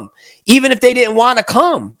to come. Even if they didn't want to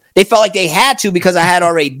come, they felt like they had to because I had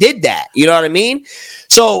already did that. You know what I mean?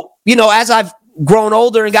 So, as I've grown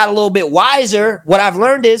older and got a little bit wiser, what I've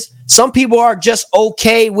learned is some people are just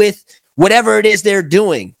okay with whatever it is they're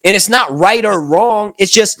doing. And it's not right or wrong.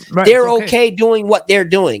 It's just they're okay doing what they're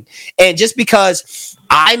doing. And just because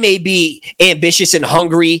I may be ambitious and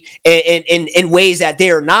hungry in ways that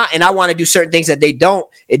they are not, and I want to do certain things that they don't,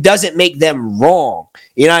 it doesn't make them wrong.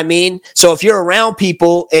 You know what I mean? So if you're around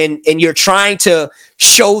people and you're trying to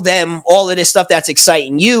show them all of this stuff that's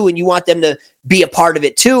exciting you and you want them to be a part of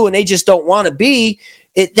it too, and they just don't want to be,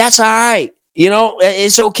 that's all right.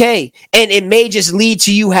 It's okay. And it may just lead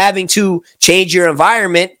to you having to change your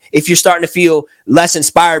environment if you're starting to feel less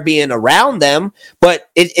inspired being around them.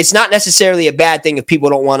 But it's not necessarily a bad thing if people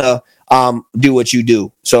don't want to do what you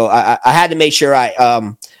do. So I had to make sure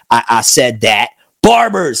I said that.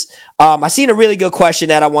 Barbers. I seen a really good question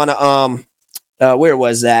that I want to where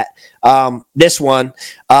was that? This one.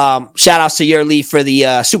 Shout outs to your lead for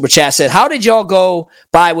the super chat. Said, how did y'all go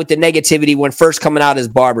by with the negativity when first coming out as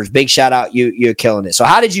barbers? Big shout out, you're killing it. So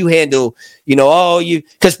how did you handle,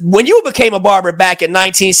 because when you became a barber back in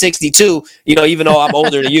 1962, even though I'm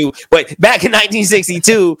older than you, but back in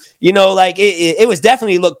 1962, it was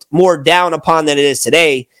definitely looked more down upon than it is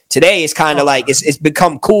today. Today it's kind of like it's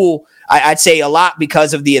become cool. I'd say a lot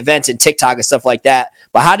because of the events and TikTok and stuff like that.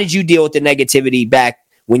 But how did you deal with the negativity back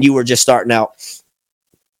when you were just starting out?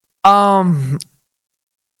 I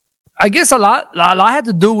guess a lot had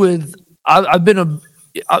to do with I've been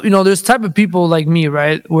there's type of people like me,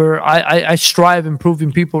 right, where I strive in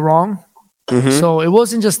proving people wrong. So it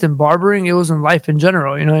wasn't just in barbering, it was in life in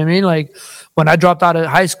general. You know what I mean? Like when I dropped out of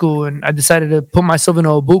high school and I decided to put myself into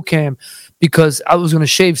a boot camp because I was going to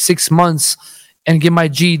shave 6 months and get my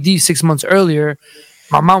GED 6 months earlier.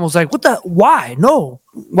 My mom was like, why? No,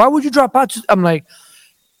 why would you drop out? I'm like,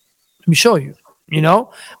 let me show you.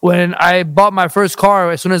 When I bought my first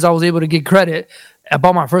car, as soon as I was able to get credit, I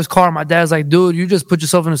bought my first car. My dad's like, dude, you just put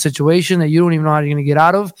yourself in a situation that you don't even know how you're going to get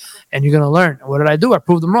out of, and you're going to learn. And what did I do? I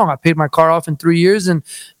proved them wrong. I paid my car off in 3 years and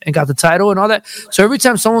got the title and all that. So every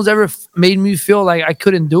time someone's ever made me feel like I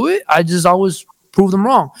couldn't do it, I just always prove them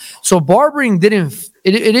wrong. So barbering didn't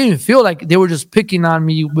feel like they were just picking on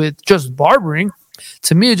me with just barbering.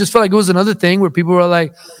 To me, it just felt like it was another thing where people were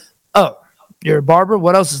like, oh, you're a barber?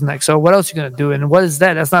 What else is next? So what else are you going to do? And what is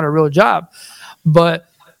that? That's not a real job. But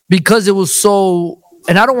because it was so,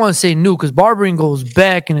 and I don't want to say new because barbering goes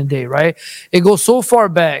back in the day, right? It goes so far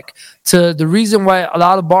back to the reason why a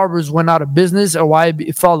lot of barbers went out of business or why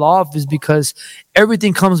it fell off is because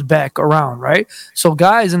everything comes back around, right? So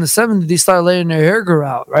guys in the 70s, they started letting their hair grow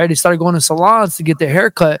out, right? They started going to salons to get their hair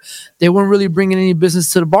cut. They weren't really bringing any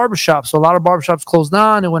business to the barbershop. So a lot of barbershops closed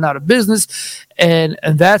down and went out of business. And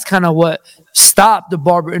that's kind of what stopped the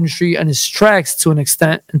barber industry in its tracks to an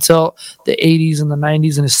extent until the 80s and the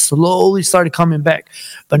 90s, and it slowly started coming back.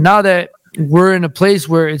 But now that we're in a place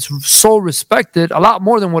where it's so respected, a lot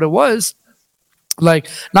more than what it was, like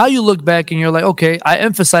now you look back and you're like, okay, I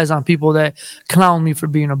emphasize on people that clown me for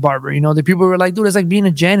being a barber. The people were like, dude, it's like being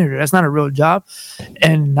a janitor. That's not a real job.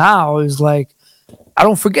 And now it's like, I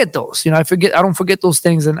don't forget those. I don't forget those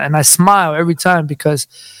things, and I smile every time because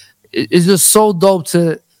it's just so dope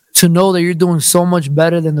to know that you're doing so much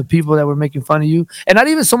better than the people that were making fun of you, and not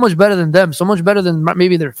even so much better than them, so much better than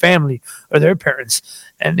maybe their family or their parents,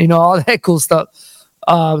 and all that cool stuff.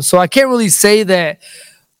 So I can't really say that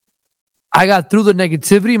I got through the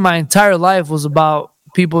negativity. My entire life was about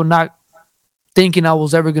people not thinking I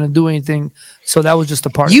was ever going to do anything. So that was just a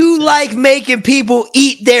part. You like making people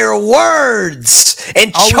eat their words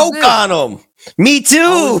and choke on them. Me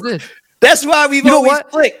too. That's why we've always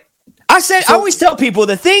clicked. I always tell people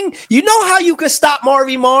the thing, how you could stop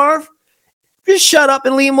Marvy Marv? Just shut up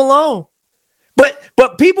and leave him alone.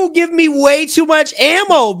 But people give me way too much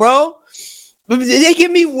ammo, bro. They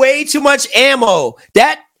give me way too much ammo.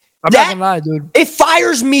 That I'm not gonna lie, dude. It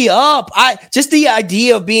fires me up. Just the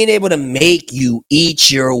idea of being able to make you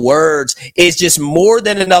eat your words is just more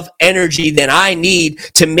than enough energy than I need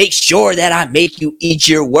to make sure that I make you eat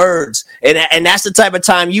your words. And that's the type of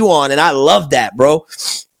time you on. And I love that, bro.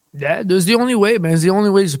 Yeah, it's the only way, man. It's the only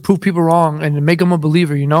way to prove people wrong and to make them a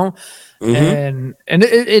believer, you know? Mm-hmm. And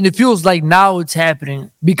it feels like now it's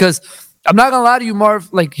happening because I'm not gonna lie to you,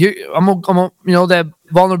 Marv. Like here, I'm you know, that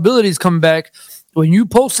vulnerability is coming back. When you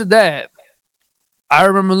posted that, I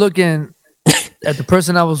remember looking at the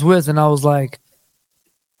person I was with, and I was like,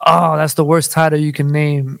 "Oh, that's the worst title you can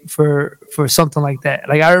name for something like that."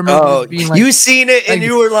 Like I remember being like, "You seen it," and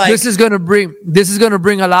you were like, "This is gonna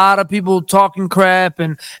bring a lot of people talking crap,"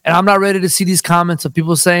 and I'm not ready to see these comments of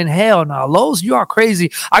people saying, "Hell no, Los, you are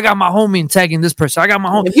crazy." I got my homie and tagging this person. I got my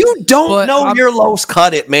homie. If you don't know your Los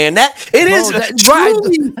Cut It, man.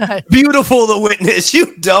 Truly beautiful to witness.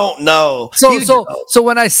 You don't know. So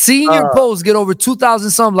when I seen your post get over 2,000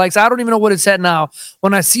 some likes, I don't even know what it's at now.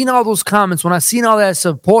 When I seen all those comments, when I seen all that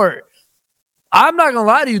support, I'm not gonna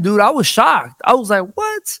lie to you, dude. I was shocked. I was like,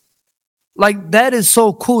 what? Like, that is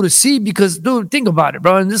so cool to see because, dude, think about it,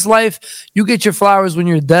 bro. In this life, you get your flowers when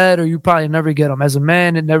you're dead, or you probably never get them. As a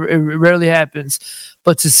man, it rarely happens.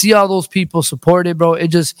 But to see all those people support it, bro,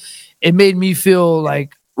 it made me feel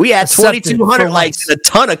like we had 2,200 likes and a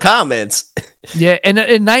ton of comments. Yeah, and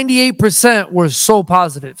 98% were so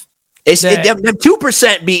positive. Them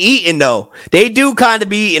 2% be eating though. They do kind of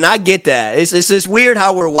be eating. I get that. It's just weird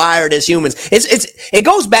how we're wired as humans. It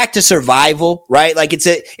goes back to survival, right? Like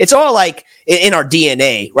it's all like in our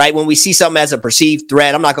DNA, right? When we see something as a perceived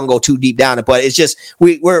threat, I'm not gonna go too deep down it, but it's just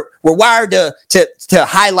we're wired to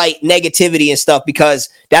highlight negativity and stuff because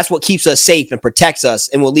that's what keeps us safe and protects us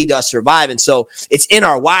and will lead to us surviving. So it's in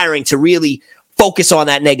our wiring to really focus on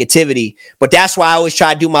that negativity. But that's why I always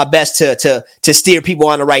try to do my best to steer people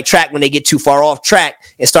on the right track when they get too far off track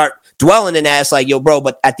and start dwelling in that. It's like, yo, bro,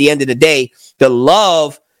 but at the end of the day, the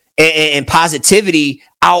love and positivity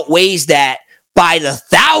outweighs that by the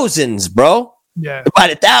thousands, bro. Yeah. By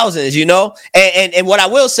the thousands, you know? And what I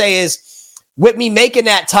will say is with me making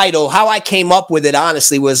that title, how I came up with it,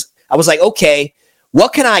 honestly, was I was like, okay,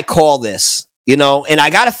 what can I call this? You know, and I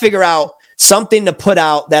got to figure out something to put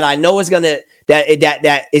out that I know is going to,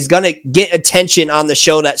 that is going to get attention on the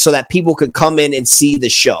show so that people could come in and see the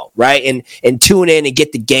show, right? And tune in and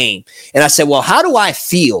get the game. And I said, well, how do I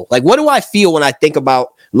feel? Like, what do I feel when I think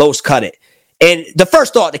about Los Cut It? And the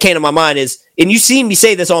first thought that came to my mind is, and you've seen me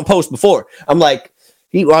say this on post before, I'm like,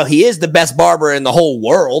 he is the best barber in the whole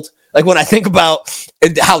world. Like when I think about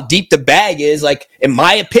how deep the bag is, like in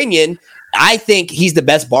my opinion, I think he's the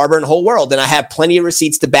best barber in the whole world. And I have plenty of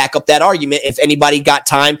receipts to back up that argument if anybody got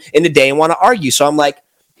time in the day and want to argue. So I'm like,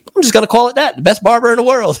 I'm just going to call it that, the best barber in the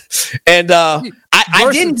world. And I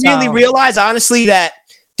didn't really realize, honestly, that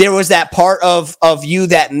there was that part of you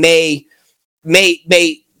that may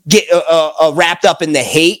get wrapped up in the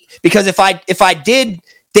hate. Because if I did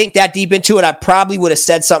think that deep into it, I probably would have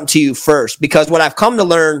said something to you first. Because what I've come to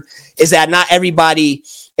learn is that not everybody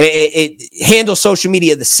it handles social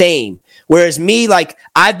media the same. Whereas me, like,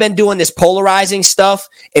 I've been doing this polarizing stuff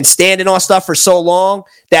and standing on stuff for so long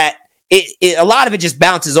that a lot of it just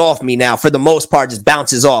bounces off me now. For the most part, just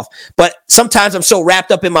bounces off. But sometimes I'm so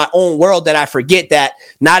wrapped up in my own world that I forget that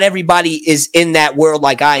not everybody is in that world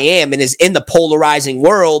like I am and is in the polarizing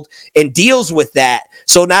world and deals with that.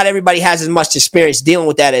 So not everybody has as much experience dealing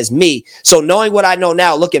with that as me. So knowing what I know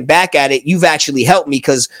now, looking back at it, you've actually helped me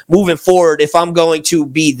because moving forward, if I'm going to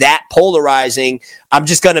be that polarizing, I'm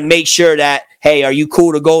just going to make sure that, hey, are you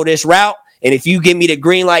cool to go this route? And if you give me the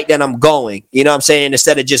green light, then I'm going, you know what I'm saying?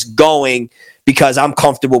 Instead of just going because I'm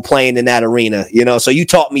comfortable playing in that arena, you know? So you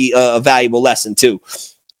taught me a valuable lesson too.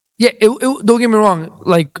 Yeah. Don't get me wrong.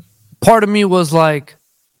 Like, part of me was like,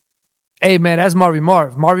 hey man, that's Marvy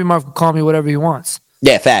Marv. Marvy Marv can call me whatever he wants.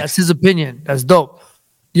 Yeah, facts. That's his opinion. That's dope.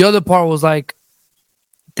 The other part was like,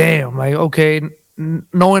 damn, like, okay,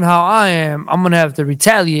 knowing how I am, I'm going to have to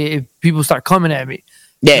retaliate if people start coming at me.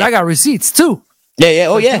 Yeah. And I got receipts too. Yeah.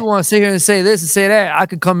 Oh, yeah. People want to sit here and say this and say that. I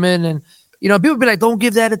could come in and, you know, people be like, don't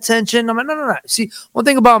give that attention. I'm like, no. See, one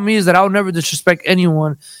thing about me is that I'll never disrespect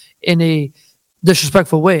anyone in a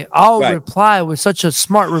disrespectful way. I'll reply with such a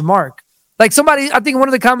smart remark. Like somebody, I think one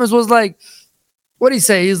of the comments was like, what did he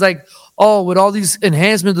say? He's like, oh, with all these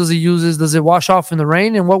enhancements he uses, does it wash off in the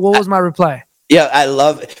rain? And what was my reply? Yeah, I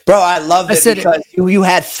love it. Bro, I love it because you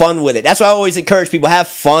had fun with it. That's why I always encourage people, have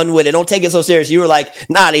fun with it. Don't take it so serious. You were like,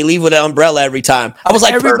 nah, they leave with an umbrella every time. I was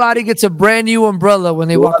like, everybody gets a brand new umbrella when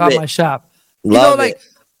they walk out my shop. You know, like,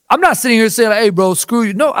 I'm not sitting here saying, like, hey, bro, screw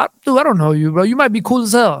you. No, I don't know you, bro. You might be cool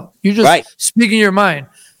as hell. You're just speaking your mind.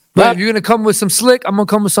 But if you're gonna come with some slick, I'm gonna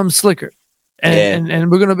come with something slicker,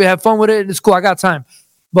 and we're gonna have fun with it. It's cool. I got time,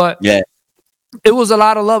 but it was a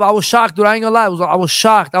lot of love. I was shocked, dude. I ain't gonna lie. I was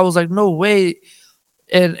shocked. I was like, no way.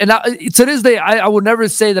 And to this day, I would never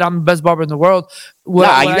say that I'm the best barber in the world. You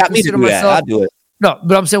got me to do that. I'll do it. No,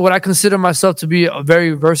 but I'm saying, would I consider myself to be a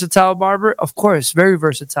very versatile barber? Of course, very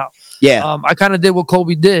versatile. Yeah. I kind of did what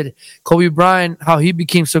Kobe did. Kobe Bryant, how he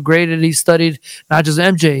became so great, and he studied not just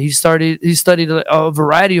MJ. He studied a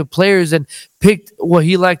variety of players and picked what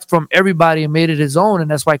he liked from everybody and made it his own.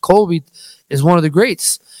 And that's why Kobe is one of the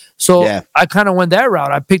greats. So I kind of went that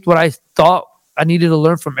route. I picked what I thought I needed to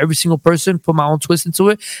learn from every single person, put my own twist into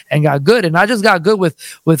it, and got good. And I just got good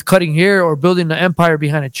with cutting hair or building an empire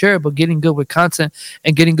behind a chair, but getting good with content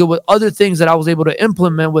and getting good with other things that I was able to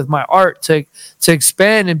implement with my art to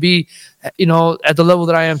expand and be, at the level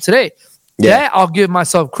that I am today. That I'll give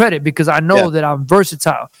myself credit because I know that I'm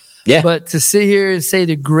versatile. Yeah. But to sit here and say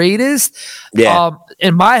the greatest,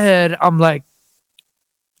 in my head, I'm like,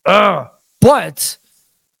 but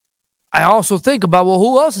I also think about, well,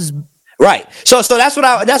 who else is right? So that's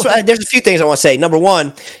what there's a few things I want to say. Number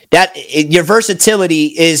one, that your versatility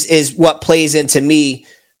is what plays into me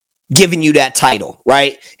giving you that title,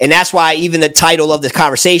 right? And that's why even the title of the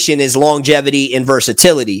conversation is longevity and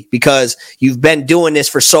versatility, because you've been doing this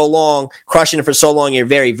for so long, crushing it for so long, you're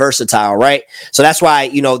very versatile, right? So that's why,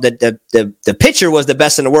 the picture was the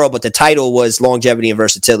best in the world, but the title was longevity and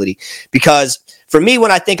versatility. Because for me,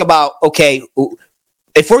 when I think about, okay,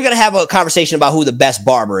 if we're going to have a conversation about who the best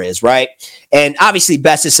barber is, right? And obviously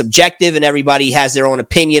best is subjective and everybody has their own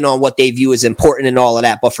opinion on what they view as important and all of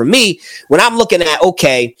that. But for me, when I'm looking at,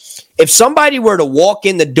 okay, if somebody were to walk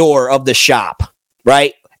in the door of the shop,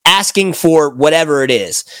 right, asking for whatever it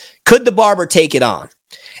is, could the barber take it on?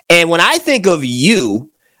 And when I think of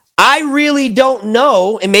you, I really don't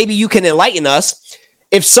know, and maybe you can enlighten us,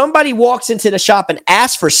 if somebody walks into the shop and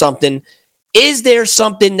asks for something, is there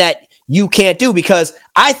something that you can't do? Because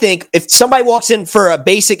I think if somebody walks in for a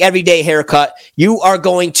basic everyday haircut, you are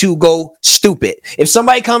going to go stupid. If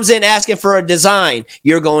somebody comes in asking for a design,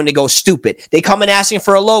 you're going to go stupid. They come in asking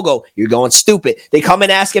for a logo, you're going stupid. They come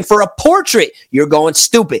in asking for a portrait, you're going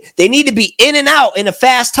stupid. They need to be in and out in a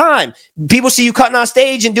fast time. People see you cutting on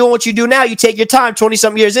stage and doing what you do now. You take your time,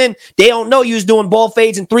 20-something years in, they don't know you was doing bald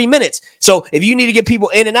fades in 3 minutes. So if you need to get people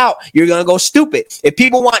in and out, you're going to go stupid. If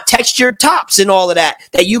people want textured tops and all of that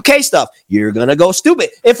UK stuff, you're going to go stupid.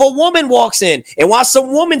 If a woman walks in and wants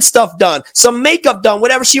some woman stuff done, some makeup done,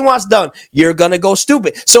 whatever she wants done, you're going to go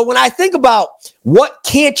stupid. So when I think about what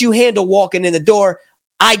can't you handle walking in the door,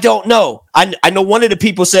 I don't know. I know one of the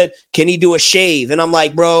people said, can he do a shave? And I'm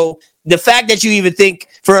like, bro, the fact that you even think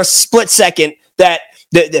for a split second that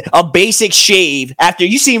a basic shave, after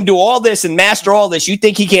you see him do all this and master all this, you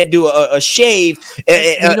think he can't do a shave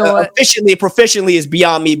proficiently is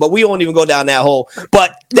beyond me, but we won't even go down that hole.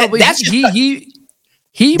 But that's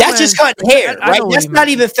just cutting hair, right? That's not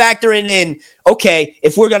even factoring in, okay,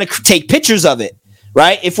 if we're going to take pictures of it,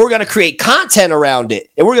 right? If we're going to create content around it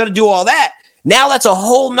and we're going to do all that, now that's a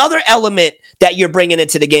whole nother element that you're bringing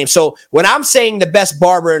into the game. So when I'm saying the best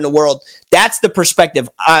barber in the world, that's the perspective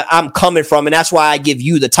I'm coming from. And that's why I give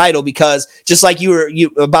you the title, because just like you were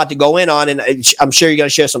about to go in on, and I'm sure you're going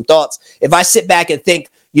to share some thoughts. If I sit back and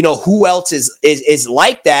think, who else is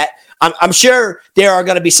like that, I'm sure there are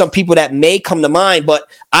going to be some people that may come to mind, but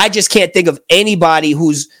I just can't think of anybody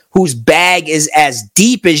whose bag is as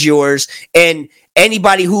deep as yours and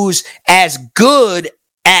anybody who's as good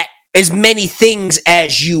at as many things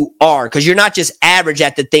as you are, because you're not just average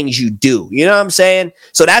at the things you do. You know what I'm saying?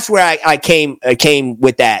 So that's where I came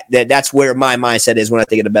with that. That's where my mindset is when I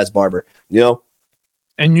think of the best barber,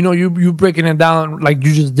 And you breaking it down like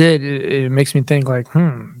you just did, it makes me think like,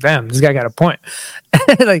 damn, this guy got a point.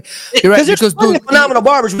 Like, you're right, because dude, phenomenal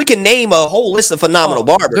barbers. We can name a whole list of phenomenal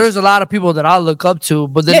barbers. There's a lot of people that I look up to,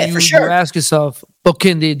 but then you ask yourself, but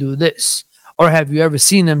can they do this? Or have you ever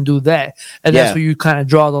seen them do that? And that's where you kind of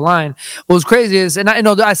draw the line. What's crazy is, and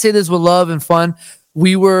I say this with love and fun,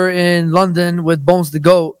 we were in London with Bones the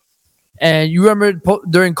Goat. And you remember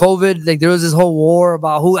during COVID, like there was this whole war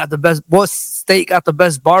about who got the best, what state got the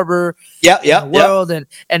best barber in the world. And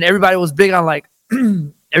everybody was big on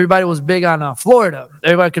Florida.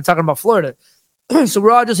 Everybody kept talking about Florida. So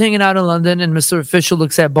we're all just hanging out in London, and Mr. Official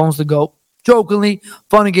looks at Bones the Goat, jokingly,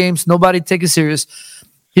 fun and games, nobody take it serious.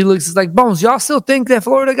 He looks like, Bones, y'all still think that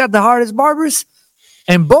Florida got the hardest barbers?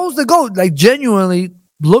 And Bones the Goat, like, genuinely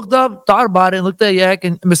looked up, thought about it, and looked at Yak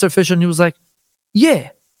and Mr. Fisher, and he was like,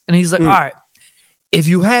 yeah. And he's like, all right, if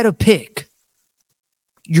you had to pick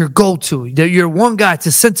your go-to, your one guy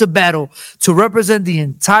to sense a battle to represent the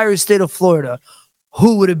entire state of Florida,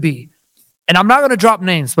 who would it be? And I'm not going to drop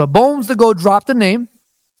names, but Bones the Goat dropped the name.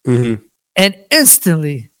 Mm-hmm. And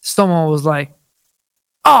instantly, someone was like,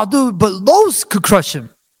 oh, dude, but Los could crush him.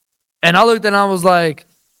 And I looked and I was like,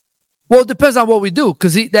 well, it depends on what we do.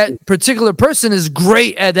 Because that particular person is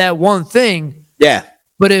great at that one thing. Yeah.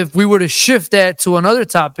 But if we were to shift that to another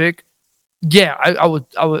topic, yeah,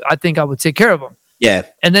 I think I would take care of him. Yeah.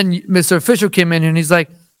 And then Mr. Official came in and he's like,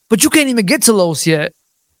 but you can't even get to Los yet.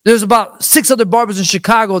 There's about 6 other barbers in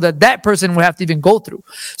Chicago that person would have to even go through.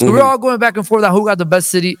 So we're all going back and forth on who got the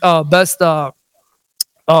best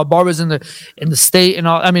barbers in the state and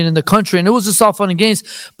all. I mean, in the country. And it was just all fun and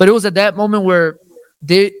games. But it was at that moment where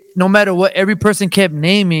no matter what every person kept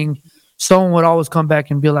naming, someone would always come back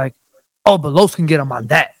and be like, "Oh, but Los can get him on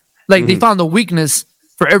that." Like they found the weakness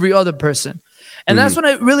for every other person, and that's when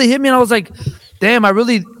it really hit me. And I was like, "Damn, I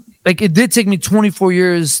really." Like it did take me 24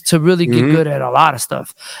 years to really get good at a lot of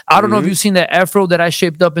stuff. I don't know if you've seen that afro that I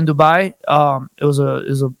shaped up in Dubai. It was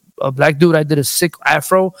a black dude. I did a sick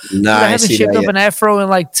afro. Nah, I haven't shaped up an afro in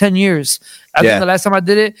like 10 years. I think the last time I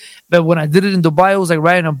did it, but when I did it in Dubai, it was like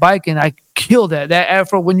riding a bike and I killed that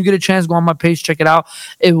afro. When you get a chance, go on my page, check it out.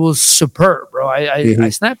 It was superb, bro.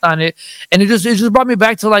 I snapped on it, and it just brought me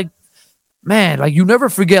back to like, man, like you never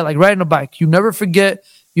forget, like riding a bike. You never forget.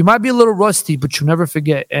 You might be a little rusty, but you never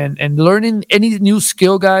forget. And learning any new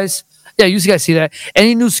skill, guys. Yeah, you guys see that.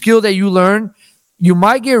 Any new skill that you learn, you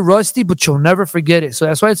might get rusty, but you'll never forget it. So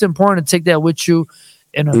that's why it's important to take that with you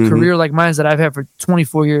in a career like mine that I've had for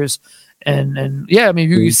 24 years. And yeah, I mean,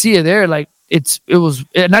 you see it there. Like it was,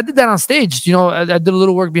 and I did that on stage. You know, I did a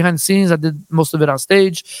little work behind the scenes. I did most of it on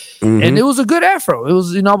stage, and it was a good afro. It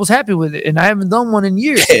was, I was happy with it, and I haven't done one in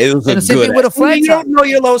years. It was and the same thing with a flat top. You don't know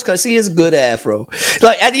your Los because he is good afro.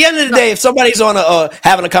 Like at the end of the day, if somebody's on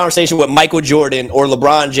having a conversation with Michael Jordan or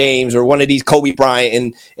LeBron James or one of these Kobe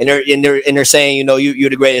Bryant, and they're saying, you're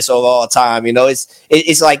the greatest of all time.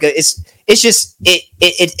 It's like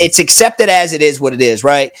it's accepted as it is what it is,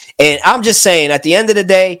 right? And I'm just saying, at the end of the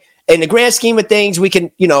day, in the grand scheme of things, we can,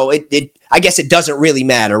 I guess it doesn't really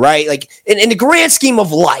matter, right? Like in the grand scheme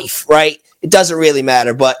of life, right? It doesn't really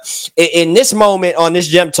matter. But in this moment on this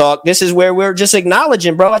Gem Talk, this is where we're just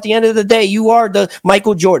acknowledging, bro, at the end of the day, you are the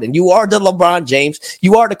Michael Jordan. You are the LeBron James.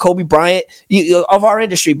 You are the Kobe Bryant of our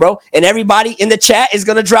industry, bro. And everybody in the chat is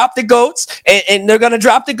going to drop the goats, and they're going to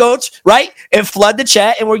drop the goats, right? And flood the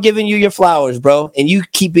chat, and we're giving you your flowers, bro. And you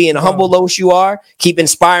keep being humble, Los, you are. Keep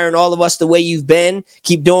inspiring all of us the way you've been.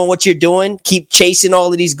 Keep doing what you're doing. Keep chasing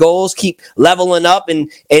all of these goals. Keep leveling up and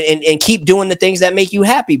keep doing the things that make you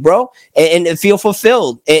happy, bro. And feel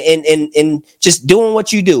fulfilled and just doing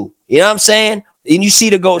what you do. You know what I'm saying? And you see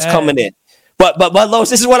the goals coming in. But Los,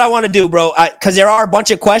 this is what I want to do, bro. Because there are a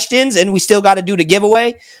bunch of questions and we still got to do the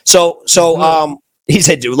giveaway. So he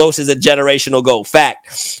said, dude, Los is a generational goal.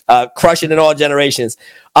 Fact. Crushing in all generations.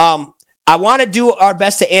 I want to do our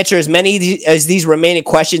best to answer as many as these remaining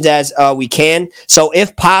questions as we can. So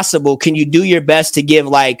if possible, can you do your best to give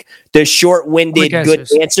like the short-winded good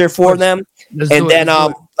answer for them? And then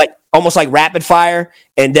like almost like rapid fire.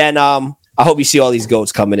 And then I hope you see all these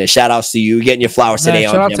goats coming in. Shout outs to you. You're getting your flowers today.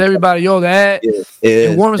 Shout out to everybody. Yo,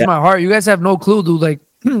 it warms my heart. You guys have no clue, dude. Like,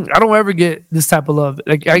 I don't ever get this type of love.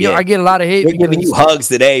 Like I get a lot of hate. We're giving you hugs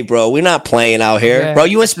today, bro. We're not playing out here, bro.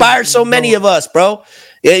 You inspired so many of us, bro.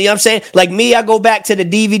 You know what I'm saying? Like me, I go back to the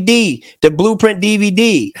DVD, the Blueprint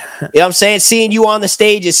DVD. You know what I'm saying? Seeing you on the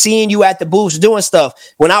stages, seeing you at the booths, doing stuff.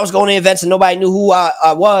 When I was going to events and nobody knew who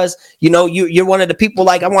I was, you're one of the people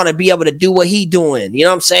like, I want to be able to do what he doing. You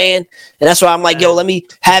know what I'm saying? And that's why I'm like, yo, let me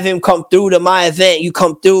have him come through to my event. You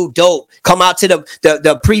come through, dope. Come out to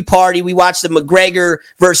the pre-party. We watched the McGregor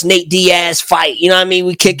versus Nate Diaz fight. You know what I mean?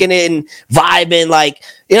 We kicking it and vibing like,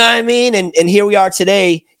 you know what I mean? And here we are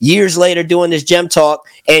today, years later, doing this Gem Talk.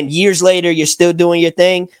 And years later, you're still doing your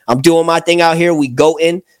thing. I'm doing my thing out here. We go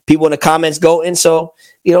in. People in the comments go in. So,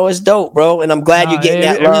 it's dope, bro. And I'm glad you're getting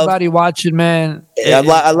that love. Everybody watching, man.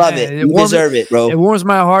 I love it. You deserve it, bro. It warms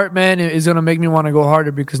my heart, man. It's going to make me want to go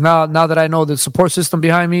harder because now that I know the support system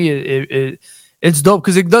behind me, it's dope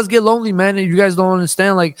because it does get lonely, man. And you guys don't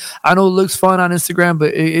understand. Like, I know it looks fun on Instagram,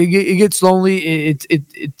 but it gets lonely.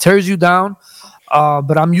 It tears you down.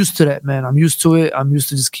 But I'm used to that, man. I'm used to it. I'm used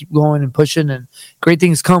to just keep going and pushing, and great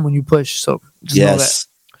things come when you push. So just know that.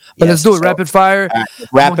 But let's do it. Rapid fire.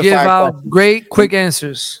 Rapid fire. Give out great, quick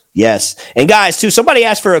answers. Yes. And guys, too, somebody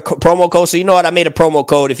asked for a promo code. So you know what? I made a promo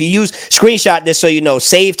code. If you use screenshot this so you know,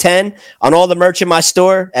 save 10 on all the merch in my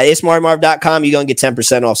store at itsmartymarv.com, you're going to get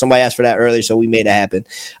 10% off. Somebody asked for that earlier, so we made it happen.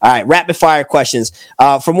 All right. Rapid fire questions.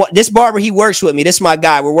 From what this barber, he works with me. This is my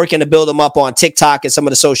guy. We're working to build him up on TikTok and some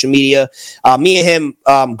of the social media. Me and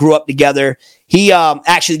him grew up together. He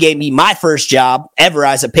actually gave me my first job ever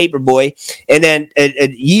as a paper boy. And then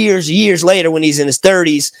years later, when he's in his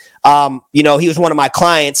 30s, he was one of my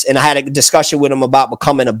clients, and I had a discussion with him about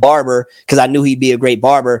becoming a barber because I knew he'd be a great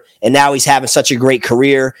barber. And now he's having such a great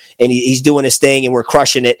career, and he's doing his thing, and we're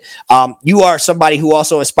crushing it. You are somebody who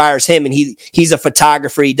also inspires him, and he's a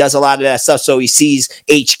photographer. He does a lot of that stuff. So he sees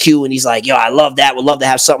HQ, and he's like, yo, I love that. Would love to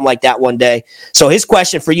have something like that one day. So his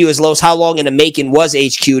question for you is, Los, how long in the making was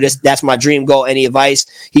HQ? That's my dream goal. Any advice?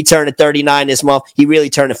 He turned 39 this month. He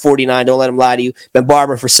really turned 49. Don't let him lie to you. Been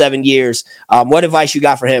barbering for 7 years. What advice you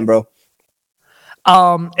got for him, bro?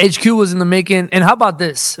 HQ was in the making. And how about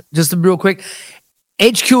this? Just real quick.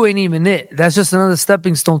 HQ ain't even it. That's just another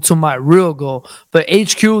stepping stone to my real goal. But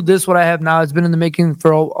HQ, this what I have now, it's been in the making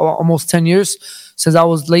for almost 10 years. Since I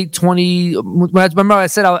was late 20. Remember I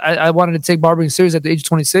said I wanted to take barbering serious at the age of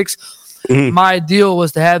 26. Mm-hmm. My ideal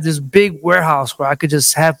was to have this big warehouse where I could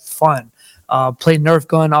just have fun. Play Nerf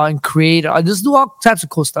gun and create. I just do all types of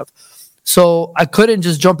cool stuff. So I couldn't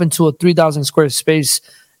just jump into a 3,000 square space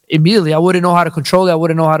immediately. I wouldn't know how to control it. I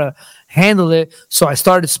wouldn't know how to handle it. So I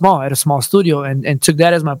started small at a small studio and took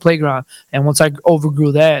that as my playground. And once I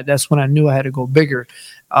overgrew that, that's when I knew I had to go bigger.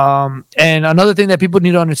 And another thing that people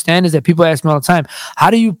need to understand is that people ask me all the time, how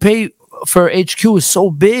do you pay for HQ? Is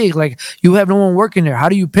so big. Like, you have no one working there. How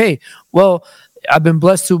do you pay? Well, I've been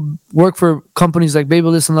blessed to work for companies like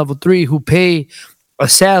Babyliss and Level 3 who pay a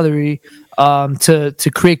salary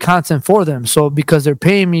to create content for them. So because they're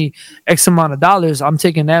paying me X amount of dollars, I'm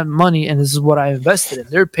taking that money and this is what I invested in.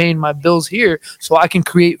 They're paying my bills here so I can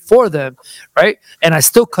create for them, right? And I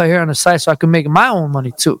still cut hair on the side so I can make my own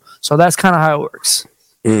money too. So that's kind of how it works.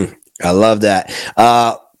 I love that.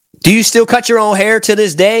 Do you still cut your own hair to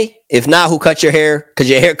this day? If not, who cut your hair? Because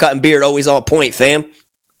your haircut and beard always on point, fam.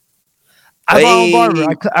 I'm my own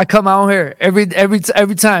barber. I cut my own hair every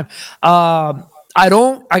time.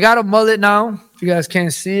 I got a mullet now. If you guys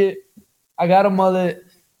can't see it, I got a mullet.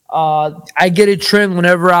 I get it trimmed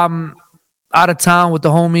whenever I'm out of town with the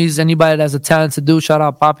homies. Anybody that has a talent to do, shout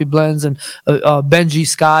out Poppy Blends and Benji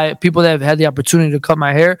Sky, people that have had the opportunity to cut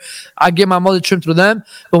my hair. I get my mullet trimmed through them.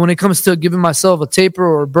 But when it comes to giving myself a taper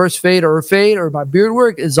or a burst fade or my beard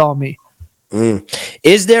work, it's all me.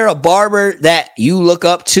 Is there a barber that you look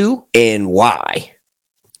up to and why?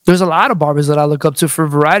 There's a lot of barbers that I look up to for a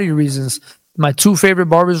variety of reasons. My two favorite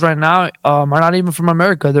barbers right now are not even from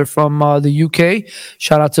America. They're from the UK.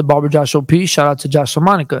 Shout out to Barber Josh OP. Shout out to Josh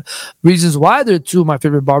Monica. Reasons why they're two of my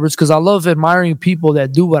favorite barbers, because I love admiring people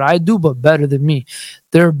that do what I do, but better than me.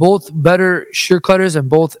 They're both better shear cutters and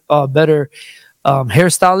both better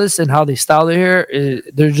hairstylists and how they style their hair.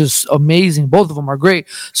 They're just amazing. Both of them are great.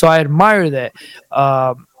 So I admire that.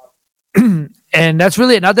 And that's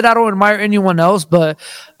really it. Not that I don't admire anyone else, but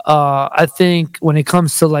I think when it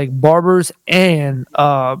comes to like barbers and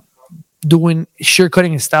doing shear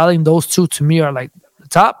cutting and styling, those two to me are like the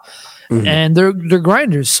top. And they're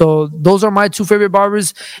grinders. So those are my two favorite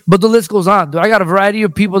barbers. But the list goes on. I got a variety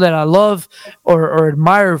of people that I love or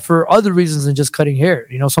admire for other reasons than just cutting hair.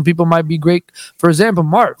 You know, some people might be great. For example,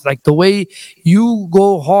 Marv, like the way you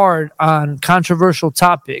go hard on controversial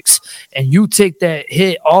topics and you take that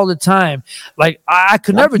hit all the time. Like I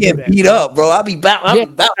could never do that. Beat up, bro. I'll be back. I'll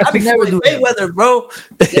be never do Mayweather, bro.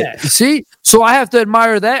 Yeah. See? So I have to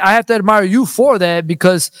admire that. I have to admire you for that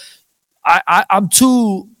because I'm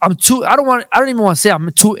too I don't even want to say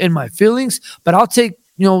I'm too in my feelings, but I'll take,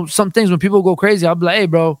 some things when people go crazy, I'll be like, hey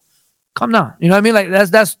bro, calm down. You know what I mean? Like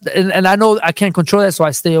that's and I know I can't control that, so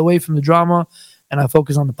I stay away from the drama and I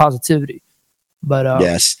focus on the positivity. But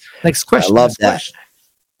yes. Next question.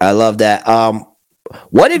 I love that.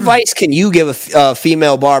 What advice can you give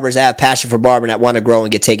female barbers that have passion for barbering that want to grow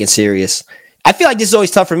and get taken serious? I feel like this is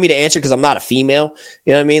always tough for me to answer because I'm not a female.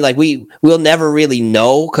 You know what I mean? Like we'll never really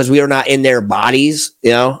know because we are not in their bodies,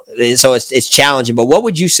 and so it's challenging. But what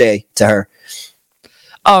would you say to her?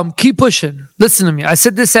 Keep pushing. Listen to me. I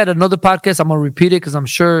said this at another podcast. I'm going to repeat it because I'm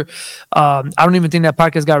sure I don't even think that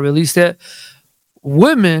podcast got released yet.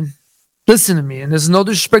 Women, listen to me. And there's no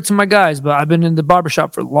disrespect to my guys, but I've been in the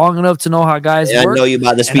barbershop for long enough to know how guys work. I know you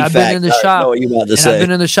about to speak facts. I've been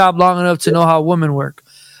in the shop long enough to know how women work.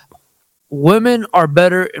 Women are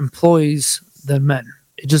better employees than men.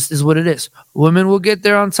 It just is what it is. Women will get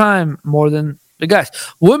there on time more than The guys.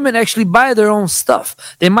 Women actually buy their own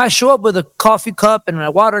stuff. They might show up with a coffee cup and a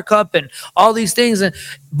water cup and all these things,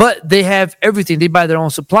 but they have everything. They buy their own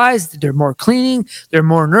supplies. They're more cleaning. They're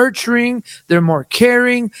more nurturing. They're more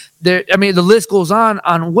caring. The list goes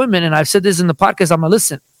on women. And I've said this in the podcast. I'm going to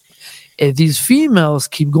listen. If these females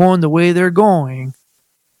keep going the way they're going,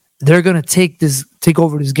 they're going to take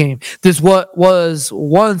over this game. This what was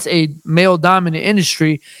once a male dominant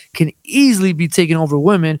industry can easily be taken over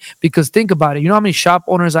women, because think about it. You know how many shop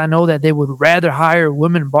owners I know that they would rather hire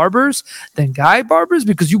women barbers than guy barbers,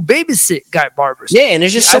 because you babysit guy barbers. Yeah, and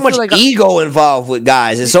there's just so much ego involved with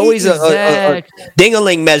guys. It's always a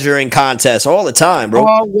ding-a-ling measuring contest all the time, bro.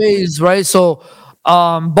 Always, right? So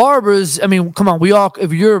barbers, I mean, come on,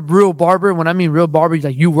 if you're a real barber, when I mean real barber,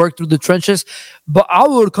 like you work through the trenches, but I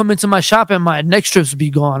would come into my shop and my neck strips would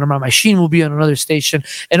be gone, or my machine will be on another station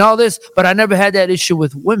and all this, but I never had that issue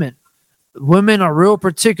with women. Women are real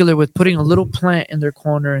particular with putting a little plant in their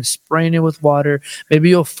corner and spraying it with water,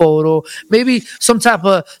 maybe a photo, maybe some type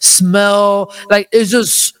of smell. Like, it's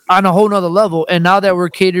just on a whole nother level. And now that we're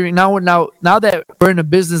catering, now that we're in a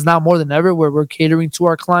business now more than ever, where we're catering to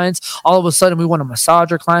our clients, all of a sudden we want to massage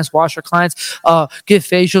our clients, wash our clients, get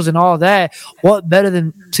facials and all that. What better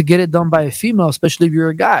than to get it done by a female, especially if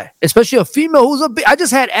you're a guy, especially a female who's I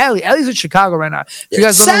just had Allie. Allie's in Chicago right now. You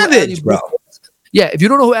guys don't savage, bro. Yeah, if you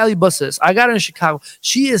don't know who Allie Buss is, I got her in Chicago.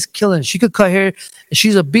 She is killing. She could cut hair, and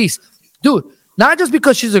she's a beast. Dude, not just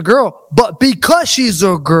because she's a girl, but because she's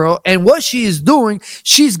a girl and what she is doing,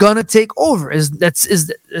 she's going to take over. That's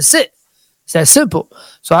it. It's that simple.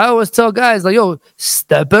 So I always tell guys, like, yo,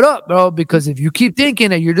 step it up, bro, because if you keep thinking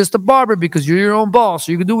that you're just a barber because you're your own boss,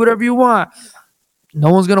 so you can do whatever you want,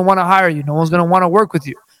 no one's going to want to hire you. No one's going to want to work with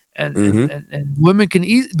you. And women can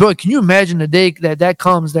eat, bro. Can you imagine the day that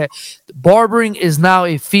comes that barbering is now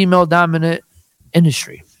a female dominant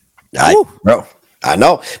industry? Bro, I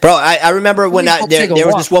know, bro. I remember when there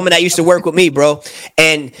was this woman that used to work with me, bro,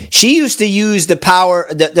 and she used to use the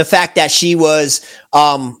power, the fact that she was,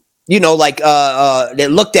 they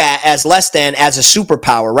looked at as less than as a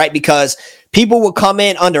superpower, right? Because people would come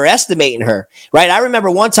in underestimating her, right? I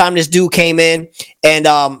remember one time this dude came in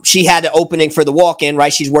and she had the opening for the walk-in,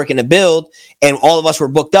 right? She's working the build and all of us were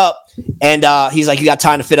booked up. And he's like, you got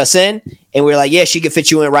time to fit us in? And we were like, yeah, she can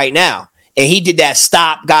fit you in right now. And he did that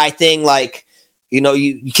stop guy thing, like,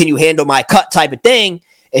 can you handle my cut type of thing?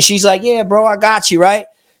 And she's like, yeah, bro, I got you, right?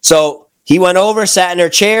 So he went over, sat in her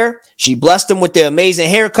chair. She blessed him with the amazing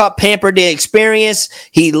haircut, pampered the experience.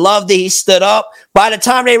 He loved it. He stood up. By the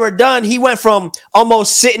time they were done, he went from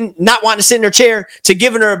almost sitting, not wanting to sit in her chair, to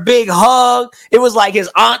giving her a big hug. It was like his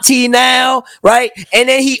auntie now, right? And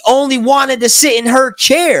then he only wanted to sit in her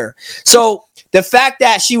chair. So the fact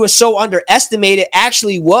that she was so underestimated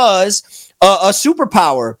actually was a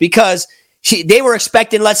superpower, because they were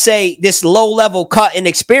expecting, let's say, this low-level cut and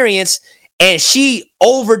experience, and she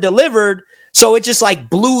over-delivered, so it just like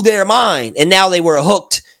blew their mind, and now they were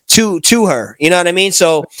hooked to her. You know what I mean?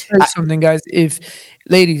 So something, guys.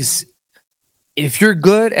 Ladies, if you're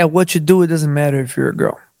good at what you do, it doesn't matter if you're a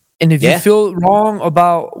girl. And if you feel wrong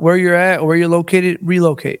about where you're at or where you're located,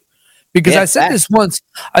 relocate. Because I said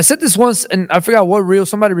this once, and I forgot what reel,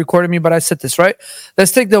 somebody recorded me, but I said this, right?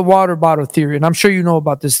 Let's take the water bottle theory, and I'm sure you know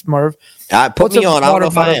about this, Marv. Put me on. I don't know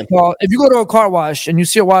if I am. If you go to a car wash and you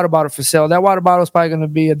see a water bottle for sale, that water bottle is probably going to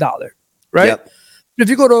be $1, right? Yep. If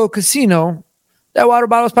you go to a casino, that water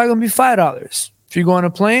bottle is probably going to be $5. If you go on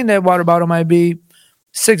a plane, that water bottle might be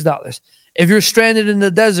 $6. If you're stranded in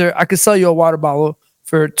the desert, I could sell you a water bottle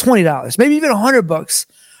for $20, maybe even $100.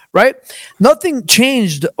 Right? Nothing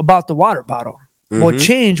changed about the water bottle. Mm-hmm. What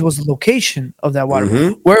changed was the location of that water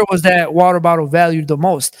bottle. Where was that water bottle valued the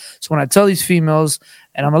most? So when I tell these females,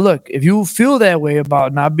 and I'm like, look, if you feel that way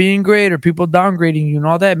about not being great or people downgrading you and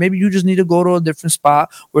all that, maybe you just need to go to a different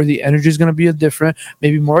spot where the energy is going to be a different,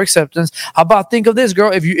 maybe more acceptance. How about, think of this,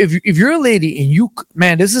 girl? If you're a lady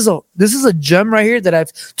and this is a gem right here that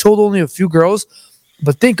I've told only a few girls,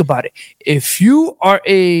 but think about it. If you are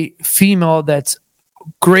a female that's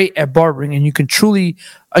great at barbering and you truly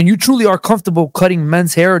are comfortable cutting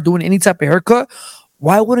men's hair or doing any type of haircut,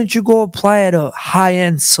 why wouldn't you go apply at a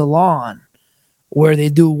high-end salon where they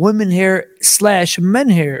do women hair / men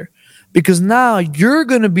hair? Because now you're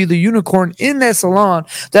going to be the unicorn in that salon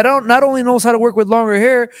that not only knows how to work with longer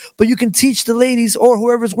hair, but you can teach the ladies or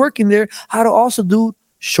whoever's working there how to also do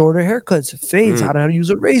shorter haircuts, fades, how to use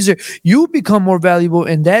a razor. You become more valuable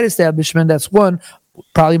in that establishment. That's one.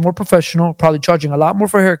 Probably more professional, probably charging a lot more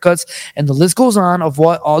for haircuts, and the list goes on of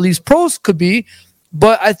what all these pros could be.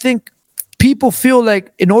 But I think people feel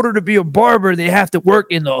like in order to be a barber, they have to work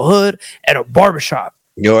in the hood at a barbershop.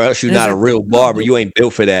 Or else you're And it's not a like, real barber. You ain't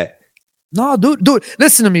built for that. no, dude,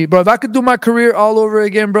 listen to me, bro. If I could do my career all over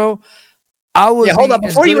again, bro, I would. Yeah, hold be up.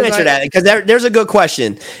 as Before good you as answer that, because there's a good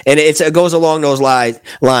question, and it goes along those lines,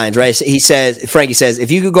 right? He says, Frankie says,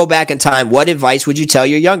 if you could go back in time, what advice would you tell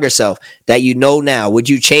your younger self that you know now? Would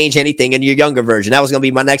you change anything in your younger version? That was going to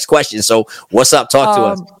be my next question. So what's up? Talk to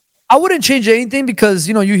us. I wouldn't change anything because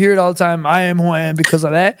you hear it all the time. I am who I am because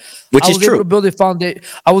of that. Which is true.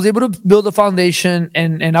 I was able to build a foundation,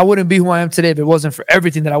 and I wouldn't be who I am today if it wasn't for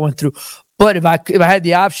everything that I went through. But if I had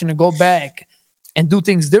the option to go back and do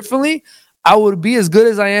things differently, I would be as good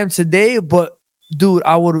as I am today. But dude,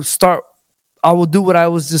 I would do what I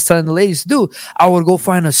was just telling the ladies to do. I would go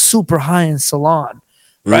find a super high-end salon,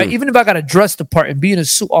 right? Even if I got to dress the part and be in a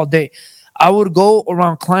suit all day, I would go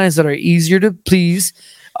around clients that are easier to please,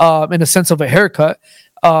 in the sense of a haircut,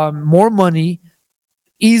 more money,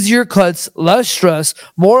 easier cuts, less stress,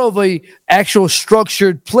 more of a actual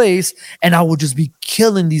structured place, and I would just be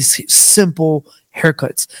killing these simple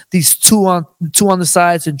haircuts, these two on the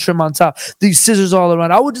sides and trim on top, these scissors all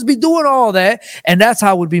around. I would just be doing all that, and that's how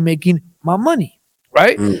I would be making my money,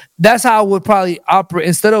 right? That's how I would probably operate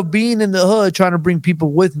instead of being in the hood trying to bring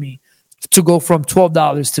people with me to go from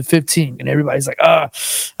 $12 to 15, and everybody's like, I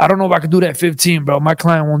don't know if I could do that 15, bro. My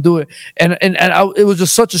client won't do it, and it was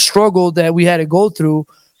just such a struggle that we had to go through.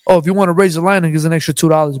 Oh, if you want to raise the lining, here's an extra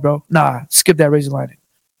 $2, bro. Nah, skip that raise the lining.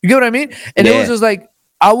 You get what I mean? And it was just like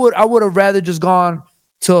I would have rather just gone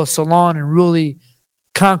to a salon and really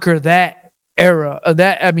conquer that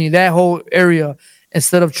that whole area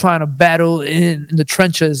instead of trying to battle in the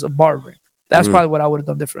trenches of barbering. That's probably what I would have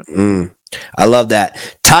done different. I love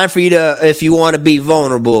that. Time for you to, if you want to be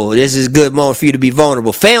vulnerable, this is a good moment for you to be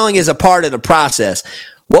vulnerable. Failing is a part of the process.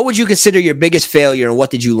 What would you consider your biggest failure, and what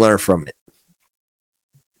did you learn from it?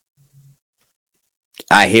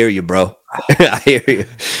 I hear you, bro. I hear you.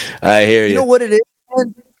 You know what it is?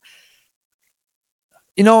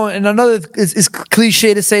 And another is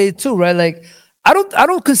cliche to say it too, right? Like, I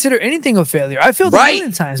don't consider anything a failure. I feel a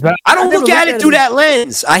million times, but I don't look at it through that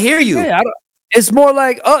lens. I hear you. Yeah, it's more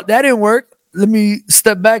like, oh, that didn't work. Let me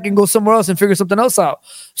step back and go somewhere else and figure something else out.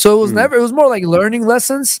 So it was it was more like learning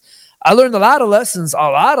lessons. I learned a lot of lessons,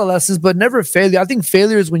 but never failure. I think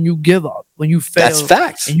failure is when you give up, when you fail. That's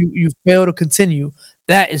facts. And you fail to continue.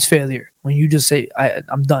 That is failure. When you just say,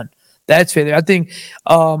 I'm done. That's failure. I think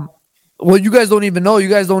what you guys don't even know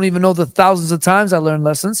the thousands of times I learned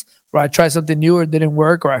lessons where I tried something new or it didn't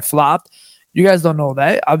work or I flopped. You guys don't know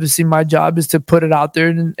that. Obviously, my job is to put it out there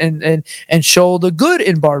and show the good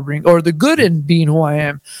in barbering or the good in being who I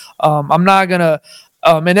am. I'm not gonna,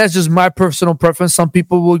 and that's just my personal preference. Some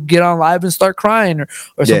people will get on live and start crying,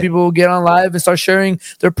 or some people will get on live and start sharing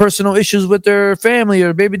their personal issues with their family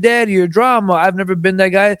or baby daddy or drama. I've never been that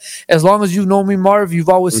guy. As long as you know me, Marv, you've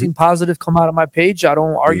always seen positive come out of my page. I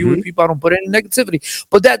don't argue with people. I don't put any negativity.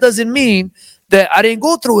 But that doesn't mean that I didn't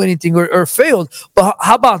go through anything or failed. But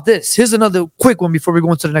how about this? Here's another quick one before we go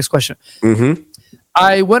into the next question.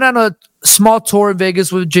 I went on a small tour in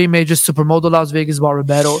Vegas with Jay Majors to promote the Las Vegas Barber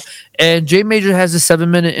Battle. And Jay Major has a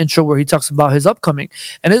 7-minute intro where he talks about his upcoming.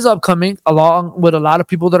 And his upcoming, along with a lot of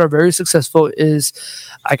people that are very successful, is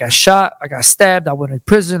I got shot, I got stabbed, I went in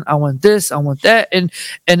prison, I want this, I want that. And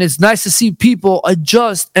it's nice to see people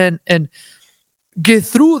adjust and get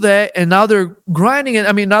through that, and now they're grinding,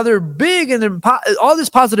 and now they're big, and they're all this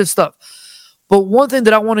positive stuff. But one thing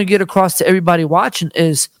that I want to get across to everybody watching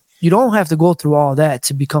is you don't have to go through all that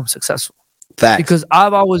to become successful. Facts. Because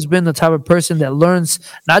I've always been the type of person that learns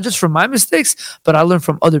not just from my mistakes, but I learn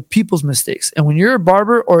from other people's mistakes. And when you're a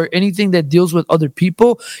barber or anything that deals with other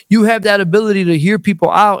people, you have that ability to hear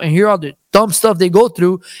people out and hear all the dumb stuff they go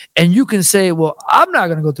through. And you can say, well, I'm not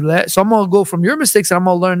going to go through that. So I'm going to go from your mistakes and I'm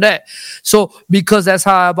going to learn that. So because that's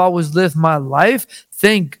how I've always lived my life,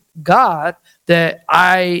 thank God that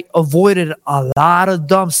I avoided a lot of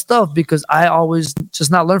dumb stuff because I always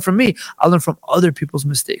just not learn from me. I learn from other people's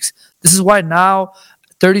mistakes. This is why now,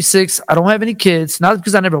 36, I don't have any kids. Not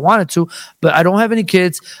because I never wanted to, but I don't have any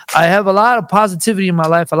kids. I have a lot of positivity in my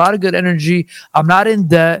life, a lot of good energy. I'm not in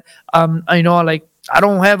debt. I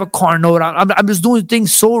don't have a car note. I'm just doing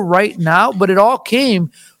things so right now, but it all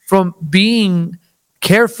came from being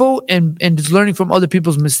careful and just learning from other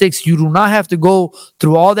people's mistakes. You do not have to go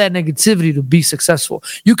through all that negativity to be successful.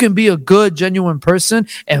 You can be a good, genuine person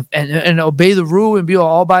and obey the rule and be an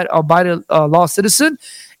all-by law citizen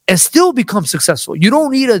and still become successful. You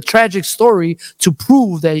don't need a tragic story to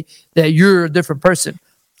prove that you're a different person.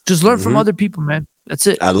 Just learn from other people, man. That's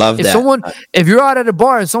it. I love that. If you're out at a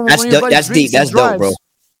bar and someone, that's deep. That's dope, bro.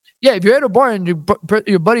 Yeah, if you're at a bar and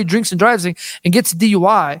your buddy drinks and drives and gets a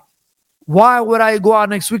DUI, why would I go out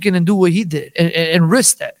next weekend and do what he did and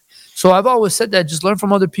risk that? So I've always said that just learn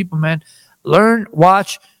from other people, man. Learn,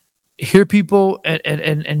 watch, hear people,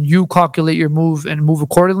 and you calculate your move and move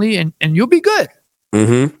accordingly, and you'll be good.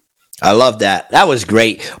 Mm-hmm. I love that. That was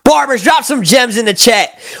great. Barbers, drop some gems in the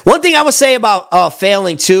chat. One thing I would say about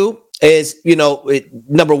failing too is,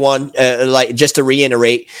 number one, like just to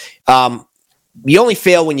reiterate, you only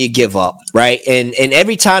fail when you give up, right? And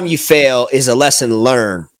every time you fail is a lesson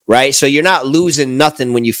learned, right? So you're not losing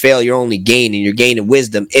nothing when you fail. You're only gaining. You're gaining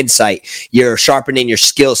wisdom, insight. You're sharpening your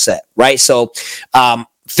skill set, right? So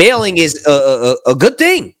failing is a good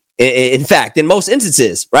thing. In fact, in most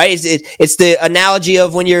instances, right? It's the analogy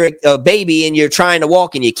of when you're a baby and you're trying to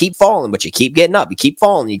walk and you keep falling, but you keep getting up. You keep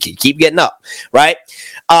falling, you keep getting up, right?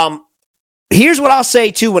 Here's what I'll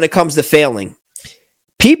say, too, when it comes to failing.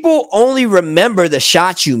 People only remember the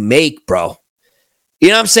shots you make, bro. You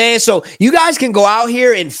know what I'm saying? So you guys can go out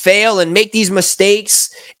here and fail and make these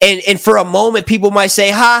mistakes. And for a moment, people might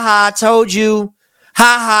say, ha, ha, I told you.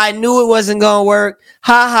 Ha, ha, I knew it wasn't going to work.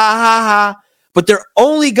 Ha, ha, ha, ha. But they're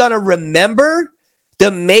only going to remember the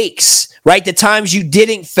makes, right? The times you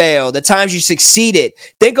didn't fail, the times you succeeded.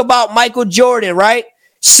 Think about Michael Jordan, right?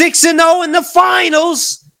 6-0 in the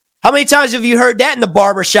finals. How many times have you heard that in the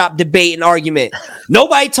barbershop debate and argument?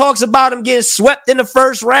 Nobody talks about him getting swept in the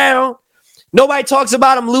first round. Nobody talks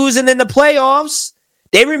about him losing in the playoffs.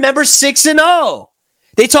 They remember 6-0.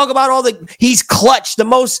 They talk about he's clutched the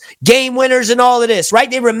most game winners and all of this,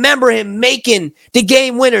 right? They remember him making the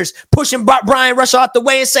game winners, pushing Brian Rush out the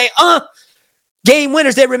way and say, game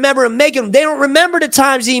winners. They remember him making them. They don't remember the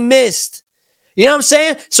times he missed. You know what I'm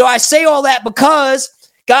saying? So I say all that because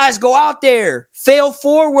guys, go out there, fail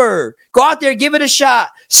forward, go out there, give it a shot,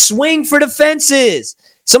 swing for the fences.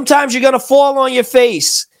 Sometimes you're going to fall on your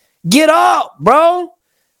face. Get up, bro.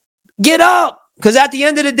 Get up. Because at the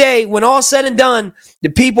end of the day, when all's said and done, the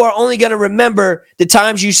people are only going to remember the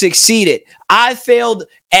times you succeeded. I failed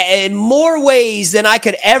in more ways than I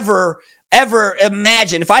could ever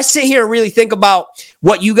imagine. If I sit here and really think about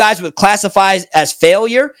what you guys would classify as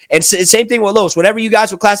failure, and same thing with Los, whatever you guys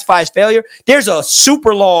would classify as failure, there's a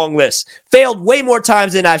super long list. Failed way more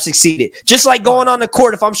times than I've succeeded. Just like going on the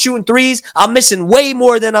court, if I'm shooting threes, I'm missing way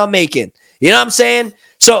more than I'm making. You know what I'm saying?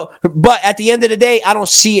 So, but at the end of the day, I don't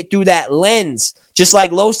see it through that lens, just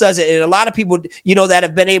like Los does it. And a lot of people, that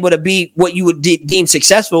have been able to be what you would deem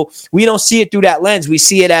successful, we don't see it through that lens. We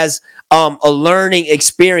see it as a learning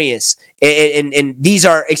experience. And these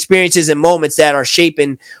are experiences and moments that are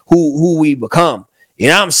shaping who we become. You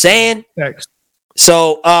know what I'm saying? Thanks.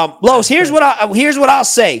 So, Los, here's what I'll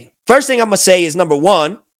say. First thing I'm going to say is, number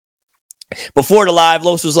one, before the live,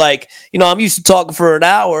 Los was like, I'm used to talking for an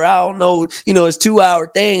hour. I don't know, it's 2 hour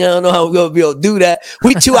thing. I don't know how we're going to be able to do that.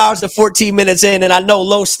 We 2 hours and 14 minutes in, and I know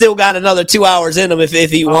Los still got another 2 hours in him if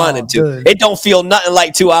he wanted to. Good. It don't feel nothing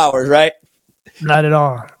like 2 hours, right? Not at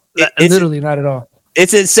all. Literally not at all.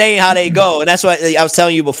 It's insane how they go. And that's what I was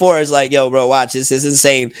telling you before. It's like, yo, bro, watch. This is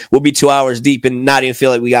insane. We'll be 2 hours deep and not even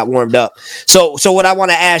feel like we got warmed up. So what I want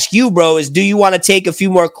to ask you, bro, is do you want to take a few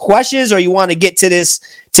more questions or you want to get to this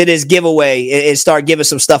giveaway and start giving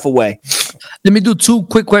some stuff away? Let me do 2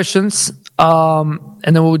 quick questions. And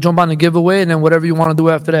then we'll jump on the giveaway and then whatever you want to do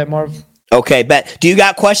after that, Marv. Okay, bet. Do you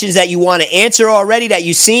got questions that you want to answer already that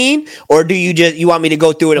you've seen? Or do you want me to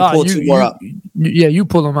go through it and pull 2 more up? Yeah, you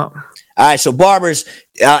pull them up. All right, so barbers,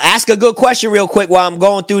 ask a good question real quick while I'm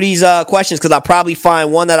going through these questions because I'll probably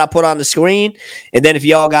find one that I put on the screen, and then if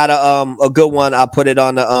y'all got a good one, I'll put it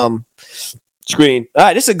on the screen. All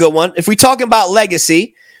right, this is a good one. If we're talking about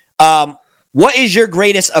legacy, what is your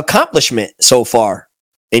greatest accomplishment so far,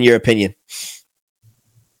 in your opinion?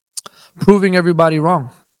 Proving everybody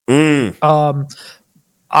wrong.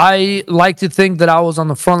 I like to think that I was on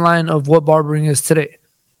the front line of what barbering is today.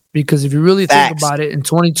 Because if you really think about it, in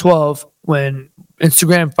 2012, when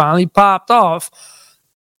Instagram finally popped off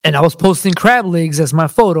and I was posting crab legs as my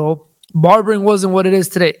photo, barbering wasn't what it is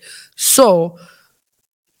today. So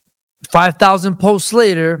 5,000 posts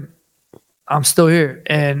later, I'm still here.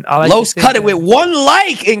 And I like Los cut it with 1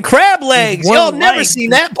 like in crab legs. Y'all never seen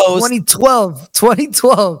that post.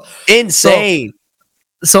 2012. Insane.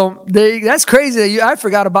 So that's crazy. I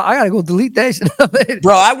forgot about. I gotta go delete that shit.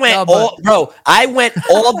 Bro, I went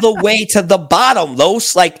all the way to the bottom,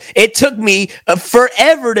 Los. Like it took me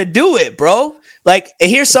forever to do it, bro. Like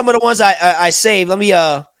here's some of the ones I saved. Let me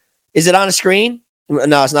is it on the screen?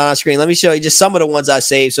 No, it's not on the screen. Let me show you just some of the ones I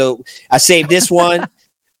saved. So I saved this one.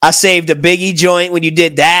 I saved the Biggie joint when you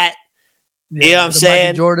did that. Yeah, you know what I'm saying?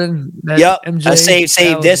 Michael Jordan. Yep. MJ, I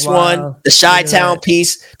saved this one, the Chi-Town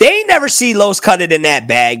piece. They ain't never see Los cut it in that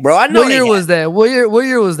bag, bro. I know. What year was that? What year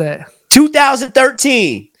was that?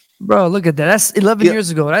 2013. Bro, look at that. That's 11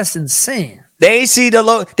 years ago. That's insane. They ain't see the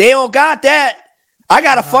low. They don't got that. I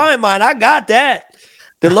gotta find mine. I got that.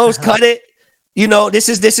 The Lowe's cut it. You know, this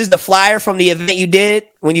is the flyer from the event you did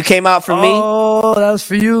when you came out for me. Oh, that was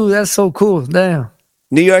for you. That's so cool. Damn.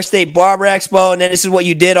 New York State Barber Expo, and then this is what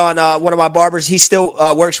you did on one of my barbers. He still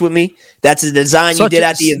works with me. That's the design you did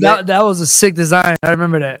at the event. That was a sick design. I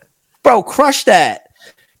remember that. Bro, crush that.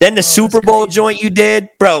 Then the Super Bowl joint you did.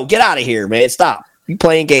 Bro, get out of here, man. Stop. You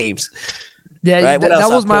playing games. Yeah, right? that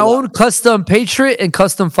was my own custom Patriot and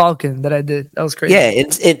custom Falcon that I did. That was crazy. Yeah,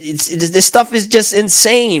 it's this stuff is just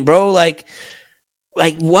insane, bro. Like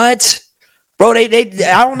what? Bro, they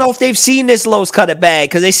I don't know if they've seen this Lowe's cut it bag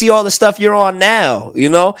because they see all the stuff you're on now. You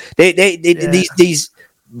know, these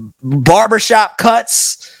barbershop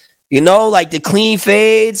cuts. You know, like the clean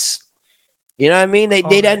fades. You know what I mean? They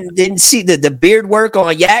didn't see the beard work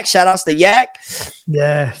on Yak. Shout outs to Yak.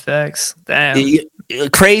 Yeah, facts. Damn.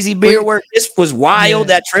 Crazy beard work. This was wild.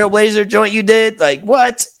 Yeah. That Trailblazer joint you did. Like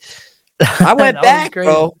what? I went back,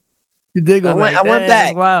 bro. You did go back. I went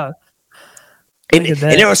back. Wow. And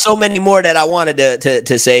there were so many more that I wanted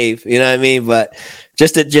to save. You know what I mean? But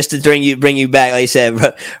just to bring you back, like you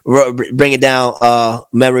said, bring it down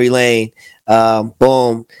memory lane.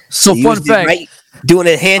 Boom. So fun fact. Right? Doing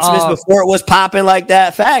enhancements before it was popping like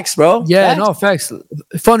that. Facts, bro. Yeah, facts.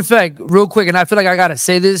 Fun fact, real quick, and I feel like I gotta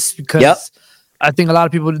say this because I think a lot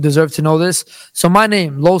of people deserve to know this. So my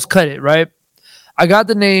name, Lowe's Cut It, right? I got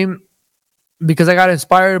the name because I got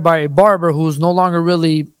inspired by a barber who's no longer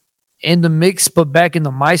really in the mix, but back in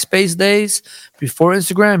the MySpace days, before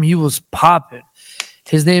Instagram, he was popping.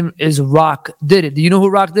 His name is Rock Did It. Do you know who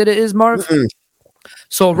Rock Did It is, Marv? Mm-mm.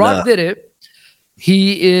 So Rock Did It.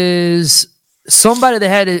 He is somebody that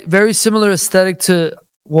had a very similar aesthetic to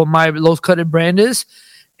what my Lowe's Cut It brand is.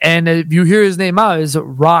 And if you hear his name out, is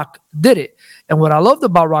Rock Did It. And what I loved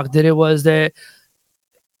about Rock Did It was that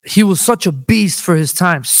he was such a beast for his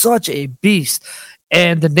time, such a beast.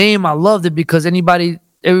 And the name, I loved it because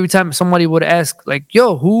every time somebody would ask, like,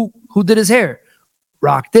 yo, who did his hair?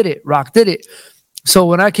 Rock Did It. Rock Did It. So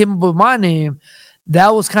when I came up with my name,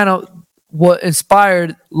 that was kind of what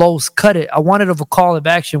inspired Lowe's Cut It. I wanted a call of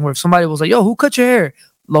action where if somebody was like, yo, who cut your hair?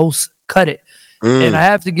 Lowe's Cut It. And I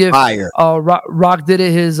have to give Rock Did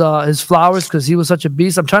It his flowers because he was such a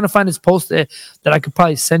beast. I'm trying to find his post that I could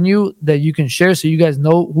probably send you that you can share so you guys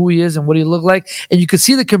know who he is and what he looked like. And you can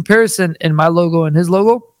see the comparison in my logo and his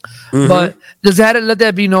logo. Mm-hmm. But just had to let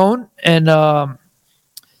that be known.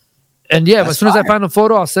 And yeah, as soon as I find a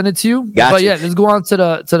photo, I'll send it to you. But yeah, let's go on to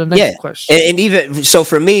the next question. And even so,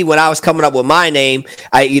 for me, when I was coming up with my name,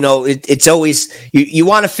 it's always you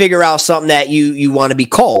want to figure out something that you want to be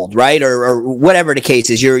called, right, or whatever the case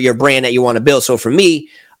is, your brand that you want to build. So for me,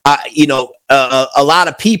 a lot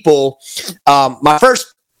of people, my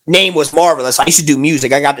first name was Marvelous. I used to do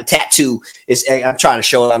music. I got the tattoo. I'm trying to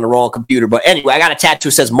show it on the wrong computer, but anyway, I got a tattoo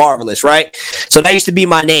that says Marvelous, right? So that used to be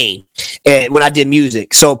my name when I did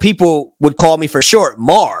music. So people would call me for short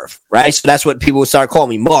Marv, right? So that's what people would start calling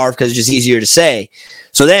me, Marv, because it's just easier to say.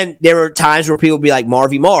 So then there were times where people would be like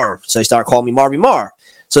Marvy Marv. So they started calling me Marvy Marv.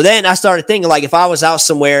 So then I started thinking, like, if I was out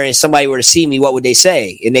somewhere and somebody were to see me, what would they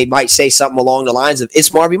say? And they might say something along the lines of,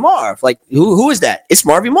 it's Marvy Marv. Like, who is that? It's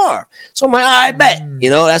Marvy Marv. So I'm like, I bet.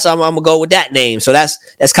 That's how I'm going to go with that name. So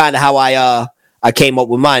that's kind of how I came up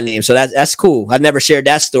with my name. So that's cool. I've never shared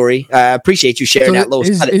that story. I appreciate you sharing that little.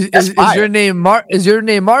 Is your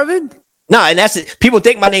name Marvin? No, and that's it. People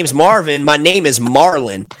think my name's Marvin. My name is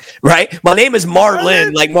Marlon, right? My name is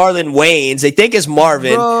Marlon, like Marlon Wayans. They think it's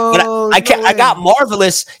Marvin, but I got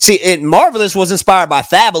Marvelous. See, and Marvelous was inspired by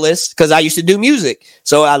Fabulous because I used to do music,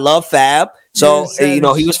 so I love Fab. So he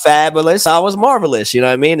was fabulous. I was marvelous. You know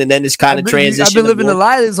what I mean? And then this kind of transition. I've been living a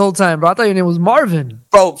lie this whole time, bro. I thought your name was Marvin,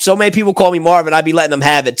 bro. So many people call me Marvin. I'd be letting them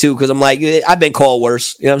have it too because I'm like, I've been called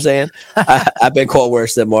worse. You know what I'm saying? I've been called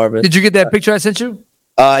worse than Marvin. Did you get that picture I sent you?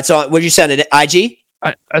 It's on. What'd you send it? IG?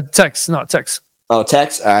 Text. No, text. Oh,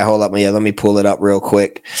 text. All right, hold up. Yeah, let me pull it up real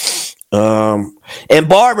quick. And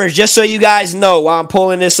barbers, just so you guys know, while I'm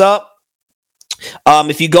pulling this up,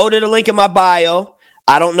 if you go to the link in my bio,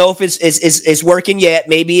 I don't know if it's working yet.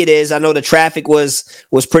 Maybe it is. I know the traffic was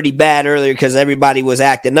pretty bad earlier because everybody was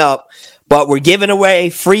acting up. But we're giving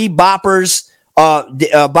away free Boppers,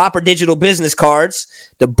 Bopper digital business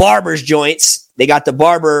cards. The barbers joints. They got the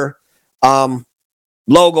barber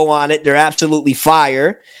logo on it. They're absolutely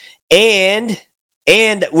fire. And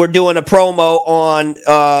we're doing a promo on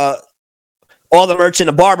all the merch in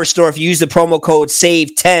the barber store. If you use the promo code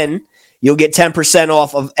SAVE10, you'll get 10%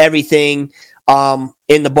 off of everything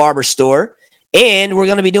in the barber store. And we're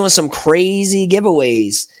going to be doing some crazy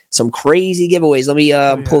giveaways Some crazy giveaways. Let me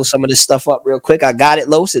pull some of this stuff up real quick. I got it,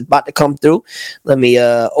 Los. It's about to come through. Let me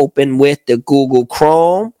open with the Google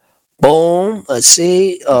Chrome. Boom. Let's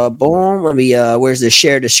see. Boom. Let me where's the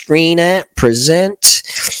share the screen at? Present.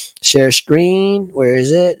 Share screen. Where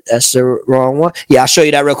is it? That's the wrong one. Yeah, I'll show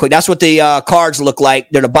you that real quick. That's what the cards look like.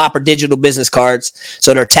 They're the Bopper digital business cards.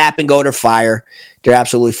 So they're tap and go. They're fire. They're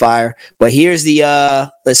absolutely fire. But here's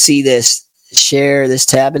the let's see this. Share this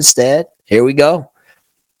tab instead. Here we go.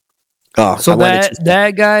 Oh, so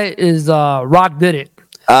that guy is Rock Did It.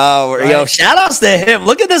 Oh, right. Yo, shout outs to him.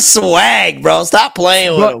 Look at the swag, bro. Stop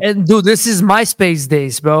playing with him. And dude, this is MySpace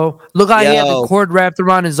days, bro. Look how he had the cord wrapped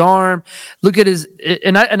around his arm. Look at his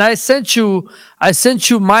and I sent you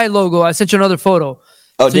my logo. I sent you another photo.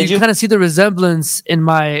 Oh, so you kind of see the resemblance in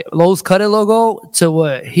my Lowe's Cut It logo to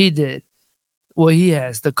what he did. What he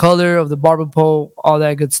has, the color of the barber pole, all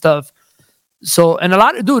that good stuff. So, and a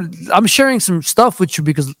lot of, dude, I'm sharing some stuff with you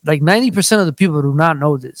because like 90% of the people do not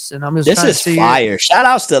know this. And I'm just this is fire. Shout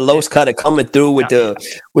outs to Lowe's Cutter coming through with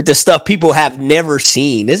the stuff people have never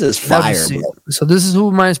seen. This is fire, bro. So this is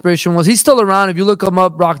who my inspiration was. He's still around. If you look him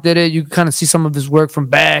up, Rock Did It, you kind of see some of his work from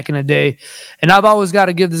back in the day. And I've always got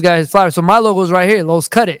to give this guy his flowers. So my logo is right here, Lowe's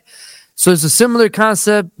Cut It. So it's a similar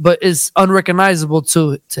concept, but it's unrecognizable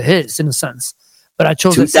to his in a sense. But I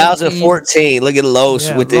chose 2014. Look at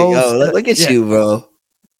Los with the look at you, bro.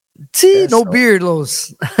 See, no beard,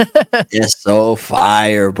 Los. That's so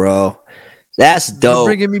fire, bro. That's dope.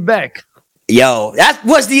 Bringing me back. Yo, that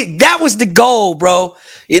was the goal, bro.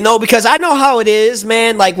 You know, because I know how it is,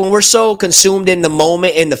 man. Like when we're so consumed in the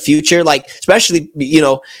moment, in the future, like especially, you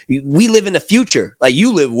know, we live in the future. Like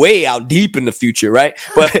you live way out deep in the future, right?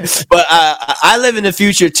 But I live in the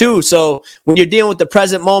future too. So when you're dealing with the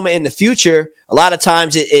present moment in the future, a lot of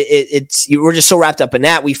times we're just so wrapped up in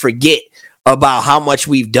that we forget about how much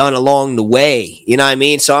we've done along the way. You know what I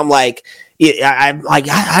mean? So I'm like,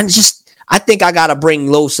 I think I got to bring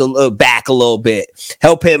Los back a little bit,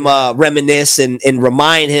 help him reminisce and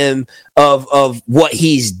remind him of what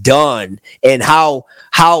he's done and how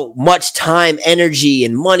much time, energy,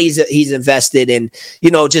 and money he's invested in, you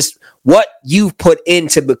know, just what you've put in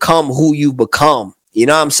to become who you become. You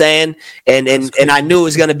know what I'm saying? And I knew it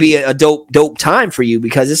was going to be a dope time for you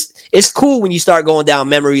because it's cool when you start going down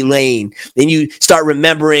memory lane and you start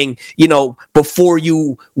remembering, you know, before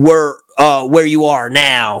you were where you are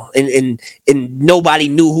now and nobody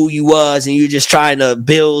knew who you was and you're just trying to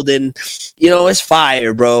build and, you know, it's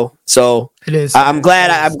fire, bro. So it is. I'm glad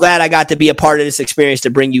I got to be a part of this experience to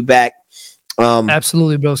bring you back.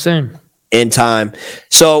 Absolutely, bro. Same. In time.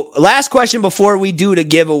 So last question before we do the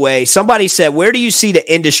giveaway. Somebody said, where do you see the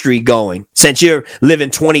industry going? Since you're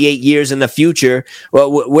living 28 years in the future,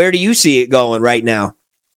 well, where do you see it going right now?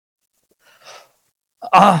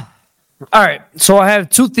 All right. So I have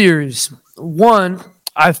two theories. One,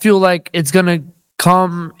 I feel like it's going to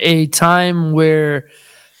come a time where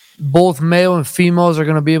both male and females are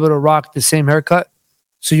going to be able to rock the same haircut.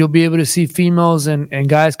 So you'll be able to see females and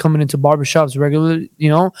guys coming into barbershops regularly, you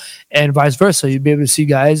know, and vice versa. You'll be able to see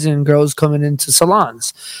guys and girls coming into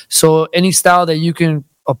salons. So any style that you can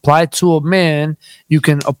apply to a man, you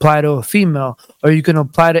can apply to a female, or you can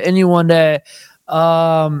apply to anyone that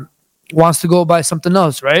wants to go buy something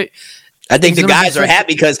else, right? I think the guys are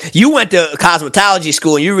happy because you went to cosmetology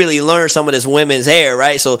school and you really learned some of this women's hair,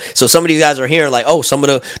 right? So some of these guys are hearing like, oh, some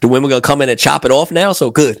of the women gonna come in and chop it off now. So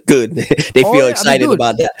good. They feel excited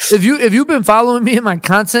about that. If you've been following me in my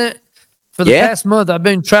content for the past month, I've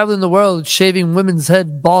been traveling the world shaving women's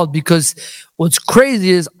head bald because what's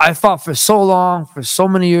crazy is I fought for so long, for so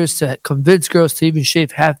many years to convince girls to even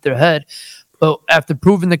shave half their head. But after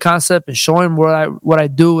proving the concept and showing what I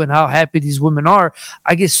do and how happy these women are,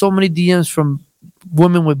 I get so many DMs from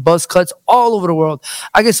women with buzz cuts all over the world.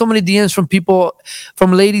 I get so many DMs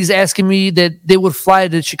from ladies asking me that they would fly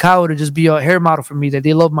to Chicago to just be a hair model for me, that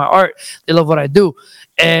they love my art, they love what I do.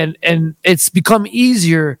 And it's become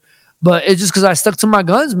easier, but it's just because I stuck to my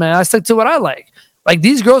guns, man. I stuck to what I like. Like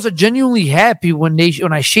these girls are genuinely happy when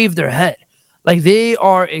I shave their head. Like they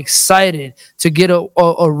are excited to get a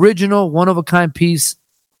original one-of-a-kind piece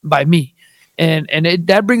by me. And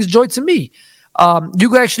that brings joy to me. You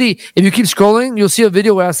can actually, if you keep scrolling, you'll see a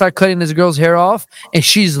video where I start cutting this girl's hair off and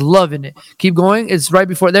she's loving it. Keep going. It's right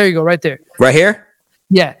before. There you go. Right there. Right here?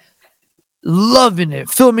 Yeah. Loving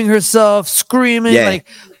it. Filming herself, screaming. Yeah. Like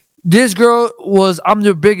this girl I'm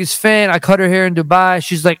their biggest fan. I cut her hair in Dubai.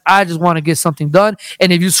 She's like, I just want to get something done.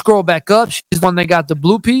 And if you scroll back up, she's the one that got the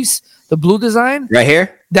blue piece. The blue design? Right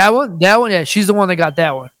here? That one? Yeah, she's the one that got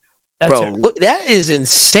that one. That's Bro, look, that is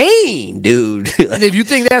insane, dude. And if you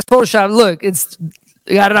think that's Photoshop, look, I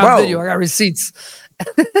got it on video. I got receipts.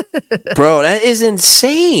 Bro, that is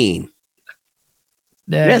insane.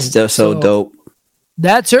 That's just so dope.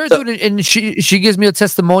 That's her, dude, and she gives me a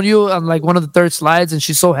testimonial on like one of the third slides, and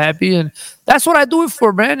she's so happy, and that's what I do it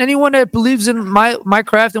for, man. Anyone that believes in my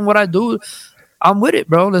craft and what I do, I'm with it,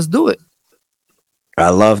 bro. Let's do it. I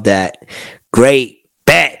love that. Great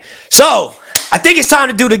bet. So I think it's time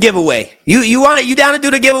to do the giveaway. You down to do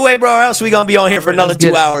the giveaway, bro? Or else we gonna be on here for another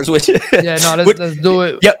 2 hours. Let's do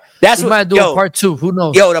it. Yep. We might do a part 2. Who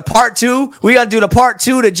knows? The part 2. We gotta do the part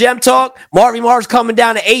 2 to Gem Talk. Marv's coming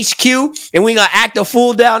down to HQ, and we gonna act a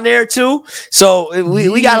fool down there too. So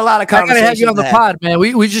we got a lot of conversations. I gotta have you on the pod, man.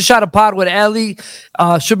 We just shot a pod with Ali.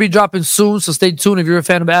 Should be dropping soon, so stay tuned if you're a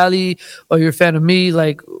fan of Ali or you're a fan of me.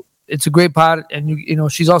 Like, it's a great pod, and you know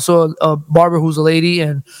she's also a barber who's a lady,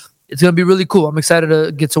 and it's gonna be really cool. I'm excited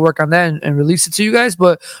to get to work on that and release it to you guys.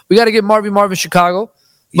 But we got to get Marv in Chicago.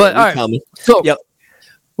 But all right, coming. So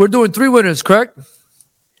we're doing 3 winners, correct?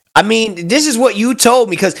 I mean, this is what you told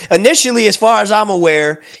me, because initially, as far as I'm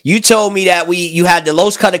aware, you told me that you had the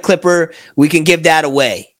Los Cut Clipper. We can give that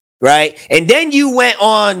away, right? And then you went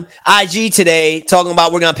on IG today talking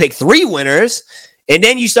about we're gonna pick 3 winners, and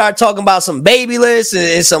then you started talking about some Babyliss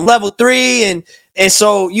and some level 3, and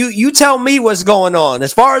so you tell me what's going on.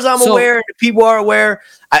 As far as I'm aware, people are aware.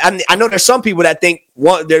 I know there's some people that think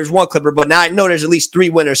there's one clipper, but now I know there's at least 3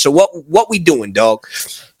 winners. So what we doing, dog?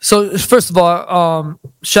 So first of all,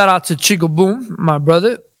 shout out to Chico Boom, my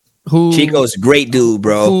brother. Chico's a great dude,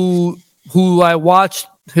 bro. Who I watched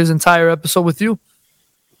his entire episode with you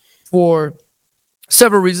for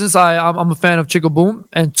several reasons. I'm a fan of Chico Boom,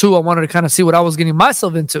 and 2, I wanted to kind of see what I was getting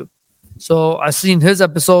myself into. So I seen his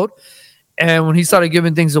episode, and when he started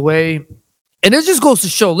giving things away, and it just goes to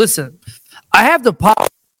show. Listen, I have the power.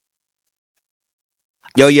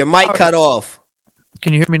 Yo, your mic cut off.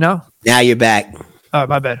 Can you hear me now? Now you're back. All right,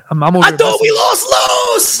 my bad. I'm over. I thought we lost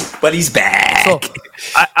Los, but he's back. So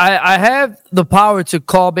I have the power to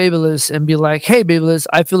call Babyliss and be like, "Hey, Babyliss,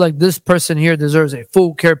 I feel like this person here deserves a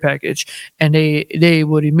full care package," and they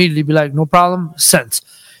would immediately be like, "No problem, sense."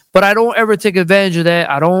 But I don't ever take advantage of that.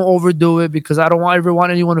 I don't overdo it because I don't ever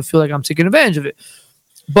want anyone to feel like I'm taking advantage of it.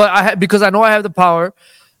 But because I know I have the power,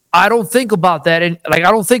 I don't think about that, and I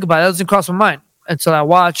don't think about it. That doesn't cross my mind until I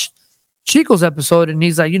watched Chico's episode, and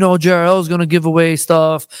he's like, JRL is gonna give away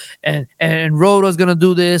stuff, and Rhoda's gonna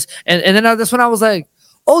do this, and then that's when I was like,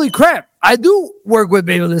 holy crap, I do work with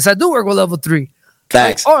Babyliss, I do work with level 3.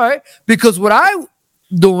 Thanks. All right, because what I'm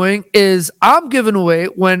doing is I'm giving away,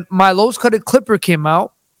 when my Los Cut Clipper came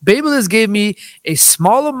out, Babyliss gave me a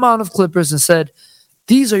small amount of clippers and said,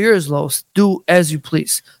 these are yours, Los. Do as you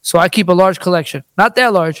please. So I keep a large collection. Not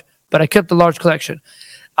that large, but I kept a large collection.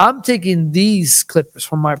 I'm taking these clippers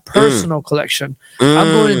from my personal collection. I'm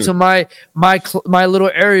going into my little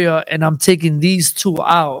area, and I'm taking these 2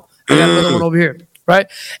 out. I got another one over here, right?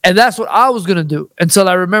 And that's what I was going to do until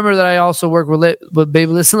I remember that I also work with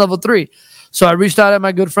Babyliss in level 3. So I reached out at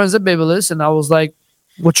my good friends at Babyliss, and I was like,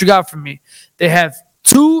 what you got for me? They have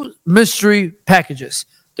 2 mystery packages.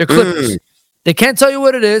 They're clippers. They can't tell you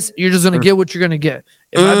what it is. You're just going to get what you're going to get.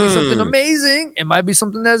 It might be something amazing. It might be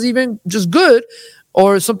something that's even just good,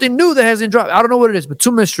 or something new that hasn't dropped. I don't know what it is, but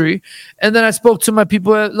 2 mystery. And then I spoke to my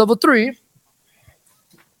people at level 3,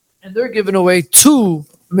 and they're giving away 2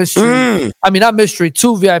 mystery. I mean, not mystery,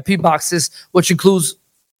 2 VIP boxes, which includes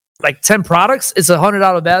like 10 products. It's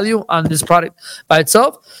 $100 value on this product by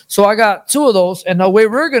itself. So I got 2 of those, and the way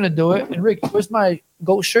we're gonna do it. And Rick, where's my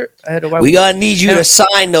goat shirt? I had a white. We gonna need you to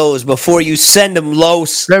sign those before you send them,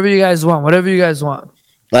 Los. Whatever you guys want.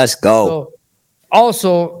 Let's go. So,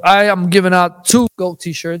 also, I am giving out 2 GOAT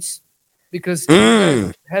t-shirts because if you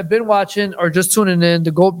guys have been watching or just tuning in.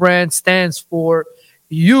 The GOAT brand stands for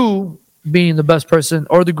you being the best person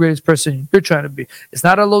or the greatest person you're trying to be. It's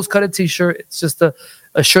not a Los Cut t-shirt. It's just a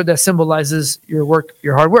shirt that symbolizes your work,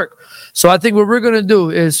 your hard work. So I think what we're going to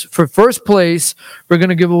do is, for first place, we're going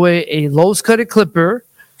to give away a Los Cut Clipper.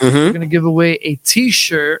 We're going to give away a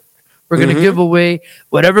t-shirt. We're going to give away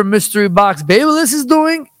whatever mystery box Babyliss is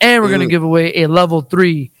doing, and we're going to give away a level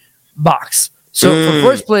 3 box. So for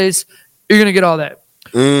first place, you're going to get all that.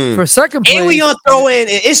 For second place, and we gonna throw in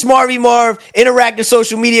it's Marv interactive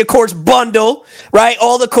social media course bundle, right?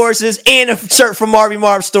 All the courses and a shirt from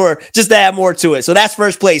Marv store, just to add more to it. So that's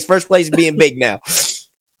first place. First place being big now.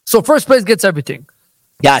 So first place gets everything.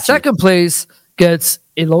 Gotcha. Second place gets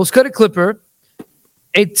a Los Cut Clipper,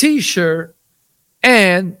 a t-shirt,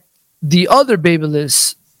 and the other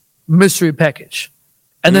Babyliss mystery package.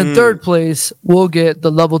 And then third place will get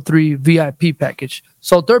the level 3 VIP package.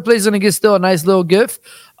 So third place is going to get still a nice little gift.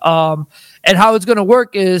 And how it's going to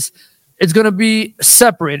work is it's going to be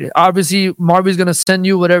separated. Obviously, Marvy's going to send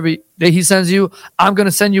you whatever he sends you. I'm going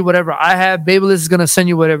to send you whatever I have. Babyliss is going to send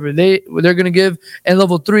you whatever they're going to give. And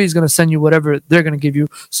level 3 is going to send you whatever they're going to give you.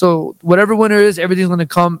 So whatever winner is, everything's going to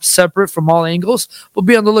come separate from all angles. But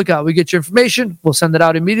be on the lookout. We get your information. We'll send it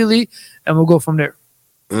out immediately, and we'll go from there.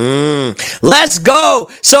 Let's go.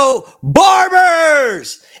 So,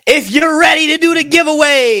 barbers, if you're ready to do the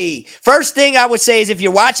giveaway, first thing I would say is if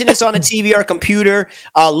you're watching this on a TV or a computer,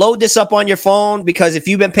 load this up on your phone, because if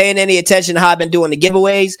you've been paying any attention to how I've been doing the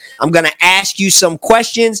giveaways, I'm going to ask you some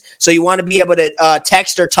questions. So you want to be able to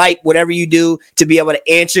text or type, whatever you do, to be able to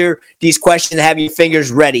answer these questions and have your fingers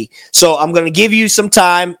ready. So I'm going to give you some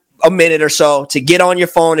time, a minute or so, to get on your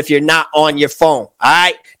phone if you're not on your phone. All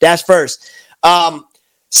right, that's first.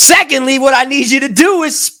 Secondly, what I need you to do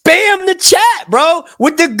is spam the chat, bro,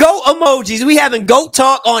 with the goat emojis. We having goat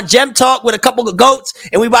talk on Gem Talk with a couple of goats,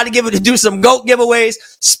 and we about to do some goat giveaways.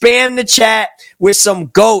 Spam the chat with some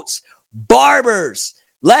goats. Barbers,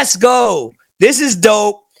 let's go. This is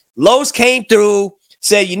dope. Los came through,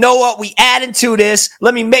 said, you know what? We adding to this.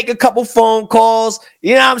 Let me make a couple phone calls.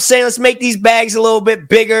 You know what I'm saying? Let's make these bags a little bit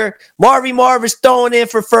bigger. Marv is throwing in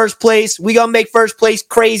for first place. We going to make first place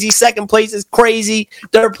crazy. Second place is crazy.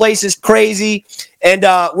 Third place is crazy. And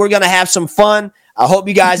we're going to have some fun. I hope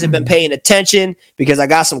you guys have been paying attention, because I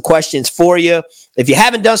got some questions for you. If you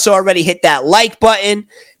haven't done so already, hit that like button.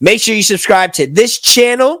 Make sure you subscribe to this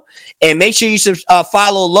channel, and make sure you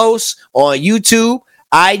follow Los on YouTube,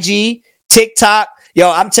 IG, TikTok. Yo,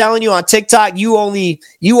 I'm telling you, on TikTok, you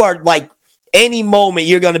are like, any moment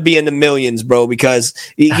you're going to be in the millions, bro, because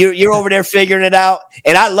you're over there figuring it out.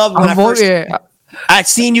 And I love when I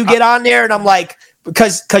seen you get on there, and I'm like,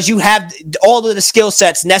 because you have all of the skill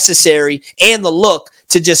sets necessary and the look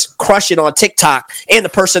to just crush it on TikTok, and the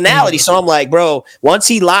personality. So I'm like, bro, once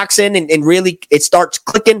he locks in and really it starts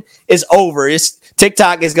clicking, it's over.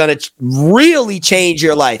 TikTok is going to really change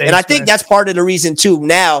your life. And I think that's part of the reason too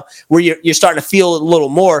now, where you're starting to feel it a little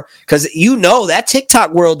more, because that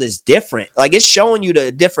TikTok world is different. Like, it's showing you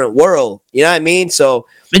the different world. You know what I mean? So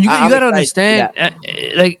and you got to understand,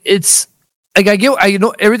 like, it's like, I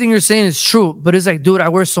know everything you're saying is true, but it's like, dude, I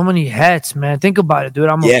wear so many hats, man. Think about it, dude.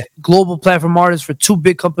 I'm a global platform artist for 2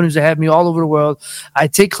 big companies that have me all over the world. I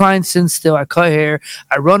take clients in still. I cut hair.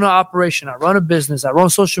 I run an operation. I run a business. I run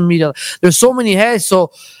social media. There's so many hats.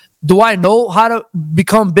 So do I know how to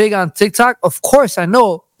become big on TikTok? Of course I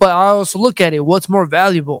know, but I also look at it. What's more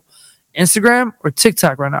valuable, Instagram or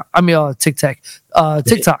TikTok right now? I mean, TikTok,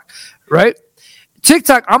 right?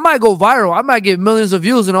 TikTok, I might go viral. I might get millions of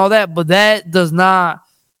views and all that, but that does not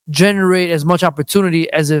generate as much opportunity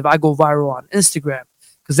as if I go viral on Instagram,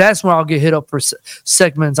 because that's when I'll get hit up for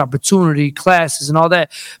segments, opportunity, classes, and all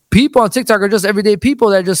that. People on TikTok are just everyday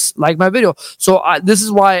people that just like my video. So this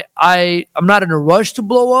is why I'm not in a rush to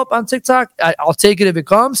blow up on TikTok. I'll take it if it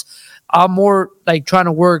comes. I'm more like trying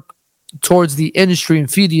to work towards the industry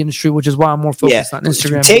and feed the industry, which is why I'm more focused on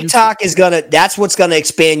Instagram. TikTok is that's what's gonna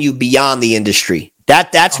expand you beyond the industry.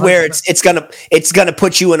 That's 100%. Where it's gonna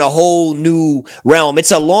put you in a whole new realm.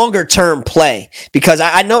 It's a longer term play, because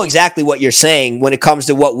I know exactly what you're saying when it comes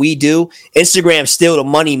to what we do. Instagram's still the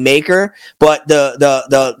money maker, but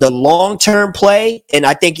the long term play, and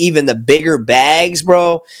I think even the bigger bags,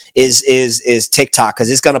 bro, is TikTok, because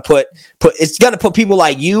it's gonna put people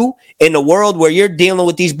like you in the world where you're dealing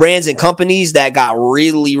with these brands and companies that got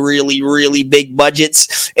really, really, really big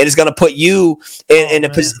budgets, and it's gonna put you in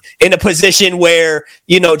a position where,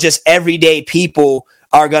 just everyday people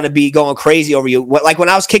are going to be going crazy over you. Like when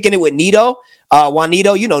I was kicking it with Nito,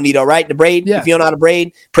 Juanito, you know Nito, right? The braid. Yeah. If you don't know how to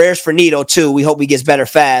braid, prayers for Nito too. We hope he gets better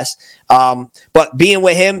fast. But being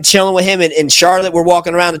with him, chilling with him in Charlotte, we're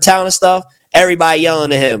walking around the town and stuff. Everybody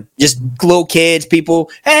yelling at him, just little kids,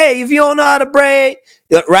 people. Hey, if you don't know how to braid,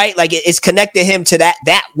 right? Like it's connected him to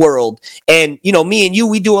that world. And me and you,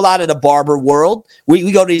 we do a lot of the barber world.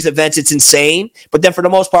 We go to these events, it's insane. But then for the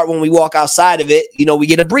most part, when we walk outside of it, we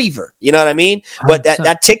get a breather. You know what I mean? 100%. But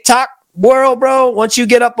that TikTok world, bro, once you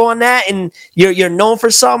get up on that and you're known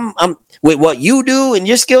for something, with what you do and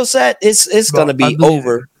your skill set, it's gonna be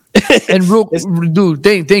over. And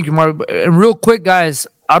thank you, Mark. And real quick, guys,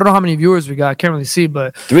 I don't know how many viewers we got. I can't really see,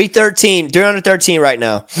 but 313 right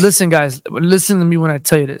now. Listen, guys, listen to me when I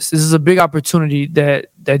tell you this. This is a big opportunity that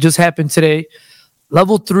just happened today.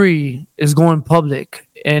 Level 3 is going public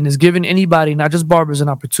and is giving anybody, not just barbers, an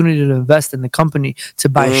opportunity to invest in the company, to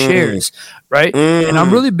buy shares, right? And I'm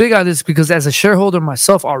really big on this because as a shareholder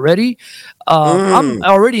myself already, I'm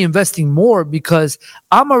already investing more because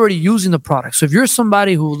I'm already using the product. So if you're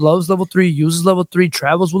somebody who loves level 3, uses level 3,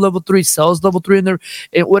 travels with level 3, sells level 3 in there,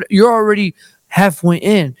 you're already half went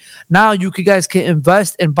in. Now you guys can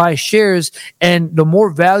invest and buy shares, and the more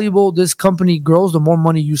valuable this company grows, the more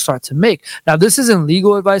money you start to make. Now, this isn't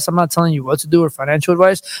legal advice. I'm not telling you what to do or financial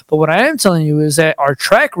advice, but what I am telling you is that our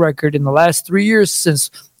track record in the last 3 years since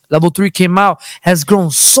Level 3 came out has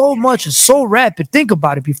grown so much and so rapid. Think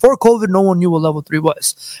about it. Before COVID, no one knew what Level 3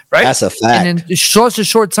 was, right? That's a fact. And in such a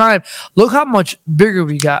short time, look how much bigger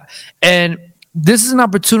we got. And this is an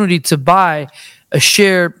opportunity to buy a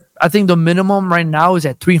share. I think the minimum right now is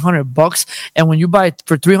at $300, and when you buy it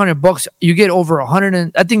for $300, you get over 100.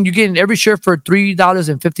 And I think you get every share for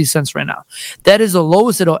 $3.50 right now. That is the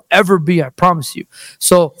lowest it'll ever be. I promise you.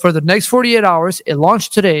 So for the next 48 hours, it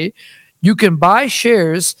launched today. You can buy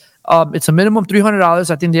shares. It's a minimum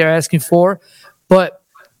 $300. I think they're asking for, but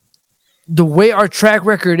the way our track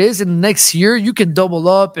record is in the next year, you can double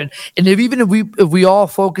up. And if we all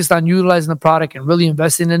focused on utilizing the product and really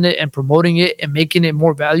investing in it and promoting it and making it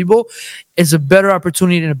more valuable, it's a better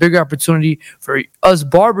opportunity and a bigger opportunity for us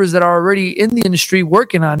barbers that are already in the industry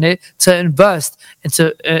working on it to invest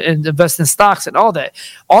and invest in stocks and all that.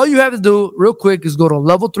 All you have to do real quick is go to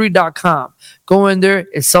level3.com. Go in there.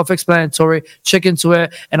 It's self-explanatory. Check into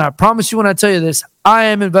it. And I promise you when I tell you this, I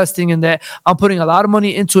am investing in that. I'm putting a lot of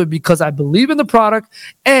money into it because I believe in the product,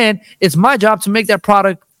 and it's my job to make that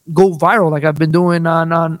product go viral like I've been doing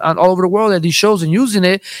on all over the world at these shows and using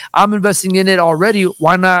it. I'm investing in it already.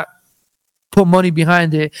 Why not put money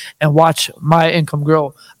behind it and watch my income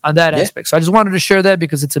grow on that aspect? So I just wanted to share that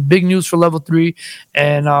because it's a big news for Level 3,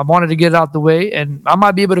 and I wanted to get it out the way. And I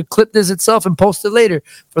might be able to clip this itself and post it later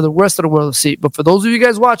for the rest of the world to see. But for those of you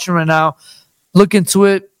guys watching right now, look into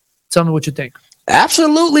it. Tell me what you think.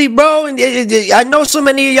 Absolutely, bro. And I know so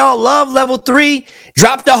many of y'all love Level 3.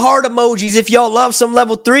 Drop the heart emojis if y'all love some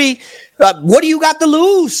Level 3. What do you got to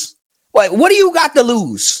lose? What do you got to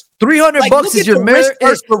lose? $300 is your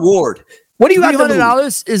first reward. What do you got to lose?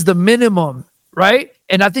 $300 is the minimum, right?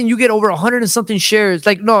 And I think you get over 100 and something shares. It's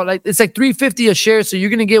like $350 a share. So you're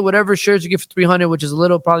gonna get whatever shares you get for 300, which is a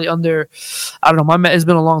little probably under. I don't know. It's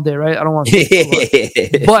been a long day, right? I don't want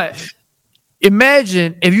to. But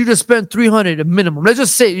imagine if you just spend 300 a minimum. Let's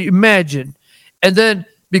just say, imagine, and then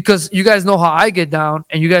because you guys know how I get down,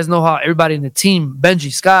 and you guys know how everybody in the team,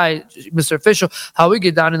 Benji, Sky, Mr. Official, how we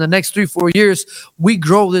get down in the next 3-4 years, we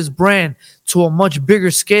grow this brand to a much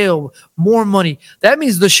bigger scale, more money. That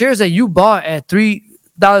means the shares that you bought at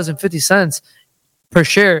 $3.50 per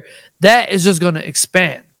share, that is just going to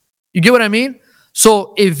expand. You get what I mean?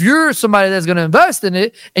 So if you're somebody that's going to invest in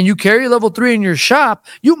it and you carry Level 3 in your shop,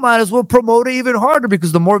 you might as well promote it even harder,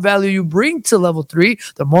 because the more value you bring to Level 3,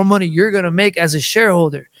 the more money you're going to make as a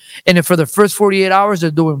shareholder. And if for the first 48 hours,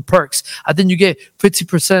 they're doing perks. I think you get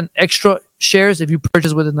 50% extra shares if you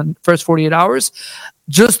purchase within the first 48 hours.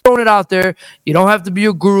 Just throwing it out there. You don't have to be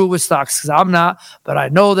a guru with stocks, because I'm not. But I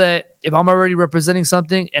know that if I'm already representing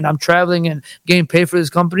something and I'm traveling and getting paid for this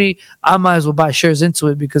company, I might as well buy shares into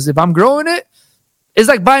it, because if I'm growing it, it's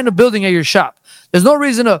like buying a building at your shop. There's no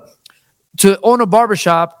reason to own a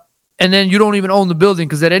barbershop and then you don't even own the building,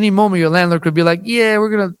 because at any moment your landlord could be like, yeah, we're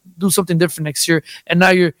going to do something different next year. And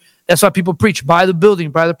now that's why people preach, buy the building,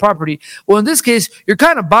 buy the property. Well, in this case, you're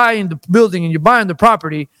kind of buying the building and you're buying the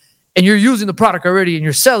property and you're using the product already and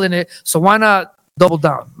you're selling it. So why not double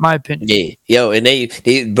down, my opinion? Yeah, yo, and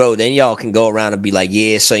then y'all can go around and be like,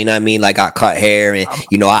 yeah, so you know what I mean? Like, I cut hair and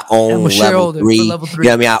I own level 3. You know what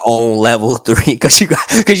I mean? I own Level 3 because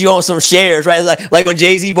you own some shares, right? Like when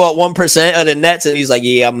Jay-Z bought 1% of the Nets and he's like,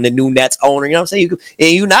 yeah, I'm the new Nets owner. You know what I'm saying?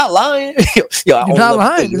 And you're not lying. You're not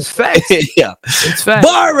lying. It's facts. Yeah, it's facts.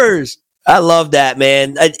 Barbers, I love that,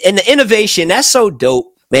 man. And the innovation, that's so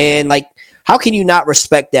dope, man. Like, how can you not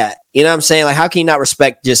respect that? You know what I'm saying? Like, how can you not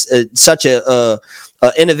respect just such a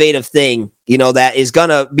innovative thing, that is going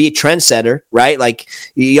to be a trendsetter, right? Like,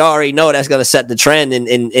 you already know that's going to set the trend and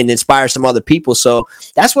inspire some other people. So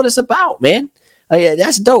that's what it's about, man. Yeah,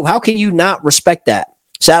 that's dope. How can you not respect that?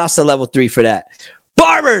 Shout outs to Level 3 for that.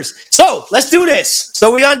 Barbers. So let's do this.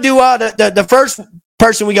 So we're going to do the first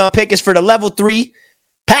person we're going to pick is for the Level 3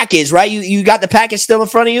 package, right? You got the package still in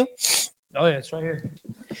front of you? Oh, yeah, it's right here.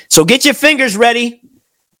 So get your fingers ready.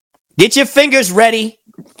 Get your fingers ready.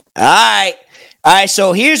 All right. All right.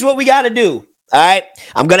 So here's what we got to do. All right.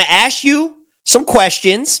 I'm going to ask you some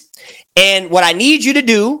questions. And what I need you to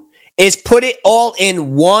do is put it all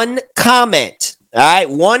in one comment. All right.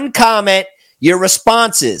 One comment, your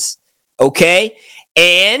responses. Okay.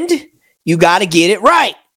 And you got to get it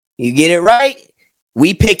right. You get it right,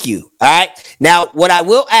 we pick you. All right. Now, what I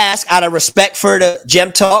will ask, out of respect for the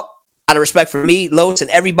Gem Talk, out of respect for me, Los, and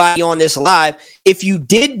everybody on this live, if you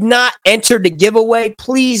did not enter the giveaway,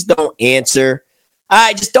 please don't answer. All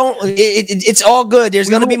right, just don't. It's all good. There's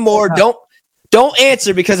gonna be more. Don't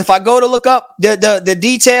answer, because if I go to look up the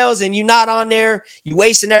details and you're not on there, you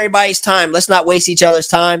wasting everybody's time. Let's not waste each other's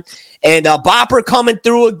time. And Bopper coming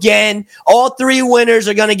through again. All 3 winners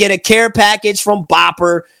are gonna get a care package from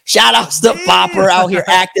Bopper. Shout outs to Bopper out here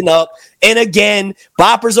acting up. And again,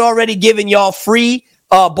 Bopper's already giving y'all free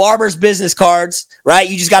Barber's business cards. Right?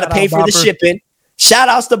 You just got to pay for the shipping. Shout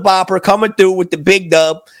outs to Bopper coming through with the big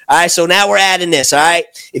dub. All right, so now we're adding this. All right,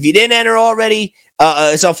 if you didn't enter already,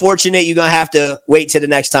 it's unfortunate. You're gonna have to wait till the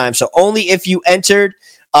next time. So only if you entered,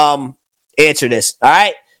 answer this. All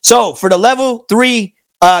right. So for the level 3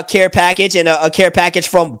 care package and a care package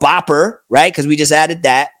from Bopper, right? Because we just added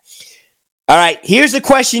that. All right. Here's the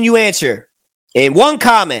question you answer in one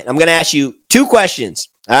comment. I'm gonna ask you 2 questions.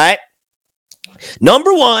 All right.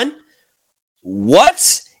 Number 1,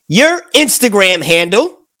 what's your Instagram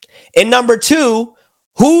handle? And number 2,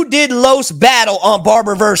 who did Los battle on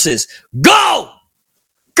Barber Versus? Go!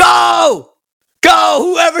 Go! Go!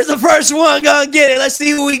 Whoever's the first one gonna get it. Let's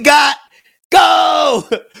see who we got. Go!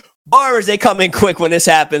 Barbers, they come in quick when this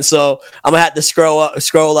happens, so I'm gonna have to scroll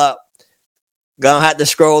up. Gonna have to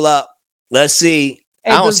scroll up. Let's see.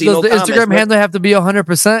 Hey, I don't see no comments. Does the Instagram handle have to be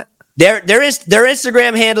 100%? Their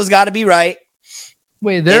Instagram handle's got to be right.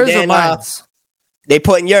 Wait, theirs or mine's? They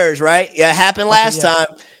put in yours, right? Yeah, it happened last time.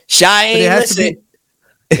 Shy ain't listen.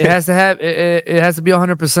 It has to have. It has to be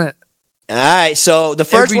 100%. All right. So the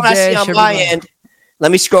first one I see on my end.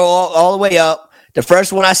 Let me scroll all the way up. The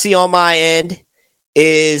first one I see on my end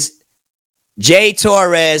is Jay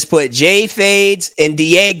Torres put J Fades and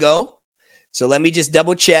Diego. So let me just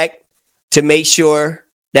double check to make sure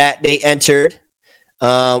that they entered.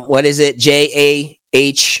 What is it? JHAY.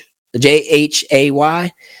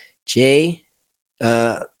 JHAY.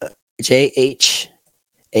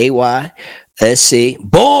 Let's see.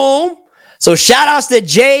 Boom. So shout outs to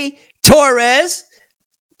Jay Torres,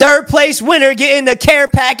 3rd place winner, getting the care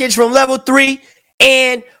package from level 3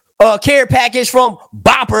 and care package from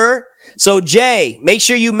Bopper. So Jay, make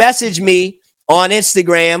sure you message me on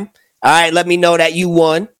Instagram. All right, let me know that you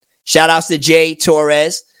won. Shout outs to Jay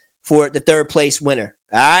Torres for the 3rd place winner.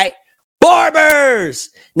 All right.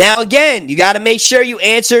 Barbers. Now, again, you got to make sure you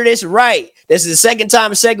answer this right. This is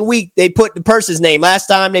the second week they put the person's name. Last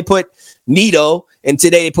time they put Nito, and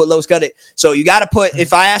today they put Los Cut. So you got to put,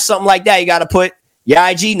 if I ask something like that, you got to put your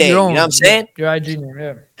IG name. You know what I'm saying? Your IG name,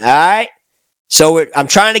 yeah. All right. So I'm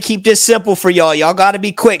trying to keep this simple for y'all. Y'all got to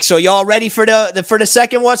be quick. So y'all ready for the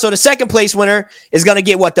second one? So the 2nd place winner is going to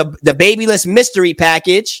get what? The Babyless mystery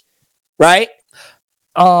package, right?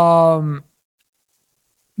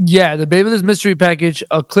 Yeah, the Babyless mystery package,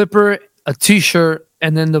 a clipper, a t-shirt,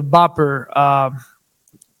 and then the Bopper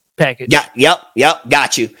package. Yeah, yep.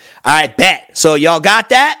 Got you. All right, bet. So y'all got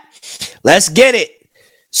that? Let's get it.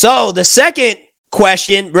 So the second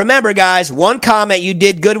question, remember guys, 1 comment, you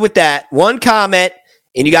did good with that. 1 comment,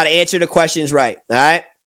 and you got to answer the questions right. All right.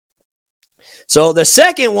 So the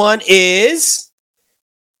second one is,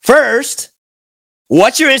 first,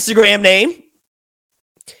 what's your Instagram name?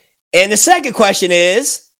 And the second question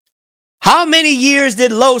is, how many years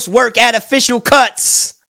did Los work at Official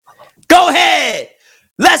Cuts? Go ahead.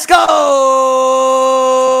 Let's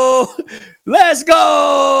go. Let's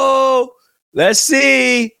go. Let's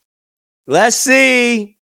see. Let's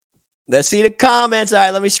see the comments. All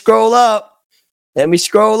right, let me scroll up. One.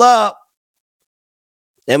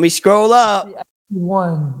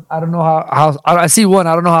 I don't know how I see one.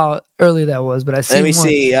 I don't know how early that was, but I see one. Let me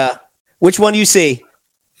see. Which one do you see?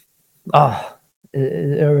 Oh,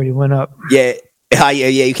 it already went up. Yeah. Yeah.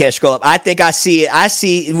 You can't scroll up. I think I see it. I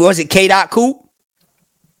see. Was it K. Coop?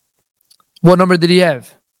 What number did he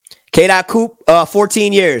have? K. Coop,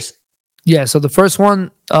 14 years. Yeah. So the first one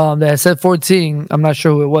that said 14, I'm not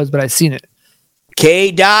sure who it was, but I seen it.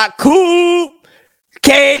 K. Coop.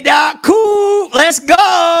 Let's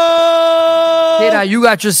go. K. You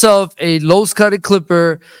got yourself a Los Cutted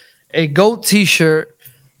Clipper, a GOAT t-shirt,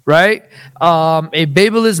 right? A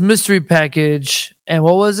Babyless mystery package, and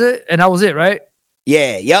what was it? And that was it, right?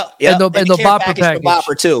 Yeah, yep. And the Bopper package.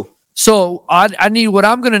 Bopper too. So I need what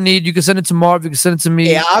I'm gonna need. You can send it to Marv. You can send it to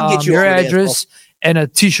me. Yeah, I'll get you your address and a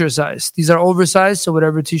t-shirt size. These are oversized, so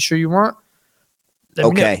whatever t-shirt you want.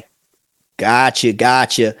 Okay,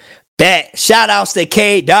 gotcha. Bet. Shout outs to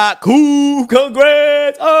K. Coop.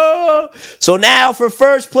 Congrats. Oh, so now for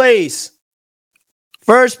first place.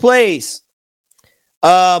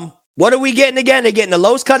 What are we getting again? They're getting the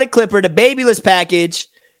Los Cutted Clipper, the Babyless package,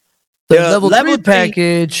 the level 3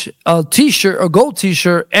 package, a t-shirt, a gold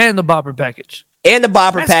t-shirt, and the Bopper package.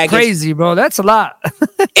 That's crazy, bro. That's a lot.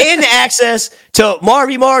 And access to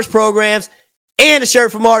Marvy Mars programs and a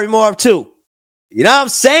shirt from Ari Marv too. You know what I'm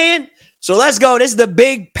saying? So let's go. This is the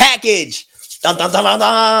big package. Dun, dun, dun, dun,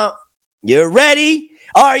 dun. You ready?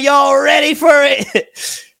 Are y'all ready for it?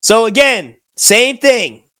 So again, same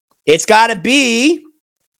thing. It's got to be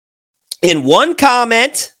in one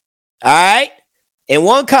comment. All right. In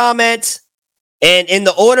one comment. And in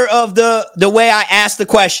the order of the way I asked the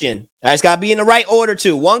question. All right, it's got to be in the right order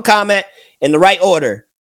too. One comment in the right order.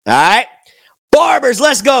 All right. Barbers,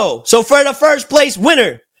 let's go. So for the first place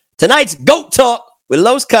winner, tonight's GOAT Talk with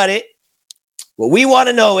Los Cut It. What we want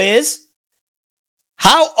to know is,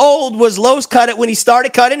 how old was Los Cut It when he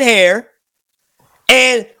started cutting hair?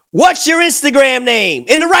 And what's your Instagram name?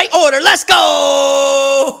 In the right order. Let's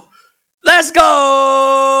go. Let's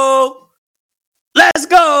go. Let's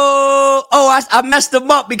go. Oh, I messed them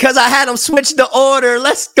up because I had them switch the order.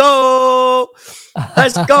 Let's go.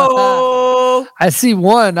 Let's go. I see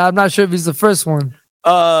one. I'm not sure if he's the first one.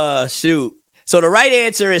 Shoot. So the right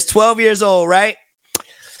answer is 12 years old, right?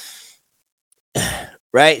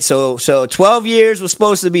 Right. So 12 years was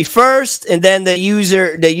supposed to be first, and then the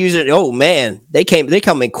user, oh man, they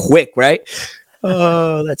come in quick, right?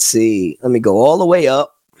 Let's see. Let me go all the way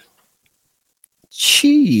up.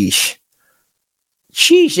 Sheesh,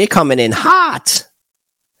 they coming in hot.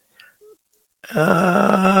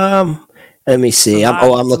 Let me see.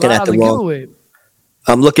 I'm looking at the wrong.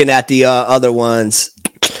 I'm looking at the other ones.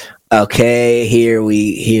 Okay, here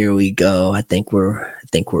we go. I think we're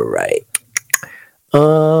right.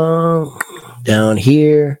 Down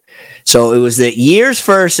here. So it was the years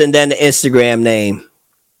first and then the Instagram name.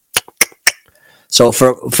 So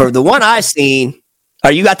for the one I seen,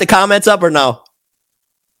 are you got the comments up or no?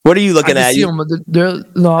 What are you looking at?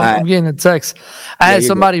 I'm getting a text. I had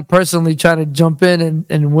somebody personally trying to jump in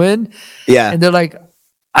and win. Yeah. And they're like,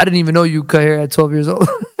 I didn't even know you cut hair at 12 years old.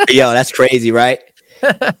 Yo, that's crazy, right?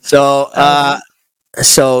 So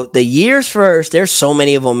the years first, there's so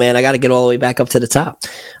many of them, man. I got to get all the way back up to the top.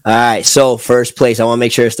 All right. So first place, I want to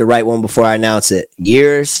make sure it's the right one before I announce it.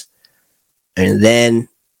 Years and then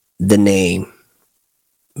the name.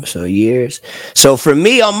 So years. So for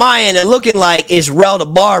me on my end, it looking like it's Rel the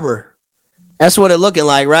Barber. That's what it looking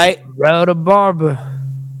like, right? Rel the Barber.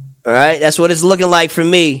 All right. That's what it's looking like for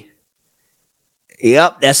me.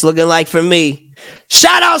 Yep. That's looking like for me.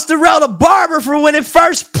 Shout outs to Rel the Barber for winning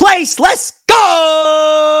first place. Let's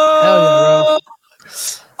go. Hell yeah, bro.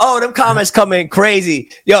 Oh, them comments coming crazy.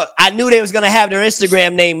 Yo, I knew they was going to have their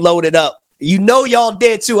Instagram name loaded up. You know y'all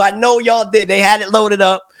did too. I know y'all did. They had it loaded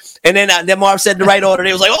up. And then Marv said the right order.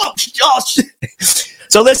 They was like, oh shit.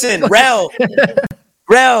 So listen, Rel,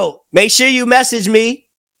 make sure you message me.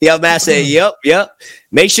 Yo, Matt said, yep.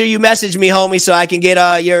 Make sure you message me, homie, so I can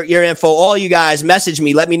get your info. All you guys, message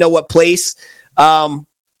me. Let me know what place you won.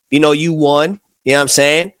 You know what I'm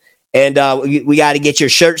saying? And we got to get your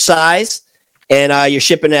shirt size and your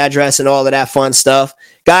shipping address and all of that fun stuff.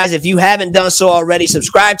 Guys, if you haven't done so already,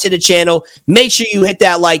 subscribe to the channel. Make sure you hit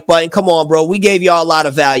that like button. Come on, bro. We gave y'all a lot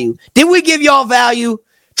of value. Did we give y'all value?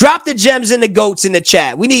 Drop the gems and the goats in the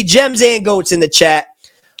chat. We need gems and goats in the chat.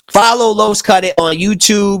 Follow Los Cut It on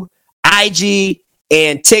YouTube, IG,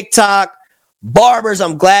 and TikTok. Barbers,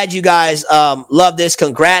 I'm glad you guys love this.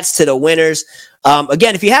 Congrats to the winners.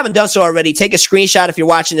 Again, if you haven't done so already, take a screenshot if you're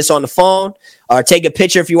watching this on the phone, or take a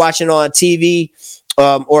picture if you're watching it on TV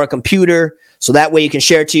or a computer, so that way you can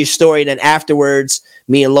share it to your story. Then afterwards,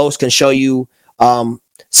 me and Los can show you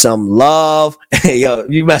some love. Yo,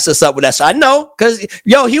 you messed us up with that. So I know, because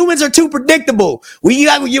humans are too predictable. We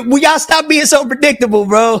gotta stop being so predictable,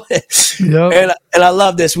 bro. Yep. And I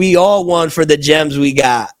love this. We all won for the gems we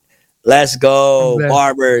got. Let's go,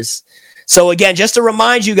 Barbers. So again, just to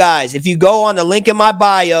remind you guys, if you go on the link in my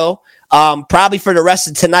bio, probably for the rest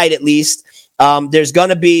of tonight at least, there's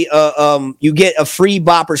gonna be you get a free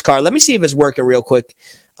Boppers card. Let me see if it's working real quick.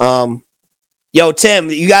 Yo, Tim,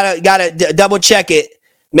 you gotta double check it.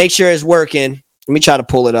 Make sure it's working. Let me try to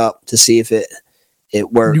pull it up to see if it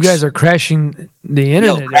works. You guys are crashing the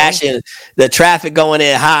internet. Crashing the traffic going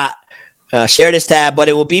in hot. Share this tab, but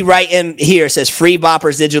it will be right in here. It says free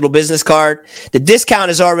Boppers digital business card. The discount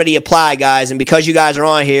is already applied, guys. And because you guys are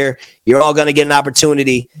on here, you're all going to get an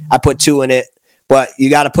opportunity. I put 2 in it, but you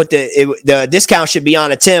got to put the discount should be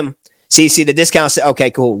on a Tim. See the discount.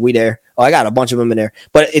 Okay, cool. We there. Oh, I got a bunch of them in there.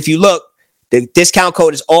 But if you look, the discount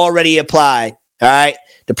code is already applied. All right.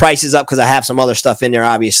 The price is up because I have some other stuff in there,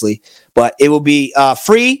 obviously, but it will be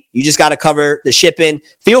free. You just got to cover the shipping.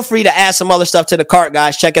 Feel free to add some other stuff to the cart,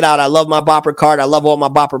 guys. Check it out. I love my Bopper card. I love all my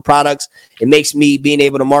Bopper products. It makes me being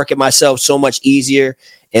able to market myself so much easier,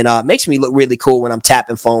 and makes me look really cool when I'm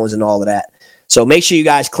tapping phones and all of that. So make sure you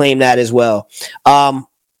guys claim that as well.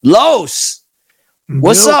 Los,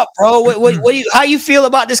 What's up, bro? What you, how you feel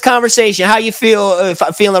about this conversation? How you feel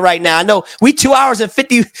feeling right now? I know we 2 hours and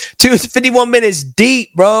 51 minutes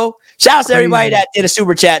deep, bro. Shout out to everybody that did a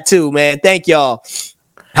super chat too, man. Thank y'all.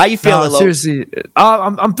 How you feeling, Lo? Seriously,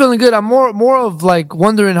 I'm feeling good. I'm more of like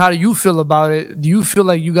wondering how do you feel about it? Do you feel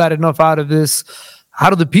like you got enough out of this? How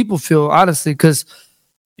do the people feel, honestly? Because,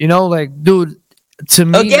 you know, like, dude, to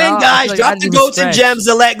me, again, now, guys, like drop the goats and gems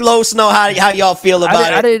to let Los know how y'all feel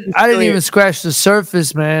about it. I didn't even scratch the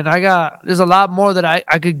surface, man. There's a lot more that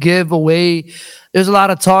I could give away. There's a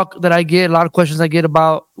lot of talk that I get, a lot of questions I get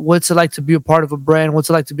about what's it like to be a part of a brand, what's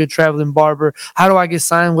it like to be a traveling barber, how do I get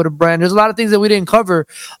signed with a brand? There's a lot of things that we didn't cover.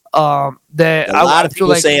 That a lot of people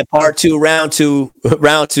like, saying part two, round two,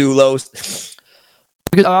 Los.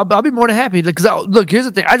 Because I'll be more than happy. Because look, here's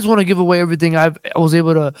the thing. I just want to give away everything I was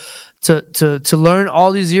able to learn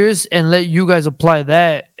all these years and let you guys apply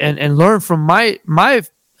that and learn from my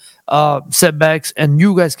setbacks, and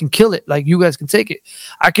you guys can kill it. Like, you guys can take it.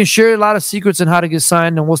 I can share a lot of secrets on how to get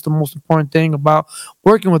signed and what's the most important thing about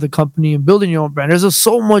working with a company and building your own brand. There's just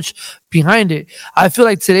so much behind it. I feel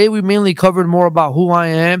like today we mainly covered more about who I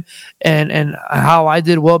am and how I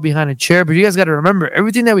did well behind a chair. But you guys got to remember,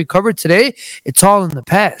 everything that we covered today, it's all in the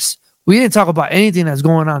past. We didn't talk about anything that's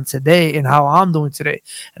going on today and how I'm doing today.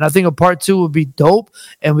 And I think a part two would be dope,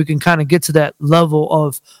 and we can kind of get to that level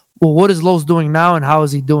of, well, what is Los doing now and how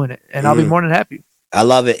is he doing it? And I'll be more than happy. I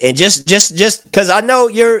love it. And just because I know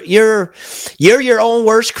you're your own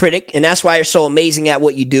worst critic, and that's why you're so amazing at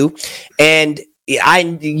what you do. And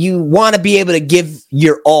you want to be able to give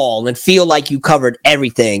your all and feel like you covered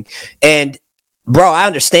everything. And bro, I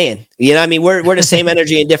understand. You know what I mean? We're the same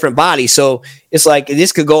energy in different bodies. So it's like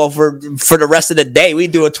this could go for the rest of the day. We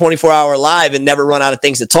do a 24-hour live and never run out of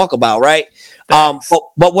things to talk about, right?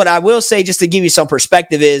 But what I will say, just to give you some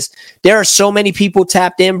perspective, is there are so many people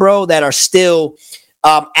tapped in, bro, that are still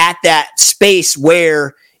at that space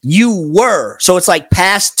where you were. So it's like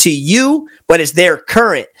past to you, but it's their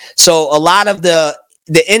current. So a lot of the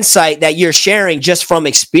insight that you're sharing just from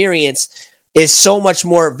experience is so much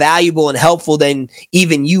more valuable and helpful than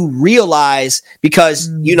even you realize, because,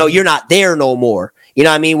 you know, you're not there no more. You know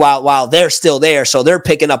what I mean? While they're still there. So they're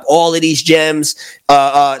picking up all of these gems,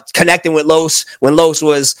 connecting with Los when Los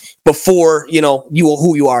was before, you know,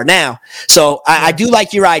 who you are now. So I do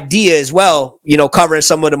like your idea as well, you know, covering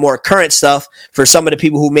some of the more current stuff for some of the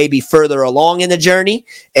people who may be further along in the journey,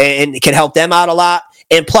 and it can help them out a lot.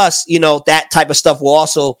 And plus, you know, that type of stuff will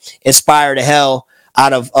also inspire the hell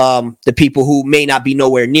out of the people who may not be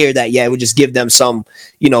nowhere near that yet. It would just give them some,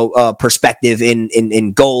 you know, perspective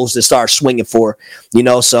in goals to start swinging for, you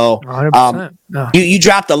know. So you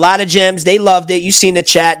dropped a lot of gems. They loved it. You seen the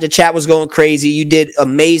chat. The chat was going crazy. You did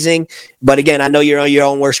amazing. But again, I know you're your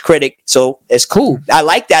own worst critic, so it's cool. I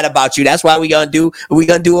like that about you. That's why we're gonna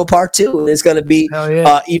do a part two. It's gonna be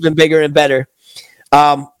even bigger and better.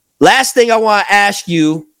 Last thing I want to ask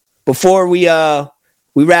you before we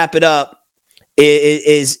wrap it up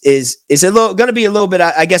is going to be a little bit,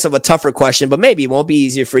 I guess, of a tougher question, but maybe it won't be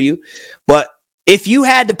easier for you. But if you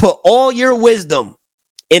had to put all your wisdom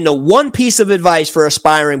into one piece of advice for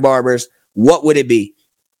aspiring barbers, what would it be?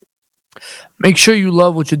 Make sure you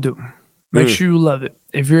love what you do. Make sure you love it.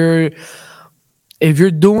 If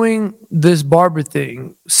you're doing this barber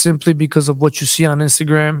thing simply because of what you see on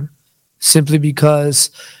Instagram, simply because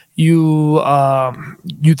you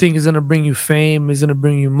think it's gonna bring you fame, it's gonna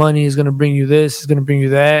bring you money, it's gonna bring you this, it's gonna bring you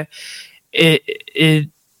that,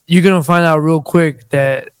 you're gonna find out real quick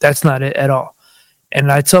that that's not it at all.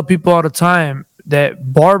 And I tell people all the time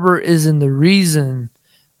that barber isn't the reason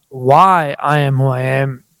why I am who I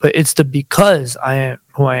am, but it's the because I am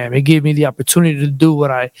who I am. It gave me the opportunity to do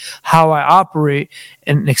how I operate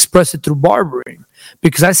and express it through barbering.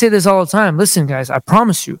 Because I say this all the time. Listen, guys, I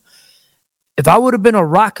promise you, if I would have been a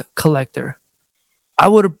rock collector, I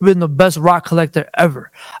would have been the best rock collector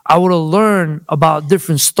ever. I would have learned about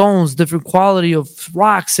different stones, different quality of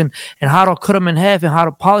rocks, and how to cut them in half and how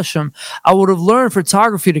to polish them. I would have learned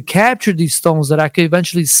photography to capture these stones that I could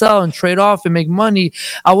eventually sell and trade off and make money.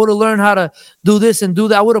 I would have learned how to do this and do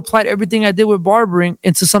that. I would have applied everything I did with barbering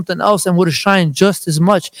into something else and would have shined just as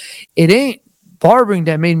much. It ain't barbering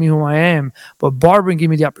that made me who I am, but barbering gave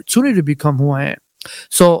me the opportunity to become who I am.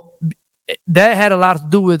 So that had a lot to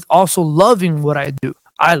do with also loving what I do.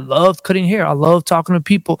 I love cutting hair. I love talking to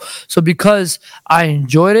people. So because I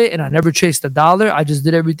enjoyed it and I never chased a dollar, I just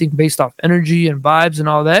did everything based off energy and vibes and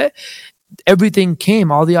all that. Everything came,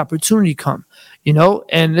 all the opportunity come, you know?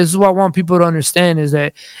 And this is what I want people to understand is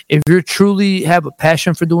that if you truly have a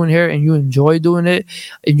passion for doing hair and you enjoy doing it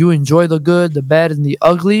and you enjoy the good, the bad, and the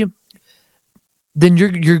ugly, then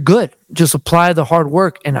you're good. Just apply the hard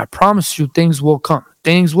work, and I promise you, things will come.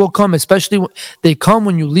 Things will come, especially when they come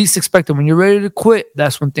when you least expect them. When you're ready to quit,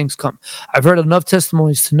 that's when things come. I've heard enough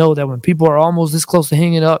testimonies to know that when people are almost this close to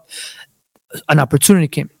hanging up, an opportunity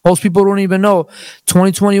came. Most people don't even know.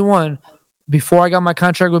 2021, before I got my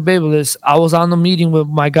contract with Babyliss, I was on the meeting with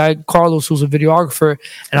my guy Carlos, who's a videographer,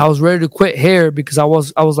 and I was ready to quit hair because I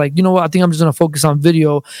was like, you know what? I think I'm just gonna focus on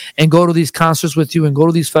video and go to these concerts with you and go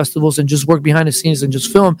to these festivals and just work behind the scenes and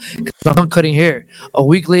just film because I'm done cutting hair. A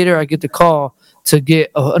week later, I get the call to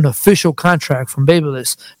get an official contract from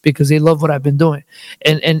Babyliss because they love what I've been doing,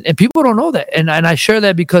 and people don't know that, and I share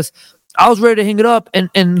that because I was ready to hang it up,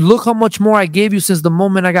 and look how much more I gave you since the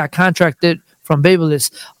moment I got contracted from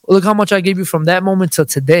Babyliss. Look how much I gave you from that moment to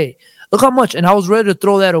today. Look how much. And I was ready to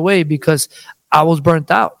throw that away because I was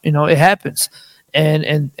burnt out. You know, it happens.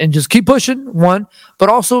 And just keep pushing, one, but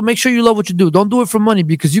also make sure you love what you do. Don't do it for money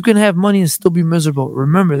because you can have money and still be miserable.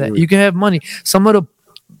 Remember that. You can have money. Some of the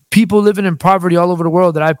people living in poverty all over the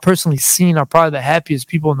world that I've personally seen are probably the happiest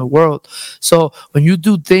people in the world. So when you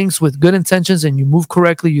do things with good intentions and you move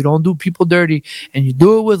correctly, you don't do people dirty, and you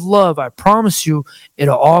do it with love, I promise you,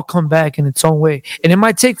 it'll all come back in its own way. And it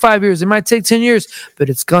might take 5 years, it might take 10 years, but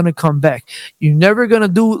it's gonna come back. You're never gonna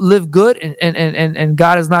live good, and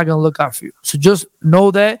God is not gonna look out for you. So just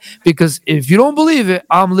know that, because if you don't believe it,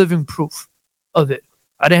 I'm living proof of it.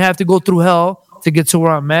 I didn't have to go through hell to get to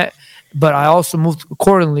where I'm at, but I also moved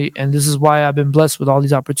accordingly, and this is why I've been blessed with all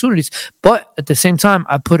these opportunities. But at the same time,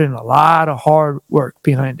 I put in a lot of hard work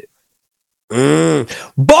behind it.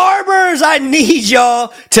 Barbers, I need y'all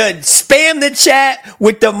to spam the chat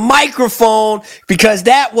with the microphone, because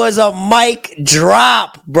that was a mic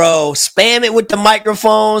drop, bro. Spam it with the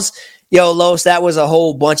microphones. Yo, Los, that was a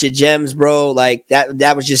whole bunch of gems, bro. Like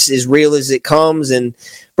that was just as real as it comes. And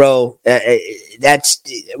bro,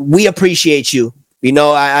 we appreciate you. You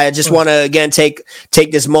know, I just want to again take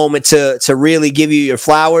this moment to really give you your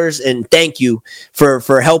flowers and thank you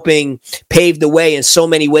for helping pave the way in so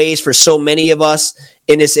many ways for so many of us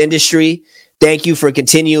in this industry. Thank you for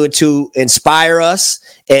continuing to inspire us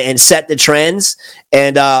and set the trends.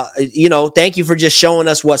 And thank you for just showing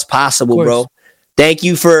us what's possible, bro. Thank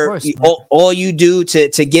you for all you do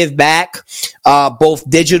to give back, both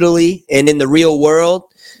digitally and in the real world.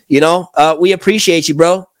 You know, we appreciate you,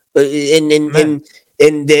 bro. And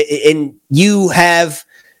you have,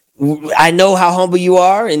 I know how humble you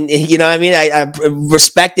are, and you know what I mean, I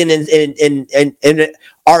respect and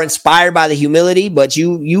are inspired by the humility, but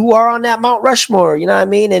you are on that Mount Rushmore, you know what I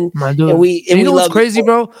mean? And we know what's crazy,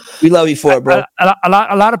 bro? We love you for it, bro. A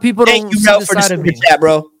lot of people don't see this side of me. Chat,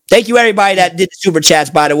 bro. Thank you everybody that did the super chats,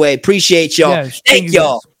 by the way. Appreciate y'all. Yes, thank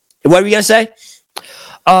y'all. What were you gonna say?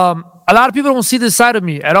 A lot of people don't see this side of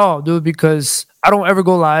me at all, dude, because I don't ever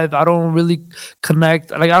go live. I don't really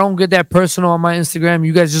connect. Like, I don't get that personal on my Instagram.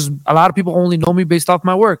 You guys a lot of people only know me based off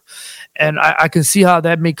my work. And I can see how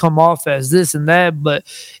that may come off as this and that. But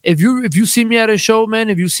if you see me at a show, man,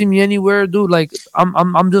 if you see me anywhere, dude, like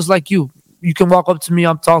I'm just like you. You can walk up to me,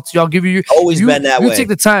 I'm talking to you, I'll give you always been that way. You take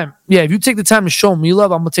the time. Yeah, if you take the time to show me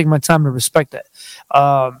love, I'm gonna take my time to respect that.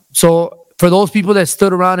 So for those people that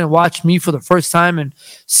stood around and watched me for the first time and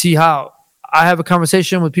see how I have a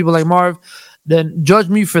conversation with people like Marv, then judge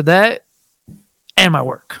me for that and my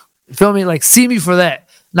work. You feel me? Like, see me for that.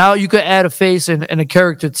 Now you could add a face and a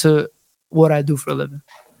character to what I do for a living.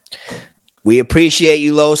 We appreciate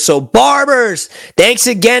you, Lo. So, barbers, thanks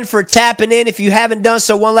again for tapping in. If you haven't done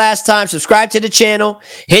so one last time, subscribe to the channel,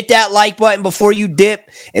 hit that like button before you dip,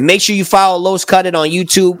 and make sure you follow Los Cut It on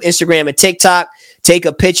YouTube, Instagram, and TikTok. Take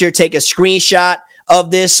a picture, take a screenshot of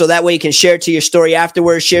this so that way you can share it to your story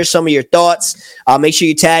afterwards. Share some of your thoughts. Make sure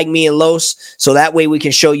you tag me and Los so that way we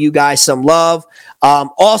can show you guys some love.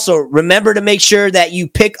 Also, remember to make sure that you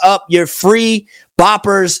pick up your free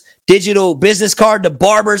Boppers digital business card, the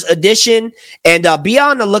Barbers Edition, and be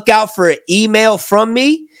on the lookout for an email from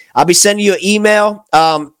me. I'll be sending you an email.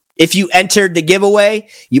 If you entered the giveaway,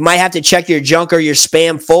 you might have to check your junk or your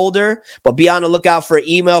spam folder, but be on the lookout for an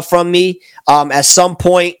email from me at some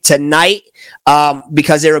point tonight,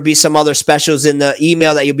 because there will be some other specials in the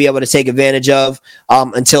email that you'll be able to take advantage of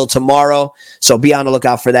until tomorrow. So be on the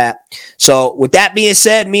lookout for that. So with that being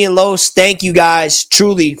said, me and Los, thank you guys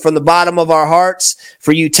truly from the bottom of our hearts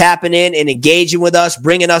for you tapping in and engaging with us,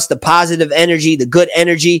 bringing us the positive energy, the good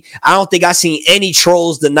energy. I don't think I seen any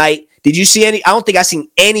trolls tonight. Did you see any? I don't think I seen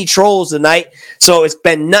any trolls tonight. So it's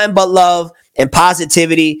been nothing but love. and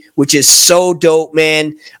positivity, which is so dope,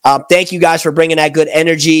 man. Thank you guys for bringing that good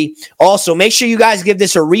energy. Also, make sure you guys give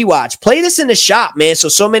this a rewatch. Play this in the shop, man,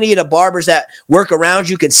 so many of the barbers that work around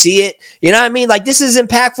you can see it. You know what I mean? Like, this is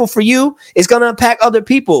impactful for you. It's going to impact other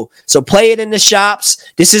people. So play it in the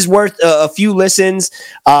shops. This is worth a few listens.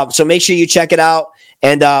 So make sure you check it out.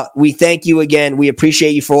 And we thank you again. We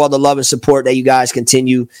appreciate you for all the love and support that you guys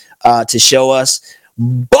continue to show us.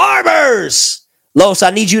 Barbers! Los, I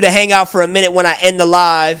need you to hang out for a minute when I end the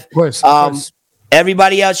live. Of course.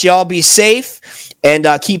 Everybody else, y'all be safe and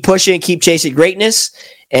keep pushing, keep chasing greatness.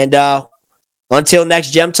 And until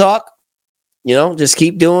next Gem Talk, just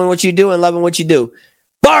keep doing what you do and loving what you do.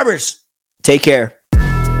 Barbers, take care.